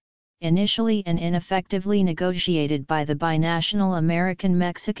government, initially and ineffectively negotiated by the binational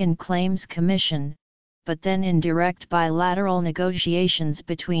American-Mexican Claims Commission, but then in direct bilateral negotiations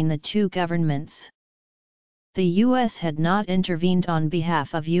between the two governments. The U.S. had not intervened on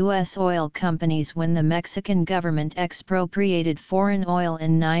behalf of U.S. oil companies when the Mexican government expropriated foreign oil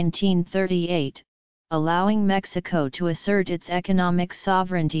in 1938, allowing Mexico to assert its economic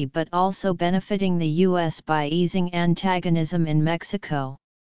sovereignty but also benefiting the U.S. by easing antagonism in Mexico.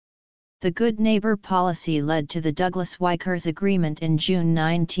 The Good Neighbor policy led to the Douglas-Vickers Agreement in June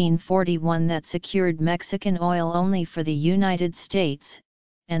 1941 that secured Mexican oil only for the United States,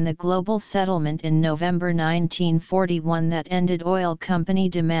 and the Global Settlement in November 1941 that ended oil company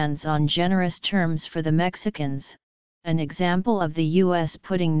demands on generous terms for the Mexicans, an example of the U.S.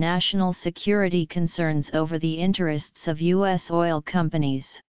 putting national security concerns over the interests of U.S. oil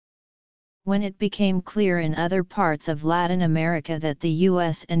companies. When it became clear in other parts of Latin America that the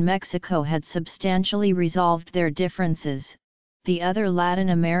U.S. and Mexico had substantially resolved their differences, the other Latin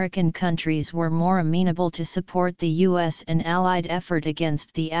American countries were more amenable to support the U.S. and Allied effort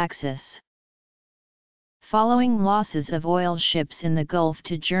against the Axis. Following losses of oil ships in the Gulf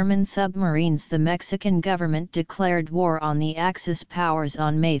to German submarines, the Mexican government declared war on the Axis powers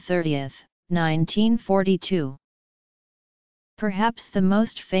on May 30, 1942. Perhaps the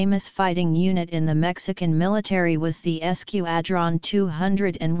most famous fighting unit in the Mexican military was the Escuadrón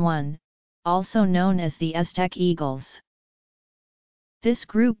 201, also known as the Aztec Eagles. This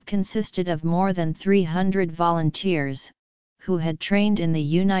group consisted of more than 300 volunteers, who had trained in the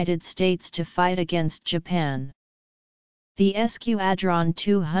United States to fight against Japan. The Escuadrón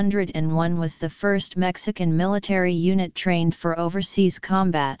 201 was the first Mexican military unit trained for overseas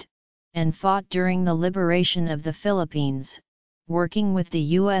combat, and fought during the liberation of the Philippines, working with the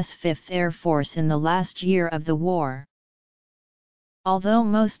U.S. 5th Air Force in the last year of the war. Although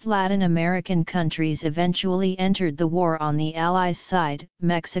most Latin American countries eventually entered the war on the Allies' side,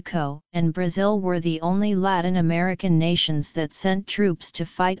 Mexico and Brazil were the only Latin American nations that sent troops to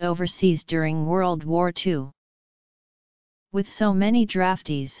fight overseas during World War II. With so many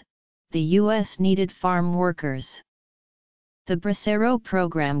draftees, the U.S. needed farm workers. The Bracero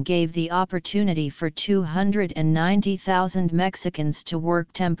program gave the opportunity for 290,000 Mexicans to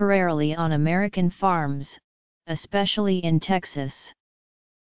work temporarily on American farms, especially in Texas.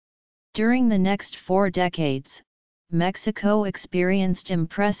 During the next 4 decades, Mexico experienced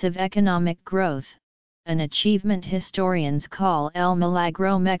impressive economic growth, an achievement historians call El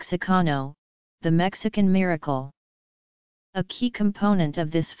Milagro Mexicano, the Mexican miracle. A key component of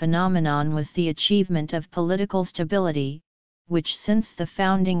this phenomenon was the achievement of political stability, which since the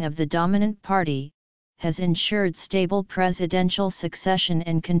founding of the dominant party, has ensured stable presidential succession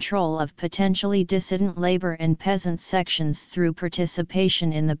and control of potentially dissident labor and peasant sections through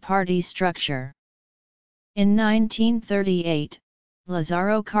participation in the party structure. In 1938,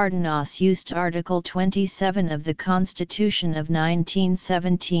 Lázaro Cárdenas used Article 27 of the Constitution of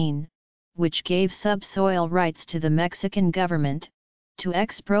 1917, which gave subsoil rights to the Mexican government, to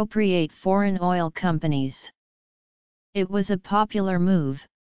expropriate foreign oil companies. It was a popular move,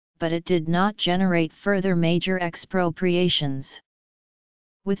 but it did not generate further major expropriations.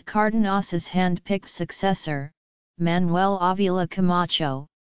 With Cárdenas's hand-picked successor, Manuel Ávila Camacho,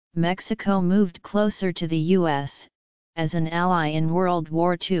 Mexico moved closer to the U.S., as an ally in World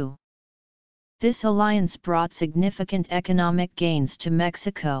War II. This alliance brought significant economic gains to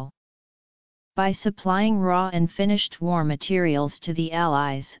Mexico. By supplying raw and finished war materials to the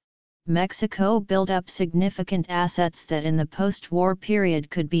Allies, Mexico built up significant assets that in the post-war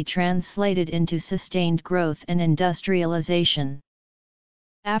period could be translated into sustained growth and industrialization.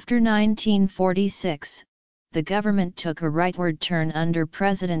 After 1946, the government took a rightward turn under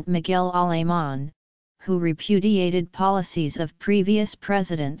President Miguel Alemán, who repudiated policies of previous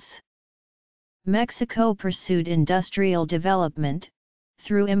presidents. Mexico pursued industrial development,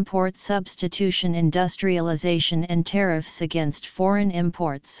 through import substitution, industrialization and tariffs against foreign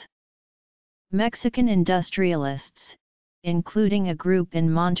imports. Mexican industrialists, including a group in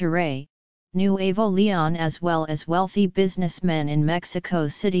Monterrey, Nuevo León, as well as wealthy businessmen in Mexico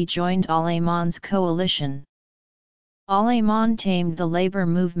City, joined Alemán's coalition. Alemán tamed the labor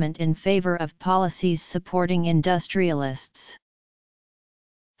movement in favor of policies supporting industrialists.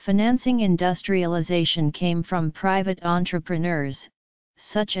 Financing industrialization came from private entrepreneurs,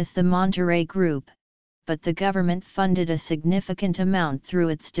 such as the Monterrey Group, but the government funded a significant amount through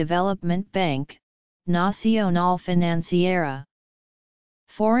its development bank, Nacional Financiera.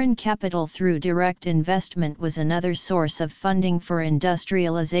 Foreign capital through direct investment was another source of funding for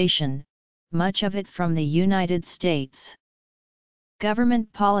industrialization, much of it from the United States.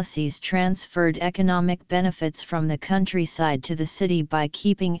 Government policies transferred economic benefits from the countryside to the city by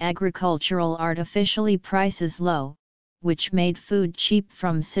keeping agricultural artificially prices low, which made food cheap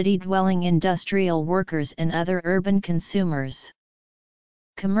from city-dwelling industrial workers and other urban consumers.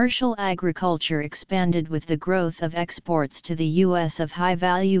 Commercial agriculture expanded with the growth of exports to the U.S. of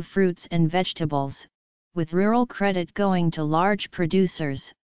high-value fruits and vegetables, with rural credit going to large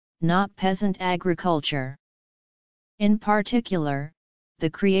producers, not peasant agriculture. In particular, the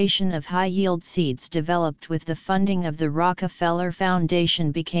creation of high-yield seeds developed with the funding of the Rockefeller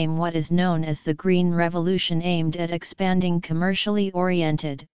Foundation became what is known as the Green Revolution, aimed at expanding commercially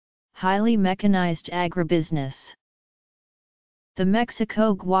oriented, highly mechanized agribusiness. The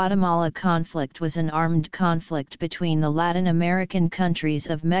Mexico-Guatemala conflict was an armed conflict between the Latin American countries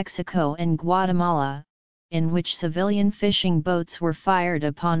of Mexico and Guatemala, in which civilian fishing boats were fired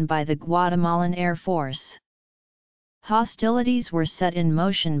upon by the Guatemalan Air Force. Hostilities were set in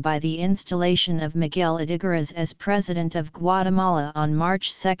motion by the installation of Miguel Ydigoras as President of Guatemala on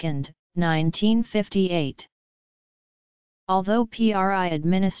March 2, 1958. Although PRI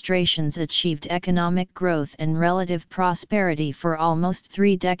administrations achieved economic growth and relative prosperity for almost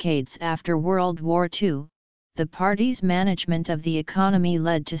 3 decades after World War II, the party's management of the economy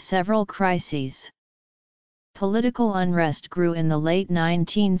led to several crises. Political unrest grew in the late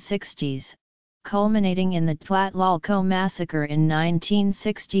 1960s, culminating in the Tlatelolco massacre in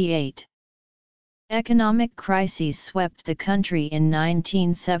 1968. Economic crises swept the country in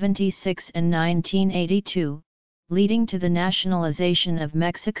 1976 and 1982, leading to the nationalization of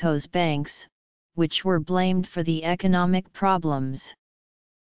Mexico's banks, which were blamed for the economic problems.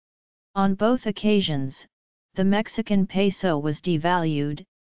 On both occasions, the Mexican peso was devalued,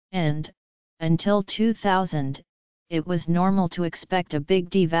 and, until 2000, it was normal to expect a big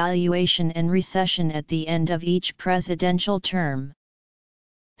devaluation and recession at the end of each presidential term.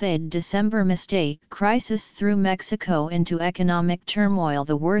 The December mistake crisis threw Mexico into economic turmoil,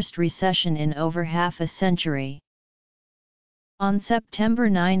 the worst recession in over half a century. On September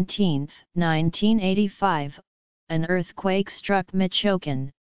 19, 1985, an earthquake struck Michoacán,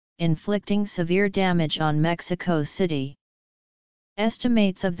 inflicting severe damage on Mexico City.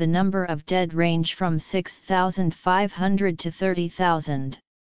 Estimates of the number of dead range from 6,500 to 30,000.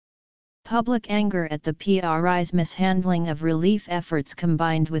 Public anger at the PRI's mishandling of relief efforts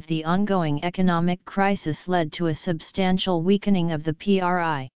combined with the ongoing economic crisis led to a substantial weakening of the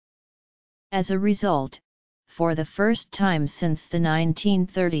PRI. As a result, for the first time since the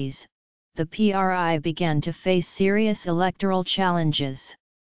 1930s, the PRI began to face serious electoral challenges.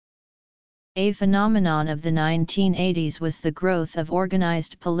 A phenomenon of the 1980s was the growth of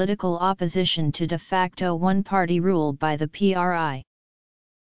organized political opposition to de facto one-party rule by the PRI.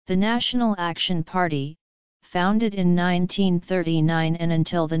 The National Action Party, founded in 1939 and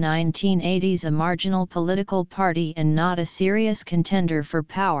until the 1980s a marginal political party and not a serious contender for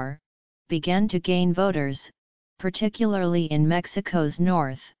power, began to gain voters, particularly in Mexico's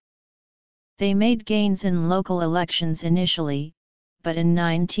north. They made gains in local elections initially, but in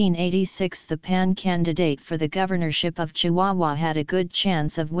 1986 the PAN candidate for the governorship of Chihuahua had a good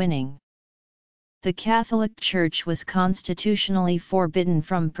chance of winning. The Catholic Church was constitutionally forbidden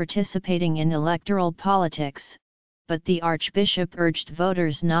from participating in electoral politics, but the Archbishop urged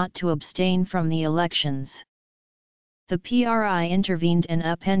voters not to abstain from the elections. The PRI intervened and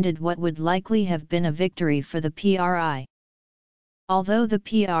upended what would likely have been a victory for the PRI. Although the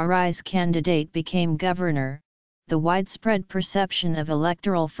PRI's candidate became governor, the widespread perception of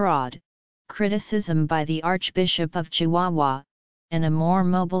electoral fraud, criticism by the Archbishop of Chihuahua, and a more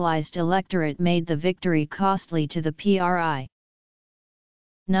mobilized electorate made the victory costly to the PRI.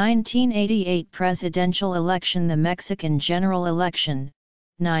 1988 presidential election. The Mexican general election,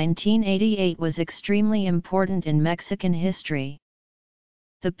 1988, was extremely important in Mexican history.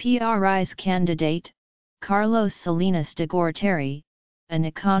 The PRI's candidate, Carlos Salinas de Gortari, an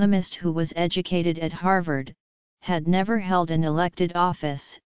economist who was educated at Harvard, had never held an elected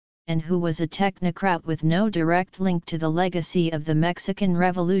office, and who was a technocrat with no direct link to the legacy of the Mexican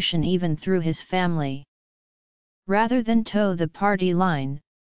Revolution even through his family. Rather than toe the party line,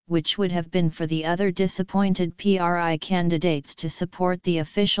 which would have been for the other disappointed PRI candidates to support the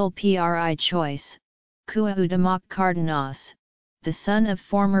official PRI choice, Cuauhtémoc Cárdenas, the son of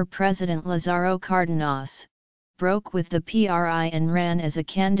former President Lázaro Cárdenas, broke with the PRI and ran as a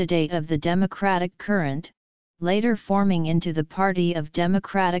candidate of the Democratic Current, later forming into the Party of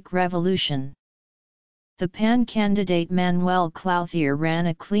Democratic Revolution. The PAN candidate Manuel Clouthier ran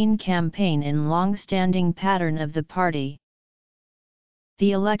a clean campaign in long-standing pattern of the party.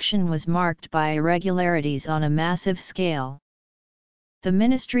 The election was marked by irregularities on a massive scale. The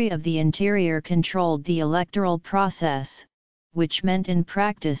Ministry of the Interior controlled the electoral process, which meant in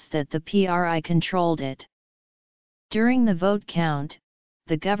practice that the PRI controlled it. During the vote count,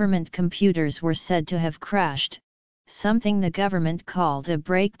 the government computers were said to have crashed, something the government called a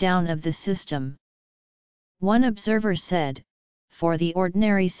breakdown of the system. One observer said, "For the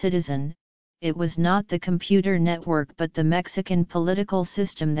ordinary citizen, it was not the computer network but the Mexican political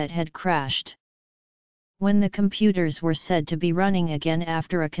system that had crashed." When the computers were said to be running again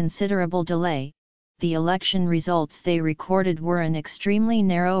after a considerable delay, the election results they recorded were an extremely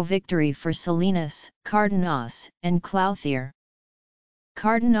narrow victory for Salinas, Cárdenas, and Clouthier.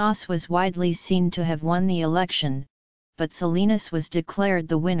 Cárdenas was widely seen to have won the election, but Salinas was declared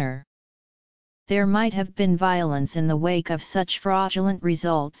the winner. There might have been violence in the wake of such fraudulent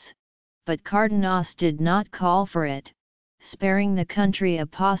results, but Cárdenas did not call for it, sparing the country a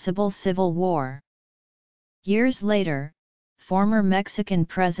possible civil war. Years later, former Mexican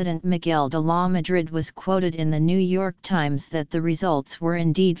President Miguel de la Madrid was quoted in the New York Times that the results were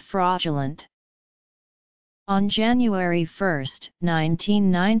indeed fraudulent. On January 1,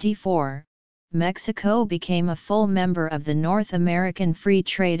 1994, Mexico became a full member of the North American Free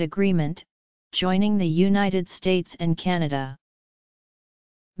Trade Agreement, joining the United States and Canada.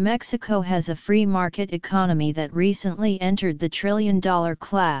 Mexico has a free market economy that recently entered the trillion-dollar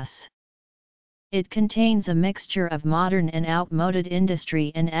class. It contains a mixture of modern and outmoded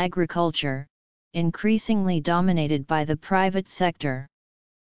industry and agriculture, increasingly dominated by the private sector.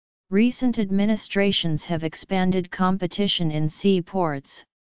 Recent administrations have expanded competition in seaports,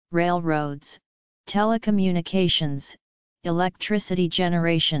 railroads, telecommunications, electricity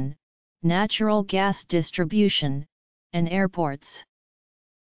generation, natural gas distribution, and airports.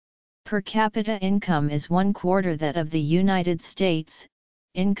 Per capita income is 1/4 that of the United States.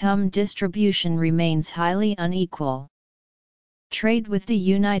 Income distribution remains highly unequal. Trade with the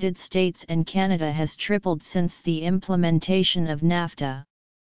United States and Canada has tripled since the implementation of NAFTA.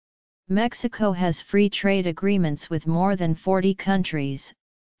 Mexico has free trade agreements with more than 40 countries,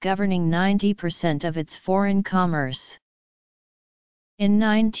 governing 90% of its foreign commerce. In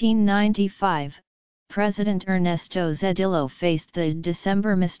 1995, President Ernesto Zedillo faced the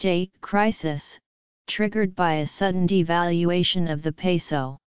December mistake crisis, triggered by a sudden devaluation of the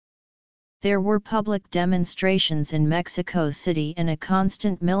peso. There were public demonstrations in Mexico City and a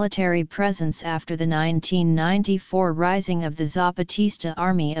constant military presence after the 1994 rising of the Zapatista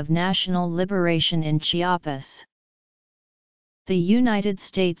Army of National Liberation in Chiapas. The United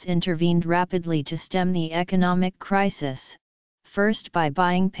States intervened rapidly to stem the economic crisis, first by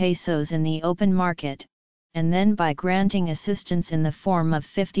buying pesos in the open market, and then by granting assistance in the form of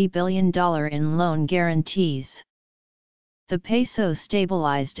 $50 billion in loan guarantees. The peso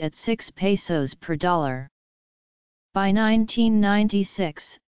stabilized at 6 pesos per dollar. By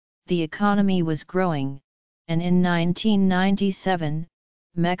 1996, the economy was growing, and in 1997,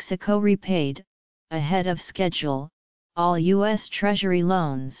 Mexico repaid, ahead of schedule, all U.S. Treasury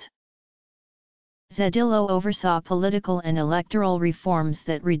loans. Zedillo oversaw political and electoral reforms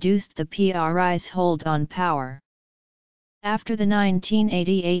that reduced the PRI's hold on power. After the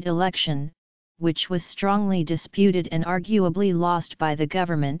 1988 election, which was strongly disputed and arguably lost by the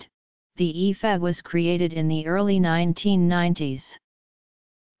government, the IFE was created in the early 1990s.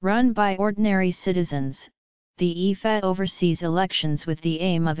 Run by ordinary citizens, the IFE oversees elections with the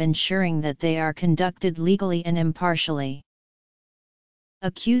aim of ensuring that they are conducted legally and impartially.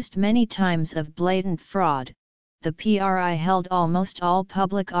 Accused many times of blatant fraud, the PRI held almost all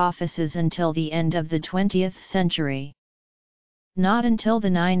public offices until the end of the 20th century. Not until the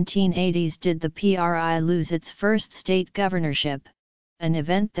 1980s did the PRI lose its first state governorship, an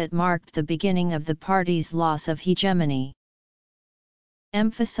event that marked the beginning of the party's loss of hegemony.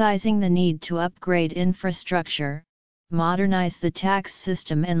 Emphasizing the need to upgrade infrastructure, modernize the tax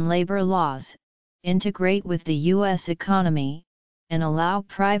system and labor laws, integrate with the U.S. economy, and allow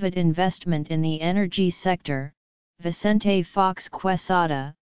private investment in the energy sector, Vicente Fox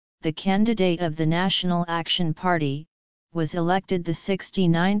Quesada, the candidate of the National Action Party, was elected the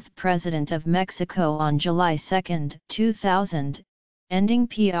 69th President of Mexico on July 2, 2000, ending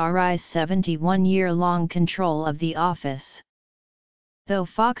PRI's 71-year-long control of the office. Though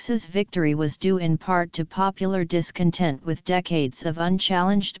Fox's victory was due in part to popular discontent with decades of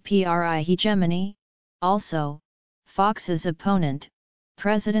unchallenged PRI hegemony, also, Fox's opponent,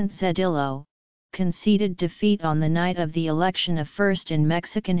 President Zedillo, conceded defeat on the night of the election, a first in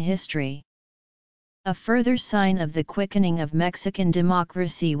Mexican history. A further sign of the quickening of Mexican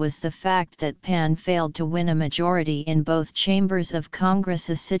democracy was the fact that PAN failed to win a majority in both chambers of Congress,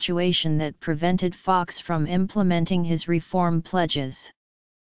 a situation that prevented Fox from implementing his reform pledges.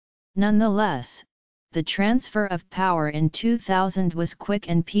 Nonetheless, the transfer of power in 2000 was quick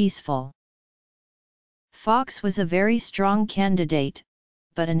and peaceful. Fox was a very strong candidate,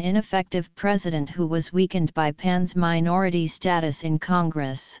 but an ineffective president who was weakened by PAN's minority status in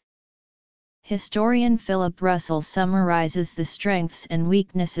Congress. Historian Philip Russell summarizes the strengths and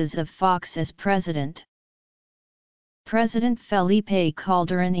weaknesses of Fox as president. President Felipe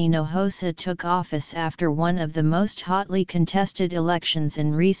Calderón Hinojosa took office after one of the most hotly contested elections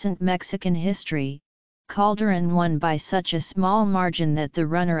in recent Mexican history. Calderón won by such a small margin that the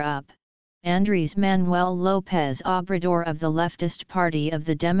runner-up, Andrés Manuel López Obrador of the leftist Party of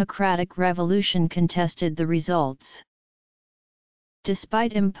the Democratic Revolution, contested the results.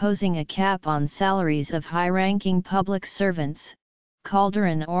 Despite imposing a cap on salaries of high-ranking public servants,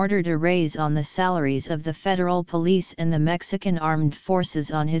 Calderón ordered a raise on the salaries of the federal police and the Mexican armed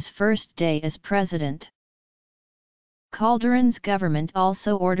forces on his first day as president. Calderón's government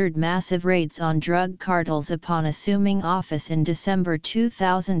also ordered massive raids on drug cartels upon assuming office in December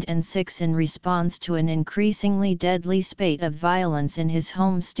 2006 in response to an increasingly deadly spate of violence in his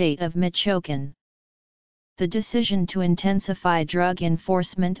home state of Michoacán. The decision to intensify drug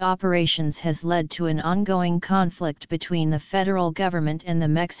enforcement operations has led to an ongoing conflict between the federal government and the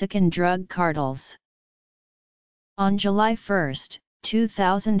Mexican drug cartels. On July 1,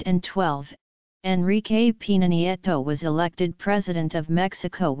 2012, Enrique Peña Nieto was elected President of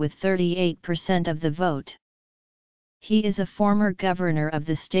Mexico with 38% of the vote. He is a former governor of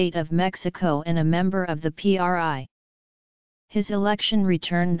the state of Mexico and a member of the PRI. His election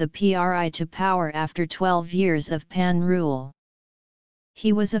returned the PRI to power after 12 years of PAN rule.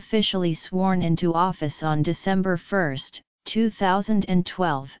 He was officially sworn into office on December 1,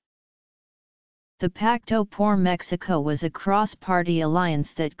 2012. The Pacto por Mexico was a cross-party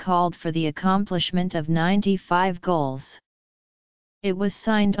alliance that called for the accomplishment of 95 goals. It was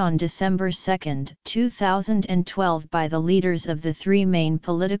signed on December 2, 2012 by the leaders of the three main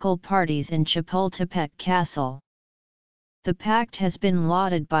political parties in Chapultepec Castle. The pact has been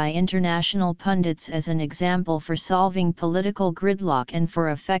lauded by international pundits as an example for solving political gridlock and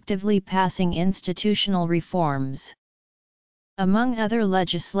for effectively passing institutional reforms. Among other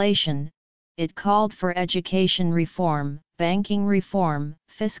legislation, it called for education reform, banking reform,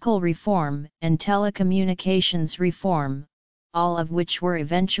 fiscal reform, and telecommunications reform, all of which were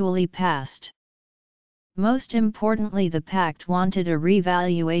eventually passed. Most importantly, the pact wanted a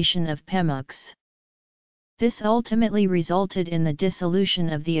revaluation of Pemex. This ultimately resulted in the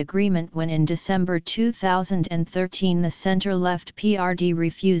dissolution of the agreement when in December 2013 the center-left PRD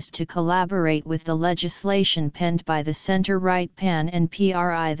refused to collaborate with the legislation penned by the center-right PAN and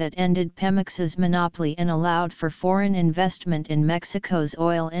PRI that ended Pemex's monopoly and allowed for foreign investment in Mexico's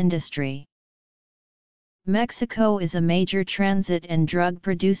oil industry. Mexico is a major transit and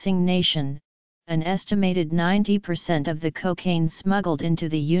drug-producing nation. An estimated 90% of the cocaine smuggled into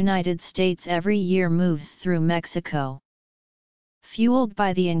the United States every year moves through Mexico. Fueled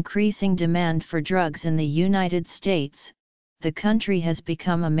by the increasing demand for drugs in the United States, the country has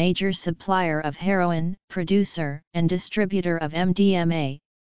become a major supplier of heroin, producer and distributor of MDMA,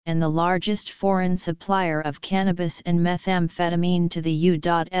 and the largest foreign supplier of cannabis and methamphetamine to the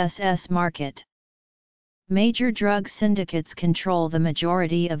U.S. market. Major drug syndicates control the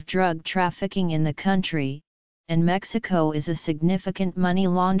majority of drug trafficking in the country, and Mexico is a significant money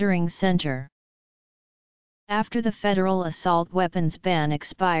laundering center. After the federal assault weapons ban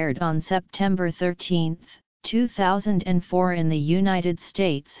expired on September 13, 2004 in the United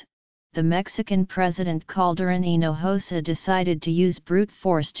States, the Mexican President Calderón Hinojosa decided to use brute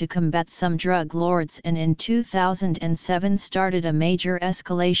force to combat some drug lords and in 2007 started a major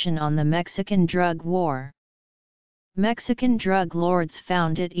escalation on the Mexican drug war. Mexican drug lords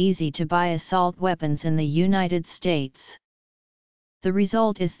found it easy to buy assault weapons in the United States. The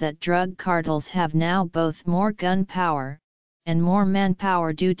result is that drug cartels have now both more gun power, and more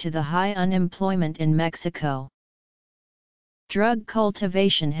manpower due to the high unemployment in Mexico. Drug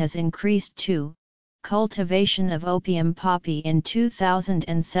cultivation has increased too. Cultivation of opium poppy in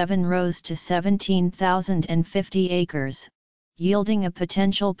 2007 rose to 17,050 acres, yielding a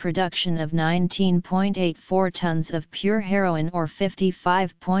potential production of 19.84 tons of pure heroin or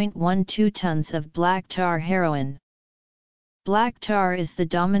 55.12 tons of black tar heroin. Black tar is the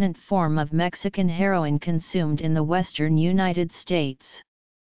dominant form of Mexican heroin consumed in the western United States.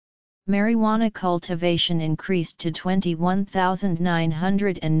 Marijuana cultivation increased to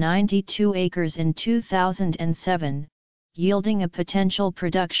 21,992 acres in 2007, yielding a potential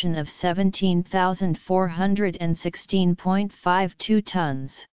production of 17,416.52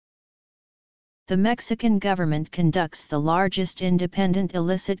 tons. The Mexican government conducts the largest independent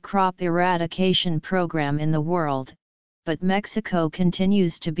illicit crop eradication program in the world, but Mexico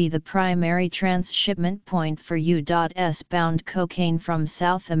continues to be the primary transshipment point for U.S.-bound cocaine from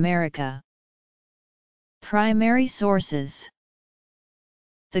South America. Primary sources: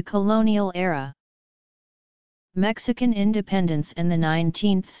 the colonial era, Mexican independence and the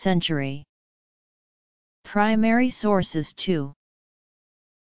 19th century. Primary sources 2.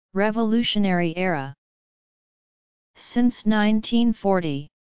 Revolutionary era. Since 1940.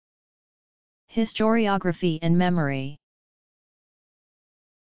 Historiography and memory.